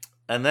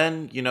 And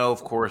then,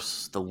 of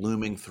course, the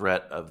looming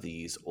threat of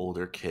these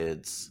older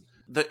kids.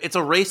 It's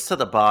a race to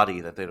the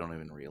body that they don't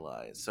even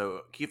realize.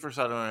 So Kiefer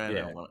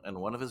Sutherland and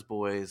one of his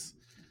boys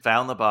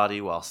found the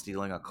body while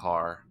stealing a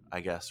car, I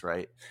guess,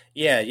 right?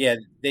 Yeah.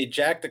 They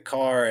jacked the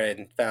car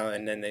and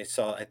then they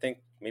saw, I think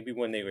maybe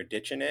when they were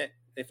ditching it,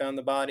 they found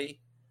the body.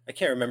 I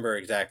can't remember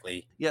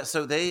exactly. Yeah,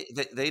 so they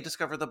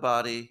discover the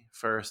body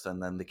first,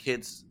 and then the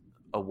kids,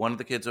 one of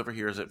the kids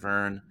overhears it,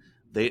 Vern.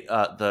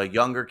 The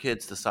younger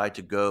kids decide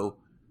to go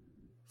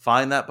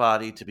find that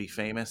body to be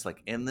famous,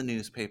 like in the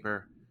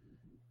newspaper,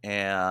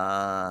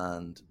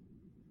 and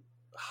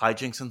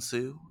hijinks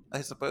ensue,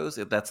 I suppose,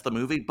 if that's the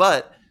movie.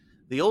 But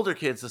the older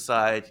kids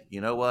decide,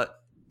 you know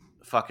what?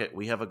 Fuck it.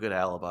 We have a good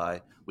alibi.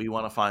 We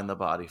want to find the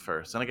body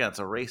first. And again, it's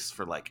a race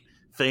for like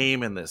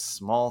fame in this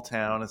small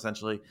town,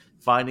 essentially,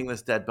 finding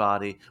this dead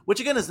body, which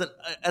again is that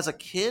as a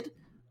kid,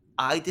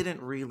 I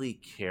didn't really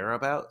care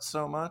about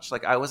so much.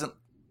 Like I wasn't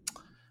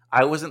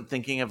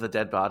thinking of the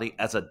dead body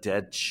as a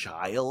dead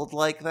child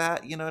like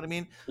that. You know what I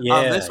mean?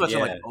 Yeah, this much, yeah.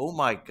 I'm like, oh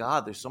my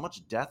God, there's so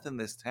much death in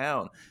this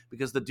town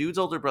because the dude's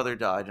older brother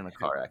died in a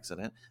car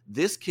accident.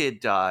 This kid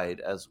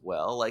died as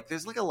well. Like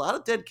there's like a lot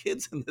of dead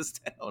kids in this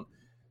town.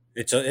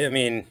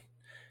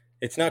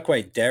 It's not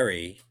quite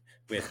Derry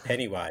with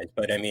Pennywise,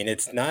 but I mean,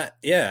 it's not,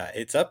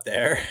 it's up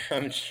there.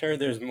 I'm sure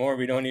there's more.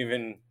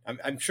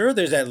 I'm sure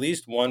there's at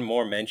least one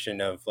more mention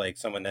of like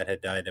someone that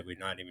had died that we're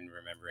not even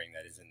remembering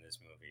that is in this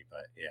movie.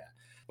 But yeah.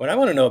 What I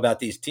want to know about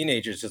these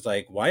teenagers is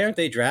like, why aren't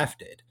they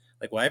drafted?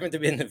 Like, why haven't they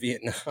been to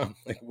Vietnam?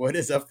 Like, what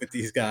is up with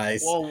these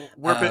guys? Well,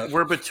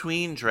 we're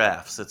between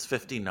drafts. It's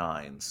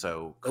 59.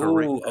 So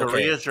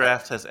Korea's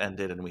draft has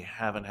ended, and we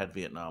haven't had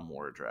Vietnam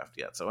War draft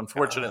yet. So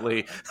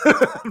unfortunately,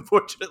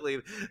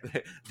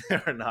 they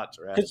are not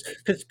drafted.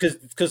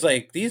 Because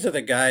like these are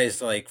the guys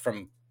like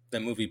from the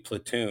movie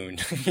Platoon,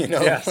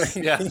 Yes,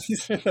 yes.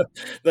 These are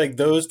like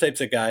those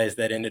types of guys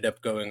that ended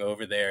up going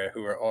over there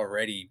who are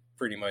already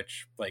pretty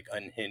much like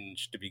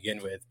unhinged to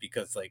begin with,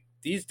 because like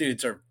these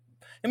dudes are,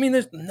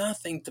 there's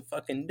nothing to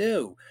fucking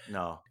do.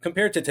 No.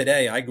 Compared to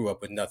today, I grew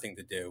up with nothing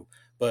to do.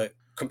 But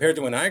compared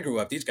to when I grew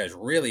up, these guys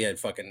really had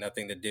fucking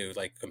nothing to do.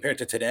 Like compared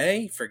to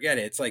today, forget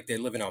it. It's like they're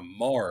living on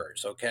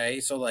Mars,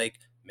 okay? So like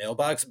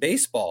mailbox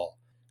baseball,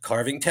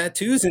 carving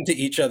tattoos into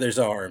each other's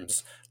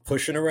arms,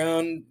 pushing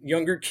around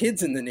younger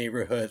kids in the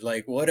neighborhood.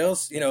 Like what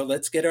else?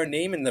 Let's get our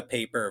name in the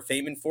paper,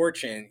 fame and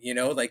fortune.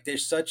 Like they're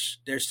such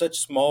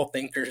small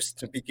thinkers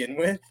to begin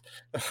with.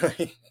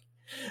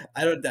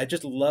 I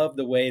just love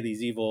the way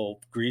these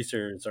evil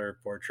greasers are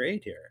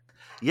portrayed here.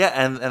 Yeah,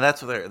 and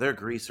that's what they're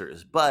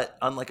greasers. But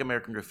unlike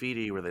American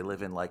Graffiti, where they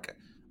live in like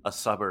a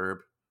suburb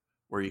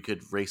where you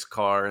could race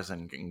cars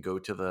and go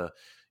to the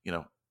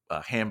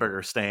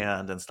hamburger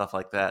stand and stuff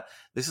like that,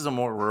 this is a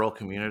more rural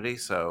community,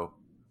 so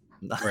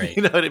right.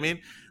 You know what I mean?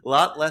 A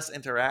lot less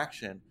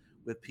interaction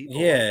with people.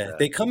 Yeah, like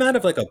they come out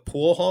of like a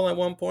pool hall at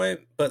one point,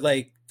 but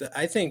like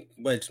I think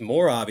what's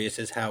more obvious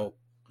is how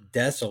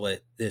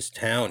desolate this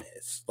town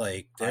is.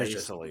 Like there's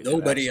just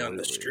nobody on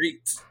the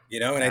streets,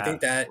 and I think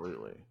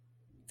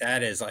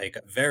that is like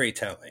very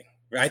telling.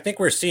 I think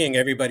we're seeing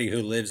everybody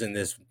who lives in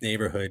this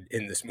neighborhood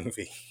in this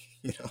movie.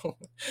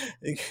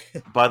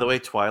 By the way,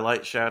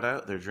 Twilight shout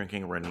out. They're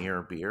drinking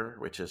Rainier beer,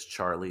 which is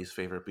Charlie's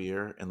favorite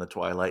beer in the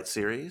Twilight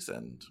series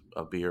and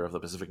a beer of the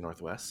Pacific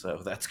Northwest.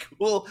 So that's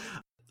cool.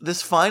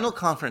 This final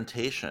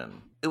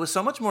confrontation, it was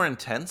so much more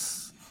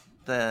intense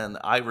than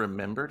I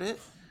remembered it.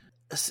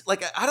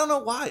 Like, I don't know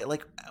why.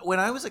 Like, when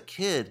I was a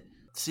kid,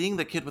 seeing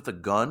the kid with a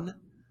gun,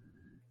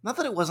 not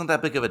that it wasn't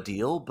that big of a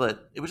deal,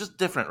 but it was just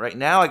different. Right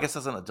now, I guess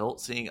as an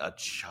adult, seeing a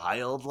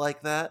child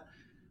like that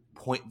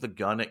point the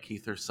gun at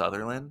Kiefer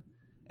Sutherland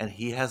and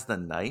he has the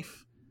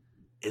knife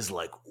is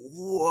like,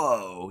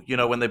 whoa,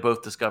 when they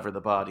both discover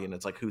the body and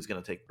it's like, who's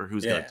going to take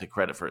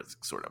credit for it,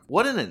 sort of.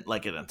 What an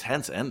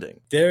intense ending.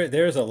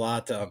 There's a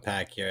lot to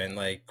unpack here. And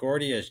like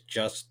Gordy has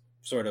just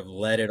sort of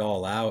let it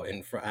all out.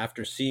 And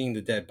after seeing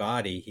the dead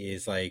body,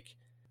 he's like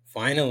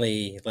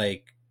finally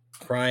like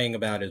crying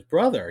about his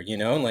brother,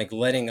 and like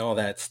letting all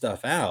that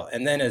stuff out.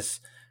 And then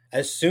as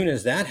soon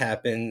as that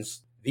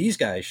happens, these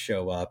guys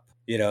show up,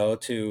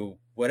 to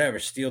whatever,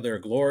 steal their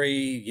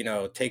glory,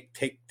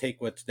 take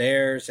what's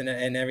theirs and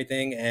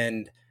everything.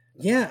 And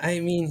yeah,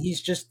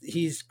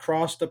 he's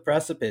crossed the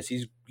precipice.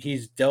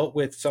 He's dealt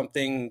with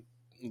something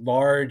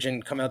large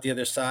and come out the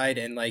other side.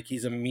 And like,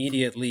 he's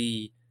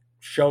immediately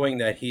showing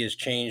that he has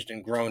changed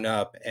and grown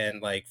up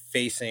and like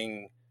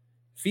facing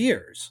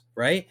fears,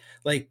 right?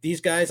 Like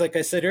these guys, like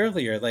I said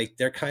earlier, like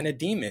they're kind of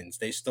demons.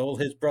 They stole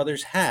his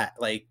brother's hat.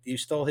 Like you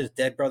stole his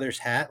dead brother's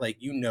hat. Like,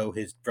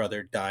 his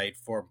brother died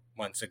 4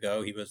 months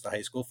ago. He was the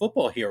high school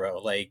football hero.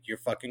 Like you're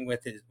fucking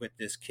with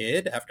this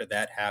kid after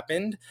that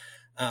happened.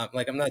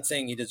 Like I'm not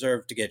saying he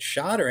deserved to get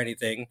shot or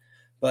anything,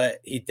 but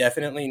he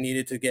definitely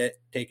needed to get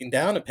taken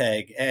down a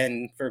peg.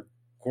 And for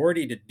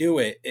Gordy to do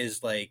it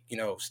is like,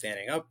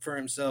 standing up for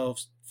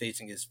himself,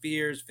 facing his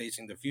fears,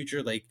 facing the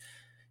future. Like,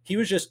 he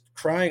was just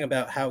crying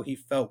about how he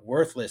felt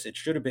worthless. It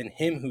should have been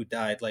him who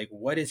died. Like,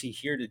 what is he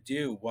here to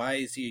do? Why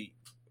is he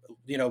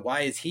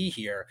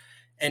here?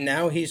 And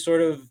now he's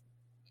sort of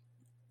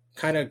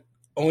kind of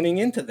owning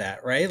into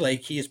that, right?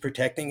 Like, he is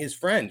protecting his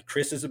friend.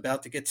 Chris is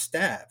about to get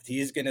stabbed. He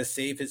is going to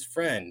save his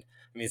friend.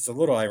 I mean, it's a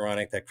little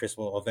ironic that Chris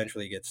will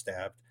eventually get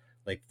stabbed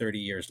like 30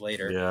 years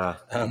later.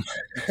 Yeah.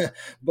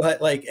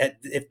 But like,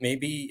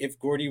 if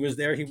Gordy was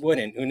there, he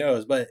wouldn't. Who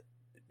knows? But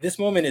this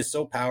moment is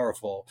so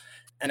powerful.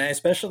 And I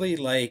especially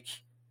like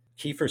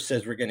Kiefer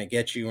says, we're going to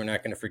get you. We're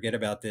not going to forget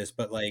about this.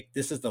 But like,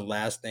 this is the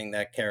last thing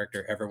that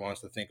character ever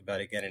wants to think about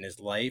again in his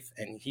life.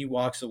 And he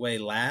walks away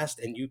last,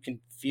 and you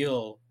can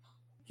feel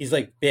he's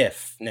like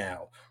Biff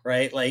now,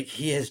 right? Like,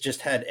 he has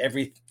just had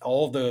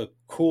all the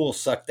cool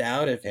sucked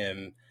out of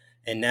him.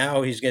 And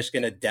now he's just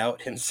going to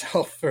doubt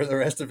himself for the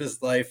rest of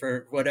his life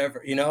or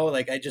whatever,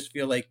 like, I just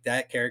feel like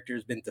that character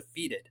has been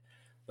defeated.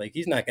 Like,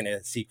 he's not going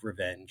to seek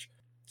revenge.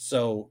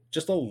 So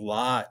just a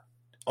lot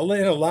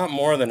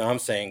more than I'm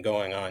saying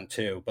going on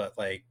too. But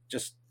like,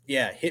 just,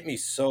 yeah, hit me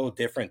so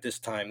different this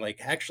time. Like,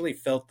 actually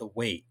felt the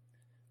weight.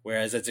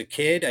 Whereas as a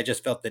kid, I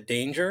just felt the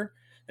danger,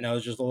 and I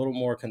was just a little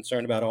more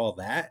concerned about all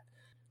that.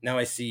 Now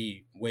I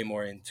see way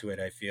more into it,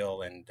 I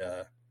feel. And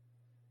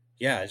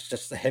yeah, it's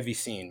just a heavy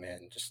scene,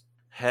 man. Just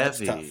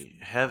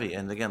heavy.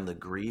 And again, the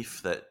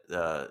grief that,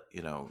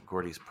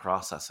 Gordy's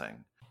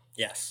processing.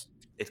 Yes.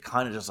 It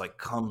kind of just like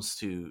comes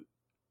to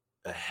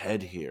a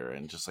head here,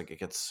 and just like it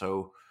gets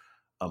so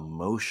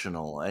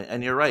emotional.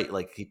 And you're right.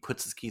 Like, he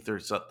puts his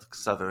Kiefer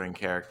Sutherland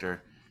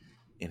character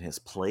in his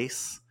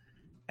place,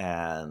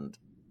 and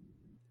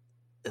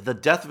the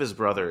death of his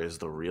brother is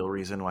the real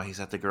reason why he's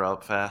had to grow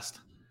up fast.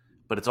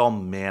 But it's all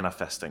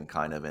manifesting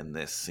kind of in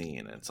this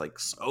scene. It's like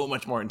so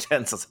much more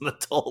intense as an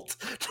adult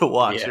to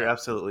watch. Yeah. You're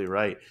absolutely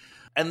right.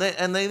 And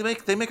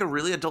they make a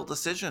really adult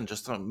decision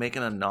just to make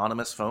an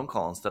anonymous phone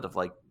call instead of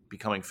like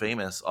becoming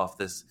famous off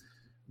this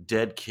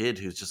dead kid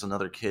who's just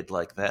another kid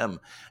like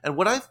them. And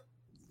what I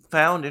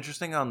found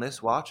interesting on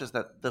this watch is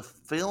that the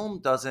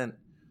film doesn't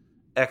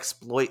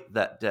exploit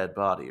that dead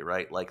body,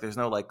 right? Like, there's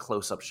no like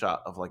close-up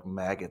shot of like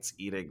maggots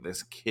eating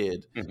this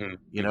kid. Mm-hmm.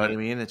 You know what I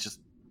mean? It's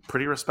just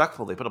pretty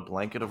respectful. They put a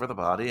blanket over the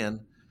body,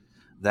 and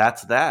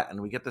that's that. And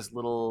we get this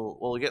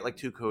we get like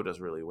 2 codas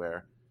really,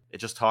 where it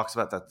just talks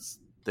about that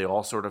they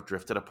all sort of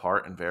drifted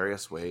apart in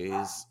various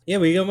ways. Yeah,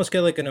 we almost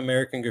get like an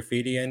American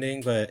Graffiti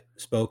ending, but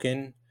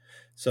spoken.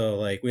 So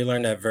like, we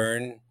learned that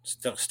Vern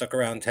stuck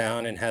around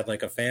town and had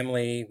like a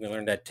family. We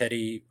learned that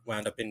Teddy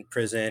wound up in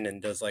prison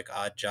and does like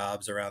odd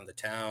jobs around the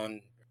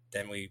town.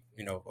 Then we,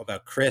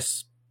 about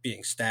Chris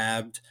being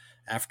stabbed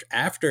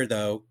after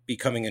though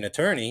becoming an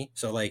attorney.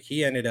 So like,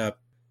 he ended up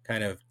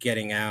kind of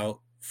getting out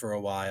for a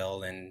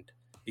while and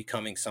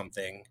becoming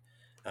something.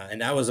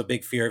 And that was a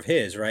big fear of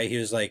his, right? He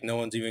was like, no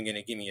one's even going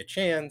to give me a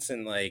chance.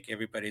 And like,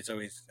 everybody's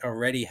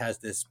already has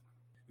this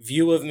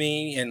view of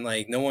me, and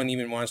like, no one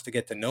even wants to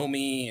get to know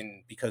me,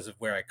 and because of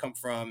where I come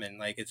from. And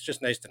like, it's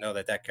just nice to know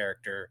that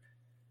character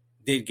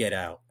did get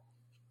out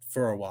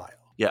for a while.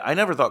 Yeah, I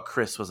never thought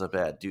Chris was a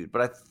bad dude,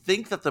 but I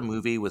think that the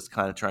movie was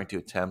kind of trying to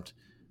attempt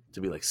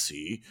to be like,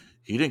 see,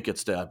 he didn't get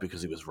stabbed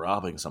because he was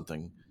robbing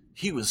something.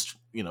 He was,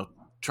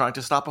 trying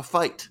to stop a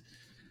fight.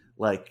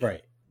 Like,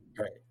 right.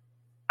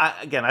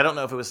 I don't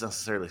know if it was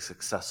necessarily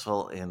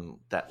successful in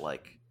that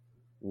like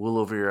wool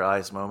over your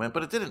eyes moment,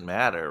 but it didn't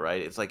matter,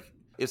 right? It's like,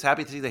 it was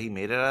happy to see that he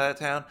made it out of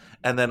town,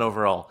 and then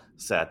overall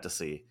sad to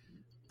see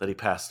that he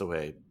passed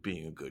away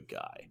being a good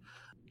guy.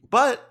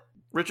 But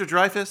Richard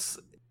Dreyfuss,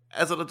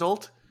 as an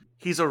adult,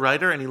 he's a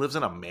writer and he lives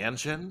in a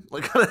mansion.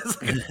 Like,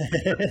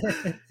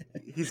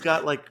 he's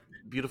got like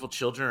beautiful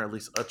children, or at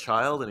least a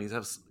child, and he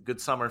has good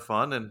summer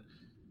fun, and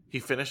he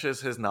finishes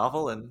his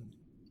novel and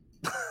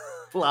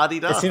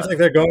la-di-da. It seems like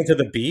they're going to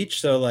the beach,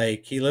 so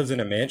like, he lives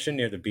in a mansion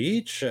near the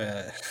beach.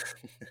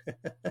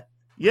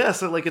 Yeah,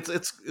 so like,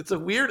 it's a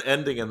weird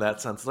ending in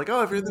that sense. Like,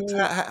 oh, everything's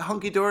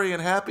hunky-dory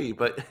and happy,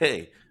 but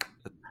hey,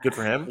 good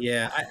for him.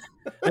 Yeah,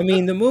 I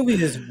mean, the movie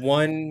is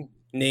one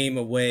name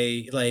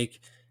away. Like,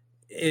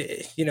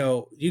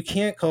 you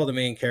can't call the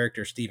main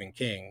character Stephen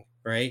King,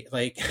 right?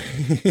 Like,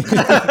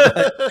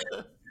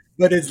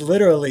 but it's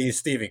literally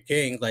Stephen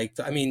King. Like,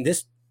 I mean,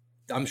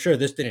 I'm sure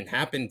this didn't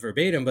happen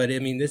verbatim, but I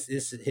mean, this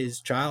is his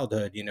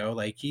childhood,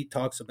 like, he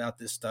talks about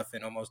this stuff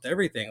in almost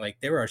everything. Like,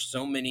 there are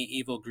so many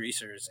evil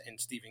greasers in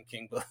Stephen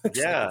King books.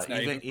 Yeah,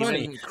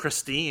 even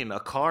Christine, a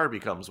car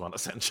becomes one,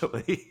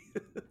 essentially.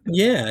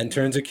 Yeah, and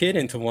turns a kid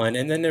into one.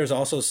 And then there's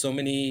also so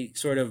many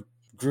sort of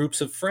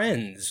groups of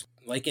friends,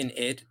 like in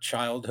It,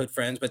 childhood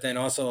friends, but then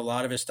also a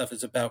lot of his stuff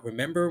is about,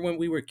 remember when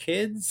we were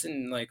kids,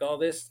 and like all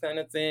this kind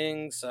of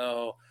thing.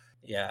 So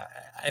yeah,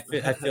 I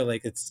feel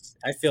like it's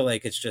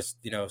just,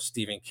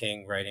 Stephen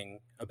King writing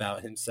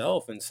about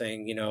himself and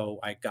saying,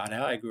 I got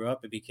out, I grew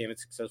up, I became a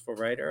successful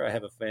writer, I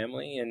have a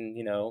family, and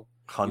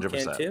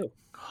 100% too.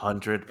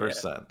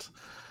 100%.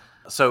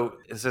 So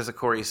this is a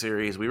Corey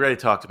series. We already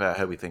talked about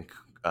how we think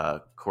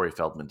Corey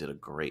Feldman did a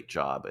great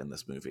job in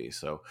this movie.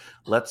 So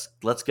let's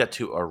get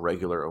to our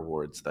regular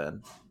awards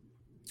then.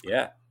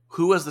 Yeah.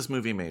 Who was this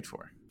movie made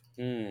for?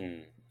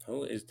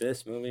 Who is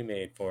this movie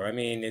made for? I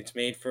mean, it's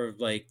made for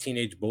like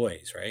teenage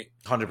boys, right?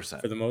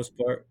 100%. For the most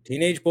part,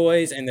 teenage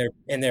boys and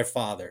their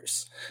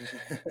fathers.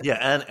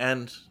 Yeah,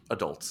 and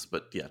adults,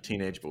 but yeah,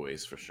 teenage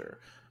boys for sure.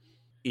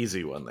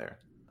 Easy one there.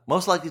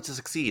 Most likely to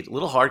succeed. A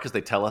little hard because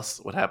they tell us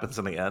what happens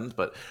in the end,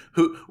 but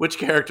which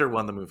character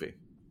won the movie?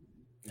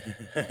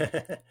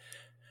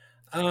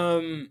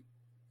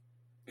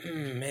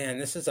 Man,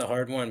 this is a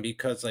hard one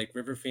because like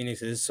River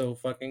Phoenix is so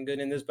fucking good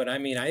in this, but I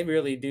mean, I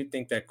really do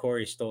think that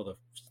Corey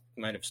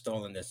might have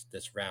stolen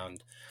this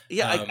round.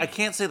 Yeah, I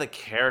can't say the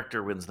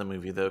character wins the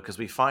movie though, because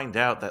we find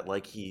out that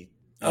like he.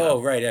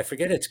 Right. I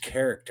forget its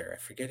character.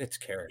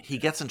 He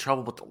gets in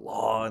trouble with the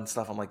law and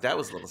stuff. I'm like, that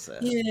was a little sad.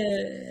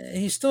 Yeah,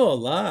 he's still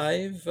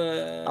alive.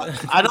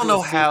 I don't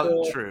know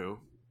how true.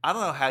 I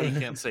don't know how you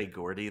can't say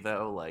Gordy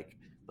though. Like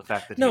the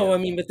fact that I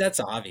mean, but that's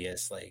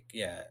obvious. Like,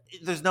 yeah,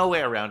 there's no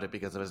way around it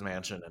because of his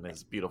mansion and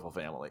his beautiful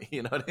family.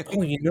 You know what I mean?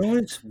 Oh, you know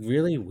what's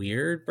really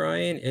weird,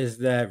 Brian, is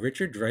that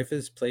Richard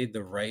Dreyfuss played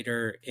the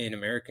writer in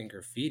American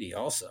Graffiti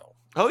also.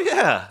 Oh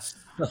yeah.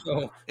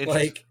 So,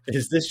 like,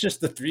 is this just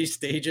the 3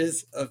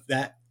 stages of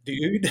that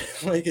dude?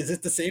 Like, is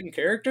it the same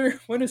character?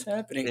 What is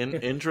happening?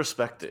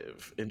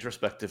 Introspective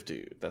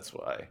dude. That's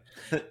why.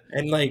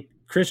 And like,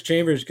 Chris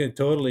Chambers could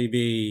totally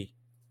be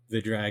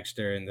the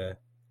dragster and the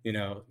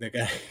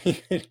guy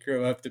he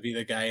grew up to be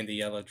the guy in the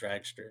yellow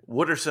dragster.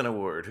 Wooderson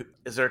Award.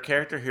 Is there a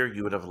character here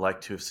you would have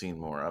liked to have seen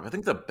more of? I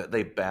think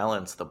they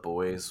balance the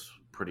boys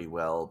pretty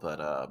well,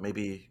 but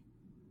maybe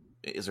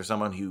is there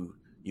someone who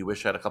you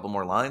wish had a couple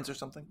more lines or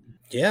something?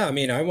 Yeah, I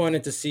mean, I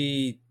wanted to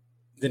see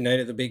the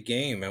night of the big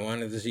game. I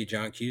wanted to see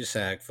John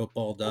Cusack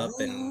footballed up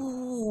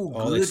and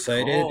all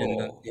excited,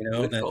 call.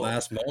 And that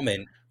last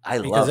moment.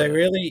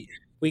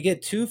 We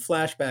get 2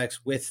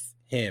 flashbacks with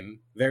him,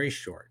 very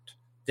short.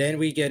 Then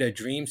we get a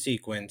dream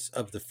sequence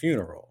of the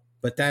funeral,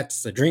 but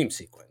that's a dream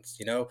sequence,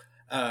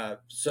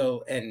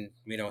 and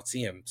we don't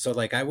see him. So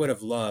like, I would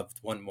have loved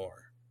one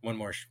more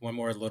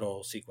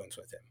little sequence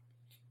with him.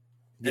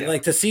 Yeah. And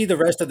like to see the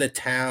rest of the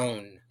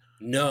town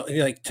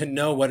to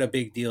know what a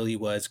big deal he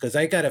was. Cause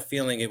I got a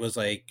feeling it was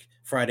like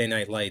Friday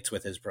Night Lights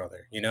with his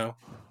brother, Yeah.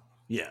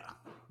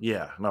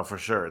 Yeah. No, for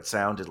sure. It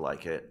sounded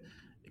like it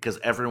because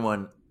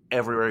everywhere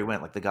he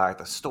went, like the guy at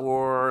the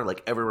store,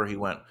 like everywhere he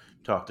went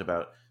talked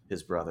about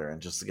his brother, and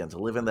just again to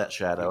live in that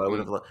shadow. Mm-hmm. I would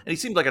have loved, and he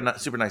seemed like a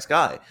super nice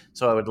guy,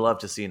 so I would love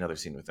to see another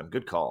scene with him.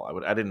 Good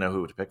call. I didn't know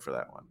who to pick for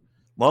that one.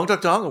 Long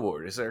Duck Dong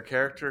Award. Is there a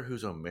character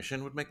whose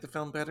omission would make the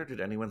film better?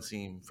 Did anyone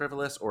seem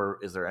frivolous, or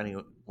is there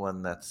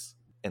anyone that's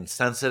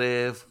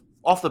insensitive?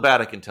 Off the bat,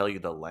 I can tell you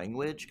the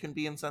language can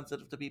be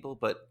insensitive to people,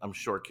 but I'm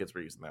sure kids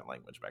were using that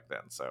language back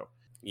then. So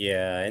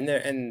yeah, and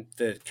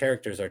the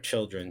characters are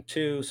children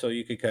too, so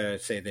you could kind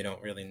of say they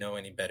don't really know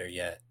any better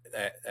yet.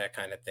 That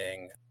kind of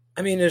thing.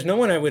 I mean, there's no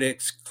one I would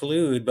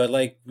exclude, but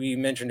like we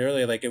mentioned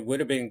earlier, like it would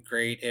have been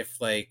great if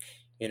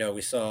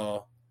we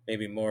saw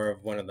maybe more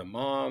of one of the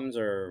moms,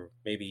 or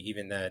maybe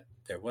even that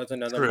there was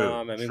another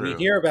mom. I mean, we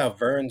hear about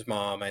Vern's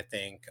mom, I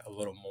think, a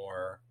little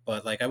more,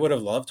 but like I would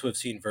have loved to have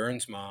seen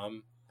Vern's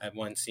mom at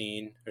one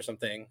scene or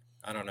something.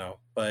 I don't know,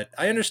 but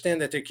I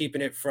understand that they're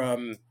keeping it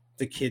from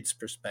the kid's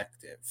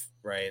perspective,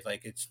 right?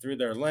 Like it's through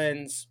their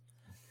lens.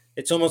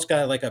 It's almost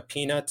got like a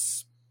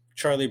Peanuts,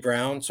 Charlie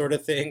Brown sort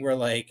of thing where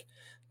like,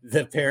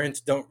 the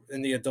parents don't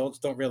and the adults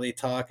don't really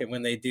talk, and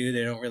when they do,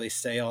 they don't really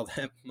say all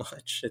that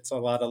much. It's a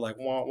lot of like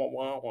wah wah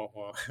wah wah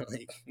wah.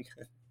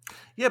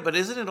 Yeah, but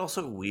isn't it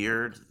also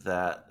weird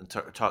that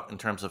in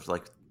terms of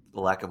like the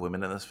lack of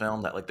women in this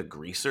film, that like the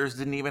greasers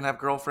didn't even have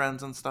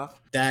girlfriends and stuff?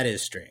 That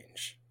is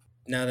strange.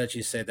 Now that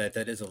you say that,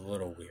 that is a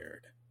little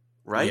weird,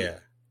 right?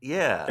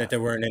 Yeah. That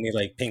there weren't any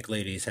like pink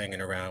ladies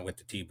hanging around with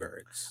the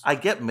T-birds. I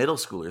get middle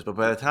schoolers, but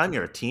by the time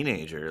you're a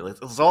teenager,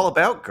 it's all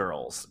about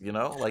girls,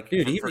 Like,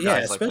 dude,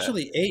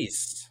 especially like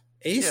Ace.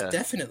 Ace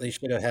definitely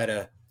should have had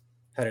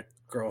a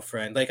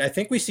girlfriend. Like, I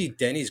think we see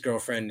Denny's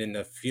girlfriend in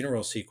the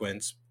funeral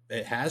sequence.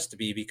 It has to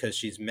be because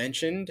she's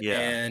mentioned,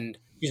 and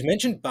she's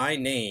mentioned by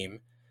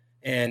name,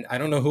 and I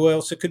don't know who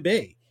else it could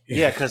be.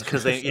 Yeah,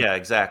 because they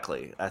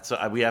exactly. That's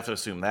we have to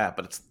assume that,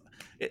 but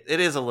it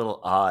is a little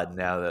odd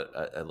now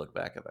that I look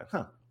back at that.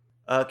 Huh.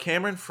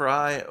 Cameron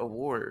Fry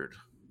Award.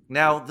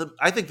 Now,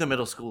 I think the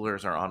middle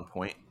schoolers are on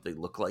point. They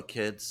look like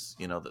kids,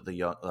 the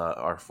young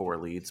our 4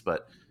 leads.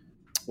 But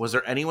was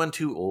there anyone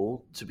too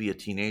old to be a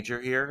teenager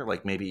here?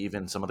 Like maybe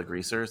even some of the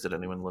greasers. Did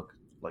anyone look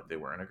like they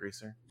weren't a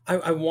greaser?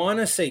 I want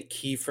to say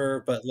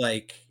Kiefer, but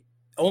like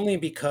only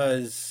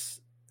because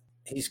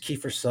he's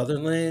Kiefer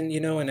Sutherland,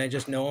 and I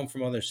just know him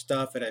from other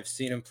stuff, and I've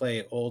seen him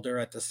play older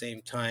at the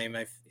same time.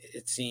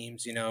 It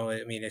seems,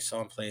 I mean, I saw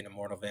him play in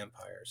Immortal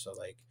Vampire, so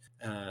like.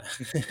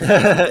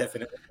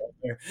 Definitely.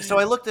 So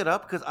I looked it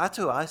up because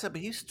I said,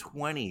 but he's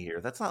 20 here.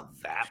 That's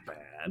not that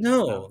bad.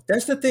 No,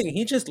 that's the thing.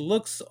 He just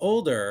looks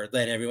older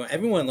than everyone.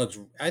 Everyone looks.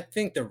 I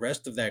think the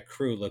rest of that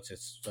crew looks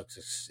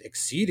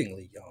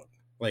exceedingly young.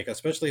 Like,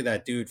 especially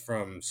that dude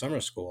from Summer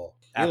School.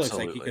 He looks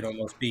like he Absolutely. could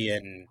almost be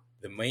in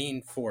the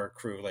main 4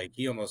 crew. Like,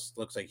 he almost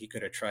looks like he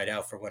could have tried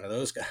out for one of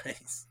those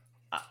guys.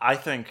 I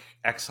think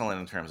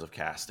excellent in terms of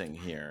casting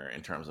here,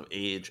 in terms of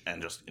age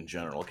and just in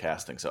general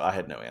casting. So I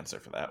had no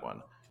answer for that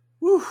one.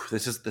 Whew,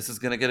 this is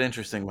gonna get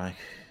interesting, Mike.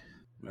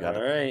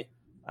 All right.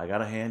 I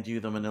gotta hand you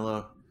the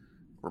Manila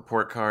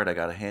report card. I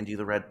gotta hand you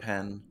the red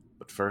pen.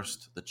 But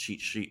first, the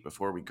cheat sheet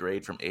before we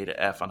grade from A to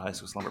F on High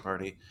School Slumber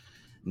Party.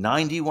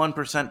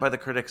 91% by the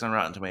critics on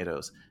Rotten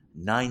Tomatoes.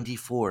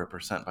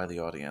 94% by the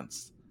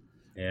audience.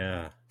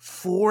 Yeah.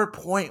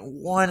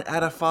 4.1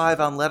 out of 5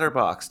 on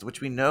Letterboxd,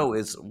 which we know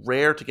is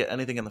rare to get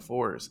anything in the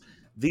 4s.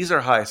 These are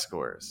high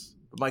scores.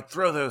 But Mike,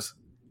 throw those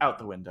out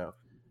the window.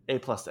 A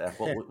plus to F.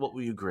 What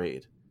will you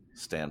grade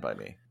Stand By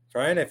Me?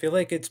 Brian, I feel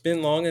like it's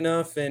been long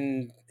enough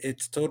and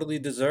it's totally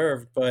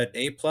deserved, but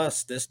A+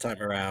 this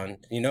time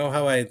around. You know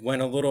how I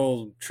went a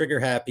little trigger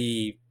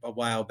happy a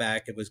while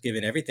back and was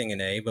giving everything an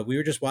A, but we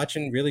were just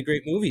watching really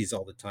great movies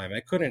all the time.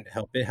 I couldn't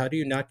help it. How do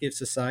you not give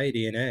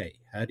Society an A?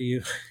 How do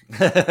you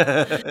how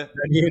do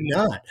you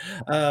not?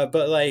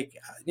 But like,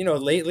 you know,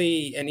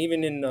 lately, and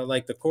even in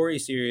like the Corey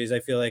series, I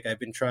feel like I've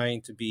been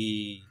trying to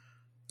be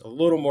a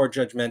little more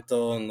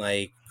judgmental and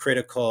like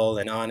critical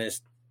and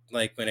honest,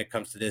 like when it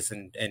comes to this,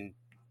 and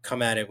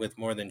come at it with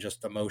more than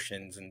just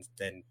emotions and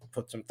then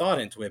put some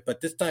thought into it. But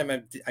this time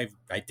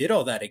I did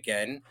all that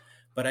again,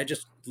 but I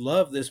just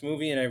love this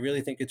movie and I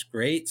really think it's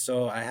great.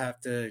 So I have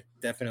to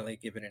definitely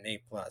give it an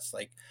A+.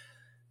 Like,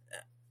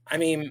 I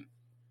mean,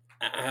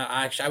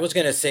 I was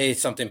going to say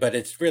something, but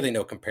it's really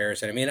no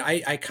comparison. I mean,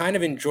 I kind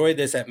of enjoy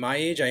this at my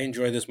age. I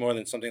enjoy this more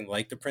than something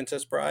like The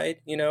Princess Bride,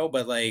 you know,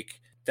 but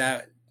like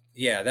that,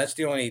 yeah, that's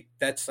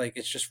like,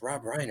 it's just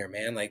Rob Reiner,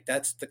 man. Like,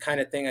 that's the kind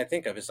of thing I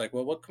think of. It's like,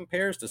 well, what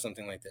compares to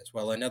something like this?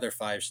 Well, another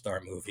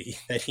 5-star movie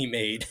that he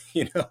made,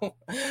 you know?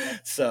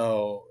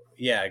 So,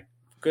 yeah,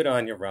 good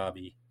on you,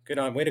 Robbie. Good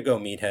on, way to go,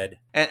 Meathead.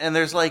 And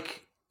there's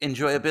like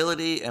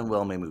enjoyability and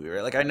well-made movie,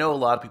 right? Like, I know a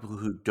lot of people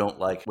who don't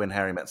like When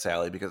Harry Met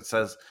Sally because it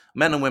says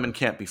men and women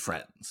can't be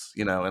friends,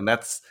 you know, and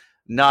that's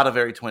not a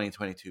very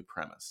 2022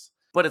 premise.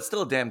 But it's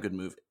still a damn good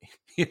movie,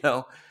 you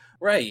know?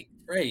 Right.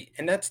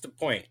 And that's the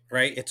point,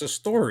 right? It's a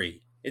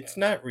story. It's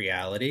not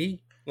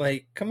reality.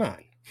 Like, come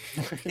on.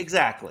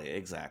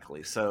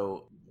 Exactly.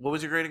 So what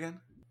was your grade again?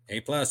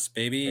 A+,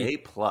 baby.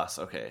 A+,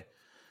 okay.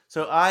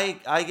 So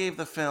I gave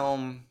the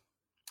film,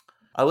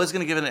 I was going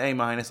to give it an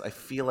A-. I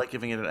feel like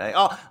giving it an A.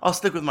 I'll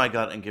stick with my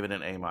gut and give it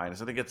an A-. I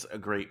think it's a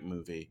great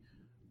movie.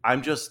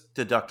 I'm just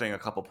deducting a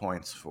couple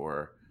points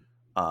for,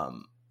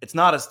 it's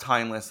not as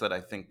timeless that I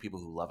think people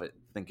who love it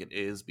think it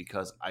is,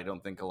 because I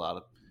don't think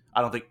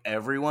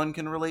everyone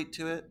can relate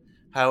to it.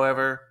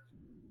 However,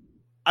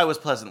 I was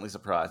pleasantly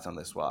surprised on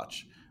this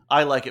watch.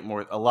 I like it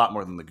a lot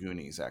more than The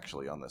Goonies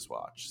actually on this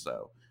watch.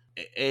 So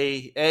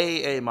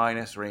A-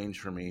 range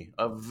for me.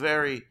 A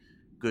very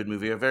good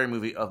movie, a very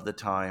movie of the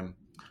time.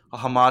 A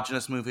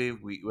homogenous movie.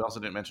 We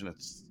also didn't mention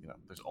it's, you know,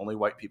 there's only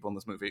white people in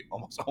this movie,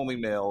 almost only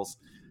males.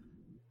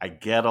 I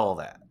get all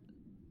that.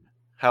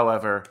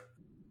 However,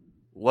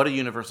 what a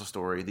universal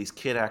story. These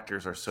kid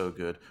actors are so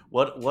good.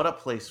 What a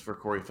place for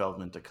Corey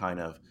Feldman to kind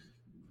of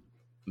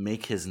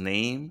make his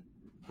name,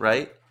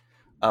 right?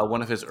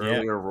 One of his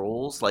earlier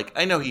roles. Like,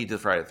 I know he did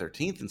Friday the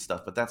 13th and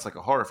stuff, but that's like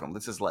a horror film.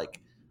 This is like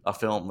a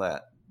film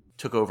that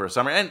took over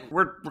summer. And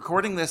we're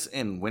recording this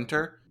in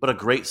winter, but a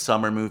great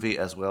summer movie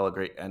as well, a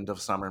great end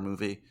of summer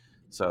movie.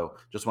 So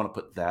just want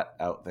to put that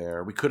out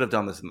there. We could have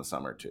done this in the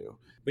summer too.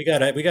 We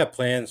got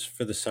plans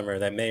for the summer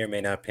that may or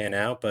may not pan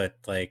out, but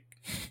like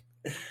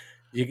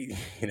you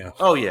know.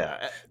 Oh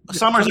yeah.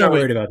 I'm not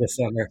worried about this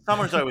summer.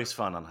 Summer's always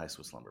fun on High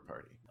School Slumber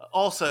Party.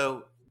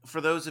 Also, for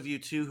those of you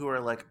too who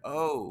are like,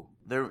 oh,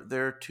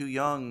 they're too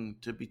young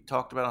to be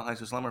talked about on High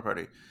School Slumber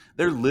Party,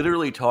 they're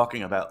literally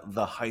talking about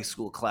the high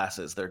school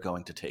classes they're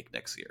going to take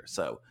next year.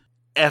 So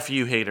F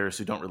you haters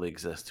who don't really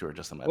exist, who are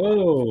just in my mind.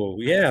 Oh,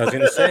 yeah, I was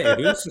going to say,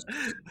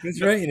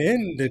 who's writing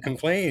in to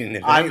complain?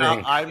 If I'm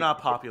anything? not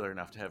popular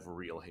enough to have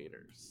real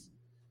haters.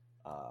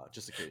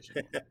 Just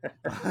occasionally.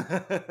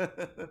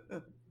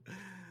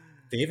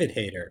 David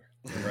Hayter,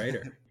 the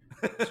writer,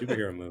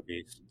 superhero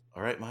movies.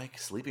 All right, Mike,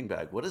 sleeping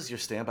bag. What does your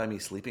Stand By Me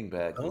sleeping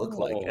bag look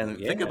like? And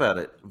yeah. think about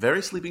it.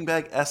 Very sleeping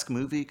bag-esque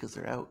movie because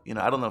they're out. You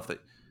know, I don't know if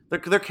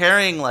they're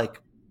carrying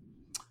like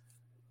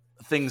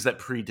things that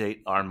predate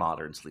our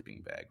modern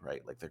sleeping bag,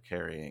 right? Like they're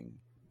carrying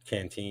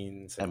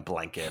canteens and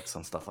blankets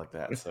and stuff like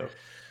that. So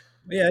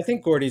yeah, I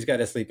think Gordy's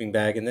got a sleeping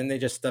bag, and then they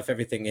just stuff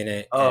everything in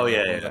it. Oh and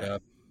yeah, roll it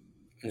up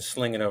and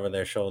sling it over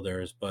their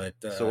shoulders. But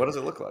so what does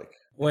it look like?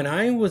 When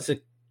I was a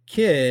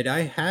kid,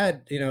 I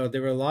had, you know,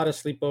 there were a lot of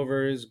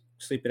sleepovers,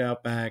 sleeping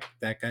out back,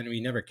 that kind of,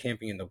 we never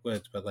camping in the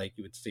woods, but like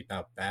you would sleep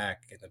out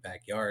back in the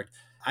backyard.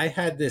 I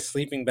had this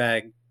sleeping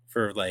bag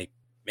for like,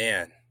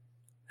 man,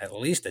 at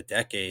least a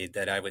decade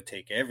that I would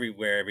take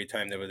everywhere every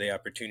time there was the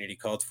opportunity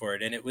called for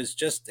it. And it was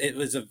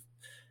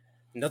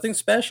nothing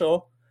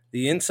special,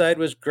 The inside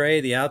was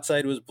gray, the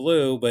outside was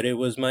blue, but it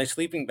was my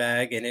sleeping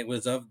bag, and it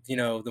was of,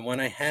 the one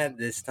I had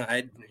this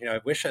time. I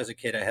wish as a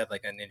kid I had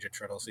like a Ninja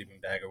Turtle sleeping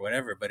bag or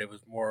whatever, but it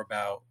was more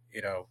about,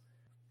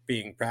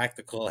 being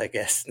practical, I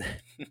guess.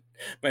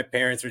 My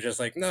parents were just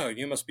like, no,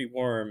 you must be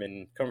warm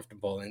and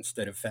comfortable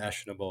instead of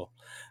fashionable.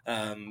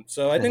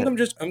 So I think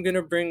I'm going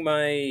to bring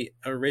my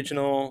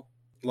original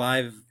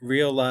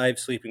real live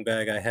sleeping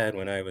bag I had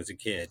when I was a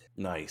kid.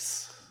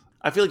 Nice.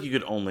 I feel like you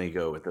could only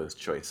go with those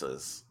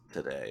choices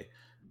today.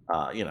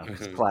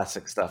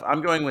 Classic stuff.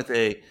 I'm going with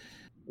a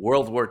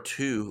World War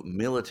II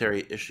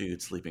military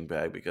issued sleeping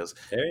bag because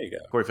there you go.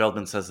 Corey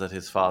Feldman says that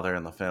his father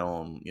in the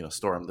film,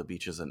 stormed the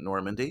beaches at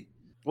Normandy.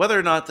 Whether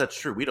or not that's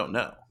true, we don't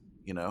know.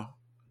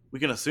 We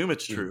can assume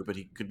it's true, but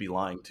he could be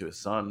lying to his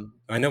son.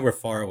 I know we're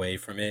far away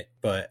from it,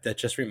 but that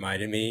just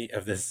reminded me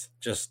of this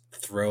just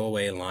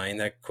throwaway line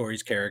that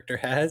Corey's character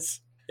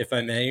has, if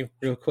I may,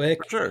 real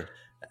quick. For sure.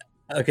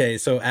 Okay,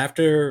 so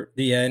after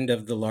the end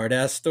of the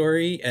Lardass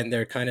story, and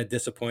they're kind of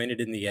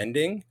disappointed in the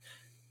ending,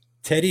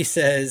 Teddy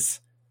says,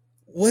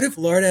 what if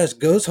Lardass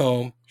goes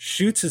home,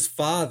 shoots his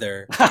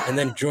father, and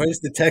then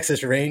joins the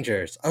Texas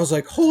Rangers? I was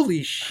like,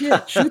 holy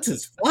shit, shoots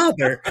his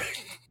father.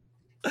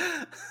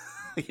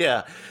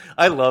 Yeah,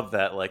 I love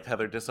that, like how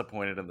they're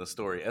disappointed in the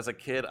story. As a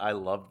kid, I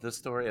loved this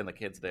story, and the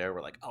kids there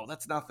were like, oh,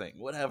 that's nothing,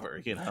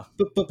 whatever,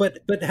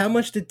 But how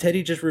much did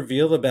Teddy just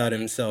reveal about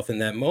himself in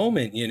that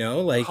moment,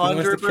 Like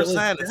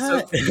 100%,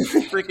 it's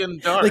so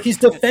freaking dark. Like he's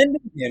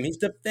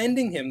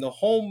defending him the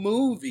whole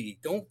movie.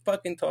 Don't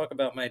fucking talk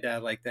about my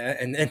dad like that.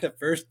 And then the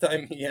first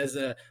time he has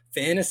a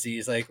fantasy,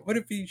 he's like, what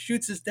if he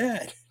shoots his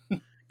dad?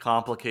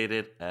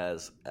 Complicated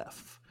as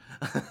F.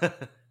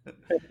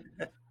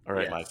 All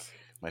right, Yes. Mike.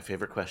 My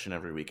favorite question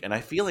every week. And I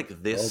feel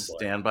like this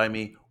Stand By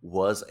Me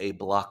was a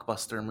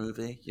blockbuster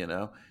movie,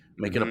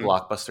 Make it a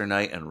blockbuster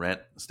night and rent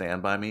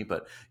Stand By Me.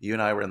 But you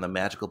and I were in the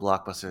magical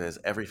blockbuster that is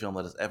every film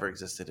that has ever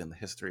existed in the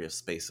history of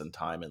space and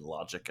time and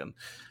logic and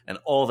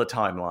all the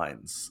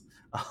timelines.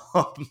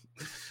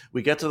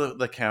 We get to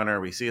the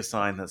counter. We see a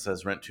sign that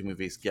says rent 2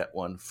 movies, get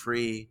 1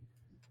 free.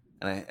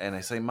 And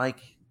I say,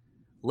 Mike,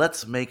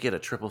 let's make it a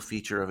triple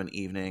feature of an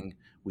evening.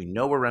 We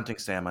know we're renting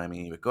Stand By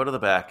Me. We go to the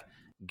back,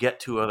 get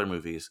 2 other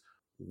movies.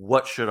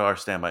 What should our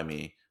Stand By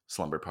Me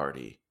Slumber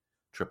Party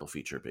triple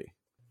feature be?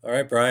 All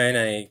right, Brian,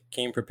 I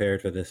came prepared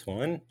for this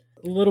one.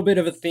 A little bit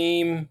of a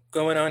theme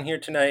going on here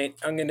tonight.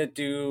 I'm going to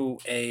do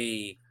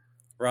a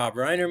Rob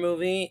Reiner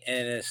movie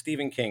and a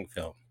Stephen King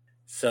film.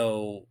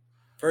 So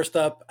first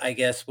up, I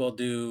guess we'll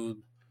do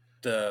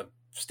the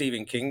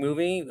Stephen King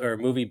movie, or a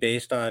movie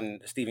based on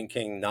a Stephen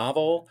King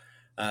novel.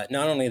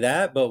 Not only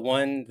that, but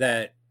one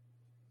that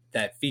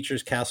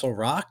features Castle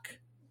Rock,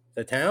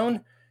 the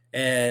town,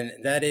 and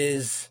that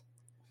is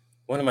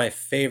one of my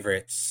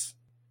favorites,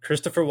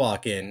 Christopher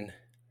Walken,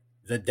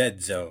 The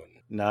Dead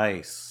Zone.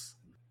 Nice.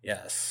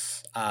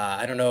 Yes.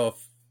 I don't know if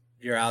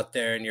you're out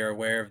there and you're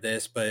aware of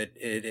this, but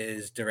it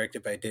is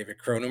directed by David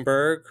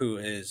Cronenberg, who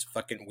is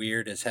fucking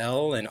weird as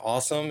hell and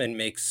awesome and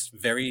makes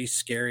very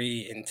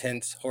scary,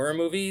 intense horror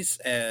movies.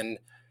 And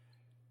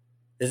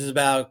this is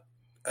about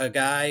a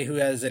guy who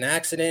has an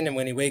accident, and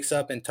when he wakes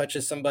up and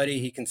touches somebody,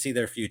 he can see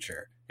their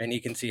future and he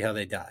can see how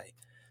they die.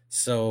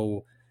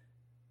 So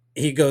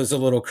he goes a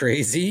little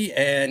crazy,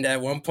 and at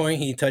one point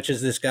he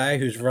touches this guy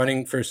who's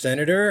running for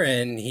senator,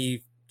 and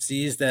he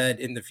sees that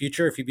in the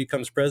future, if he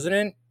becomes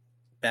president,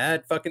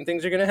 bad fucking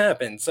things are going to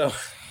happen. So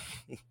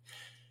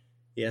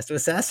he has to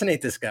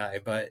assassinate this guy,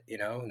 but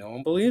no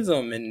one believes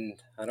him,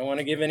 and I don't want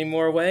to give any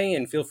more away,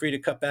 and feel free to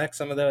cut back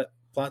some of the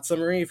plot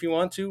summary if you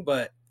want to,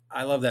 but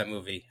I love that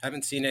movie. I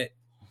haven't seen it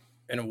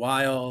in a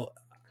while.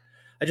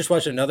 I just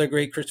watched another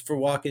great Christopher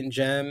Walken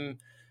gem.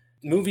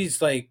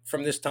 Movies like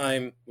from this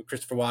time with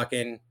Christopher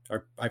Walken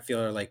I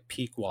feel are like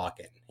peak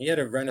Walken. He had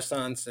a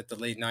renaissance at the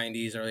late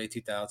 90s, early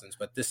 2000s,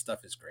 but this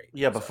stuff is great.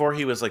 Yeah, before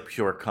he was like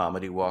pure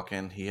comedy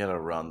Walken, he had a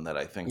run that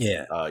I think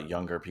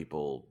younger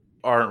people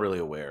aren't really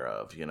aware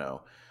of,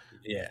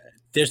 Yeah.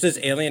 There's this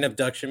alien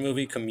abduction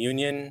movie,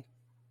 Communion,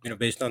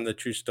 based on the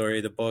true story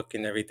of the book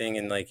and everything,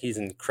 and like he's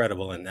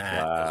incredible in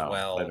that as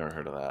well. I've never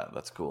heard of that.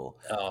 That's cool.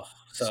 Oh,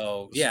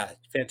 so yeah,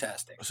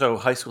 fantastic. So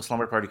High School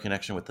Slumber Party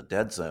connection with The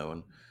Dead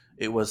Zone.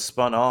 It was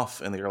spun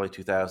off in the early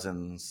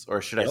 2000s,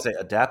 or should I say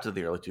adapted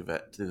the early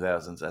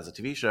 2000s as a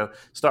TV show,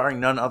 starring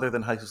none other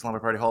than High School Slumber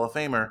Party Hall of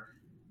Famer,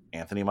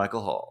 Anthony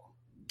Michael Hall.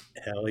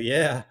 Hell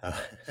yeah.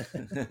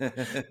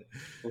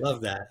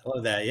 Love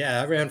that.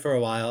 Yeah, I ran for a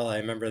while. I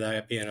remember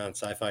that being on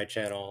Sci-Fi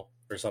Channel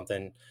or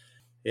something.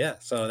 Yeah,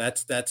 so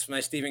that's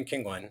my Stephen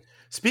King one.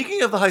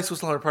 Speaking of the High School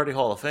Slumber Party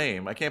Hall of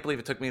Fame, I can't believe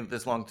it took me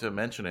this long to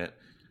mention it.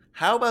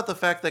 How about the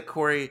fact that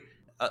Corey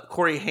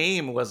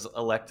Haim was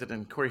elected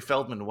and Corey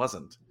Feldman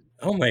wasn't?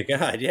 Oh my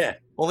God, yeah.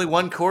 Only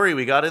one Corey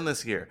we got in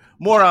this year.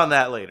 More on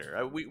that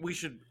later. We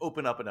should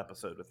open up an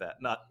episode with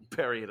that, not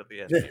bury it at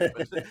the end here.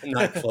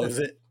 Not close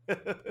it.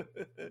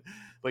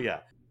 But yeah.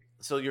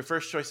 So your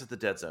first choice is The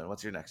Dead Zone.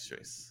 What's your next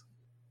choice?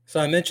 So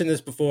I mentioned this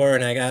before,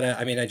 and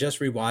I just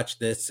rewatched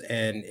this,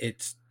 and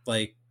it's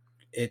like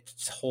it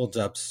holds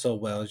up so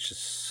well. It's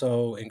just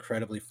so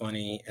incredibly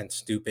funny and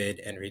stupid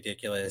and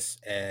ridiculous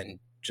and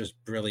just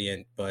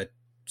brilliant. But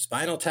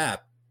Spinal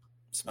Tap,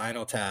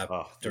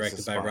 Oh,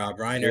 directed by Rob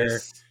Reiner.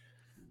 This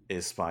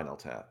is Spinal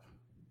Tap.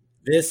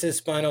 This is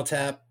Spinal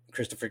Tap.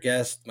 Christopher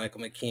Guest,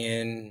 Michael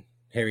McKean,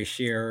 Harry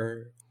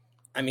Shearer.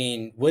 I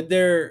mean, would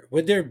there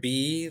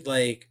be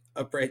like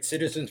Upright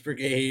Citizens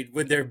Brigade?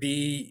 Would there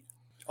be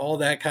all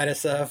that kind of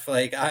stuff?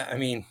 Like, I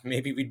mean,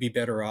 maybe we'd be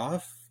better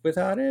off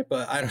without it,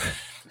 but I don't.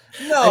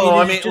 No,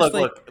 I mean, it's look,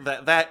 just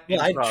like, that.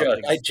 yeah, I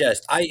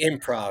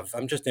improv.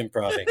 I'm just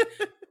improving.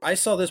 I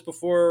saw this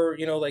before,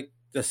 like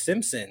The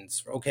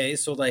Simpsons. Okay,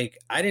 so like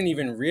I didn't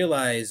even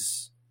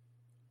realize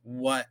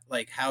what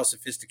like how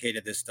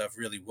sophisticated this stuff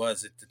really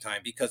was at the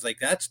time, because like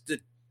that's the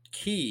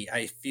key.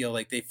 I feel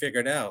like they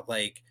figured out,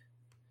 like,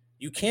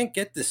 you can't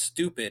get this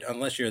stupid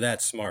unless you're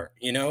that smart,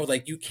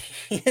 like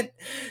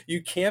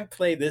you can't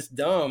play this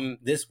dumb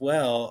this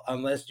well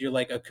unless you're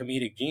like a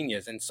comedic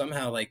genius. And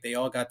somehow like they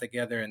all got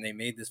together and they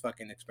made this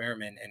fucking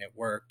experiment and it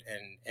worked,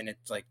 and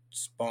it's like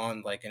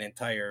spawned like an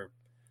entire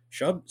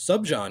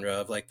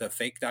subgenre of like the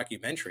fake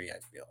documentary. I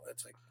feel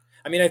it's like,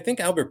 I mean, I think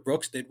Albert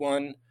Brooks did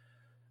one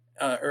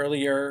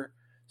earlier,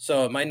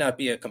 so it might not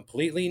be a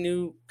completely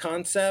new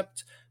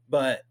concept,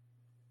 but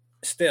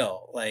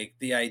still, like,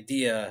 the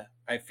idea,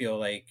 I feel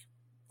like,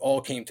 all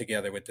came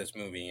together with this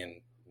movie, and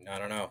I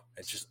don't know,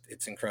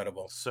 it's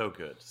incredible. So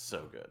good,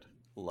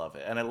 love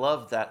it. And I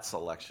love that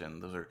selection.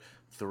 Those are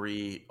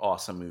 3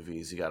 awesome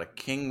movies. You got a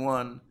King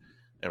one,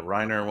 a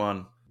Reiner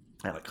one,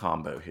 and a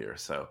combo here.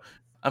 So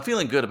I'm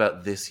feeling good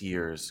about this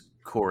year's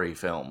Corey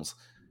films,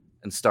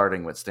 and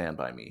starting with Stand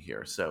By Me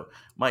here. So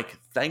Mike,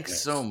 thanks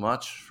so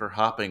much for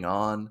hopping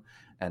on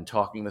and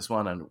talking this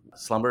one. And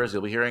Slumbers,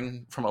 you'll be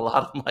hearing from a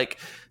lot of Mike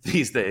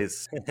these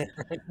days.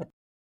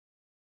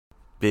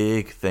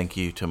 Big thank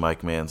you to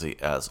Mike Manzi,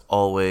 as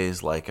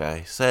always. Like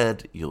I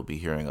said, you'll be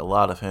hearing a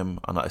lot of him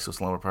on the ISO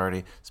Slumber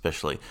Party,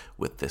 especially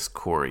with this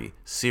Corey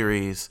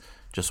series.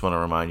 Just want to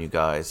remind you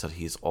guys that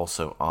he's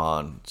also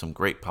on some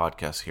great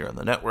podcasts here on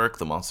the network: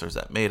 The Monsters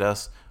That Made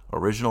Us,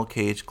 Original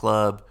Cage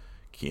Club,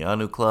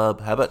 Keanu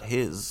Club. How about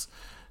his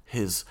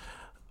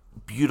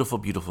beautiful,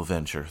 beautiful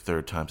venture,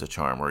 Third Time's a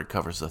Charm, where he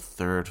covers the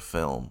 3rd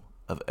film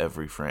of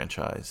every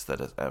franchise that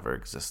has ever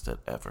existed,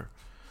 ever.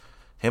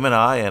 Him and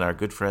I and our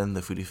good friend,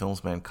 the Foodie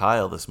Films man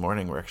Kyle, this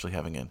morning, we're actually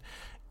having an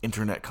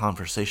internet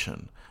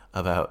conversation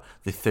about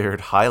the 3rd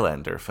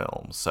Highlander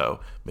film.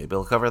 So maybe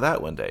I'll cover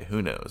that one day.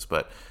 Who knows?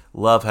 But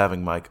love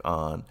having Mike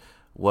on.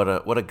 What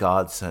a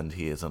godsend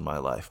he is in my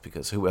life,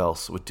 because who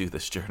else would do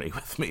this journey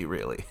with me,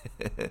 really?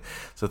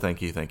 So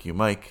thank you,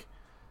 Mike.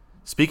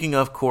 Speaking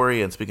of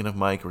Corey and speaking of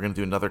Mike, we're going to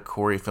do another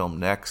Corey film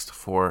next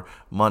for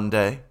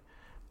Monday,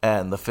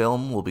 and the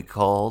film will be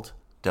called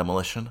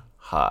Demolition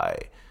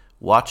High.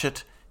 Watch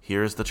it.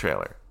 Here's the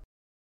trailer.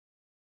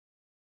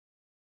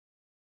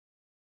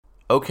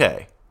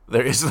 Okay,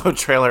 there is no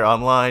trailer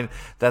online.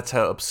 That's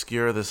how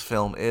obscure this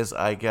film is,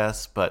 I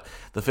guess, but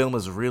the film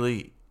is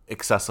really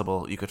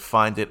accessible. You could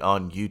find it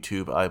on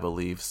YouTube, I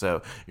believe.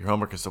 So your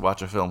homework is to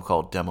watch a film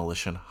called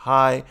Demolition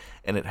High,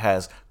 and it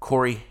has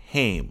Corey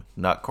Haim,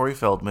 not Corey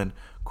Feldman,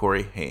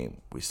 Corey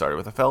Haim. We started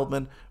with a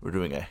Feldman. We're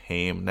doing a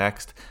Haim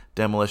next.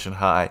 Demolition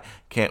High.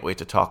 Can't wait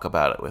to talk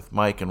about it with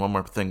Mike. And one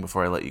more thing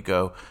before I let you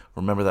go.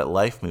 Remember that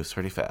life moves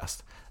pretty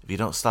fast. If you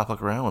don't stop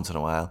look around once in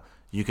a while,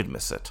 you could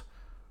miss it.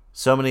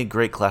 So many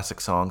great classic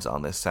songs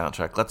on this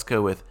soundtrack. Let's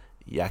go with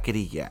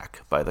Yakety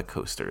Yak by the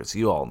Coasters.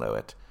 You all know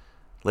it.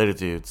 Later,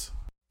 dudes.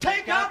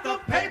 Take out the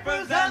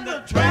papers and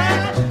the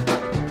trash,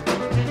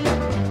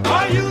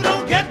 or you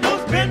don't get no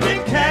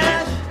spending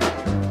cash.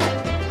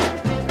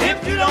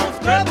 If you don't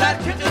scrub that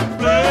kitchen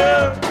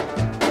floor,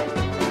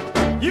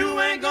 you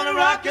ain't gonna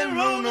rock and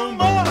roll no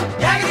more.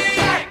 Yakety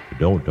yak!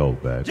 Don't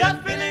talk back.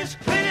 Just finish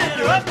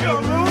cleaning up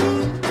your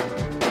room.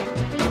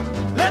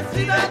 Let's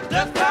see that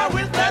dust fly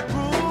with that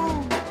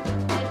broom.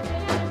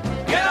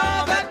 Get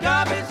all that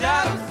garbage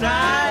out of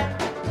sight,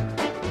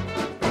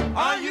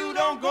 or you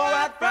don't go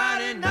out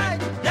Friday night.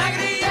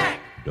 Yakety yak!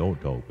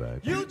 Don't talk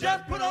back. You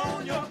just put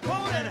on your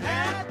coat and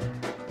hat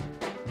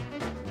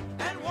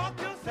and walk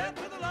yourself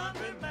to the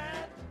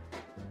laundromat.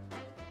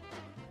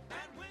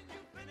 And when you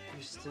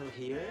finish, You're still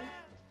here?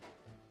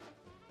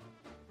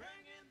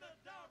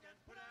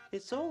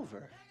 It's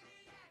over.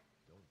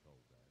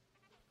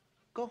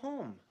 Go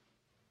home.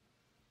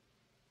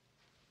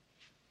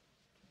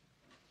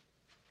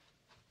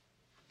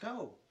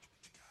 Go.